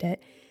enjoyed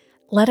it.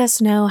 Let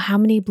us know how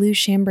many blue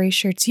chambray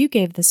shirts you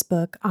gave this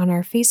book on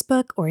our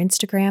Facebook or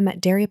Instagram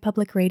at Derry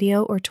Public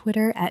Radio or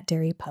Twitter at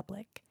Derry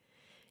Public.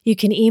 You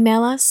can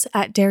email us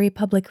at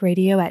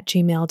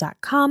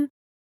derrypublicradio@gmail.com.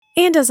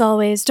 And as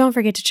always, don't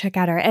forget to check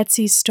out our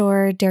Etsy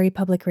store,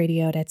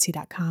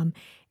 derrypublicradio@etsy.com,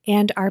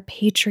 and our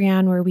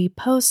Patreon where we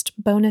post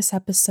bonus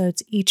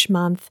episodes each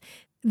month.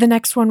 The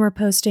next one we're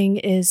posting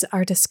is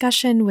our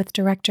discussion with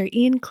director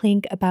Ian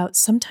Klink about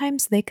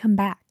Sometimes They Come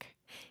Back.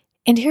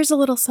 And here's a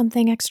little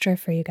something extra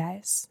for you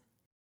guys.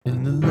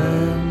 In the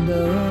land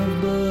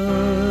of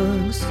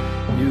books,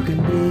 you can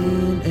be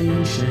an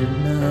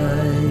ancient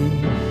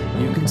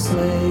knight. You can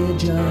slay a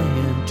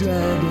giant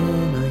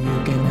dragon, or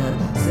you can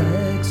have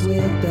sex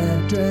with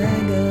that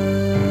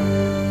dragon.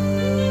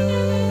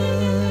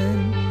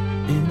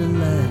 In the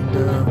land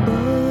of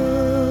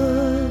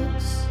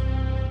books.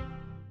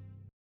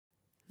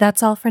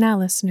 That's all for now,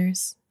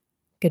 listeners.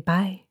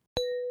 Goodbye.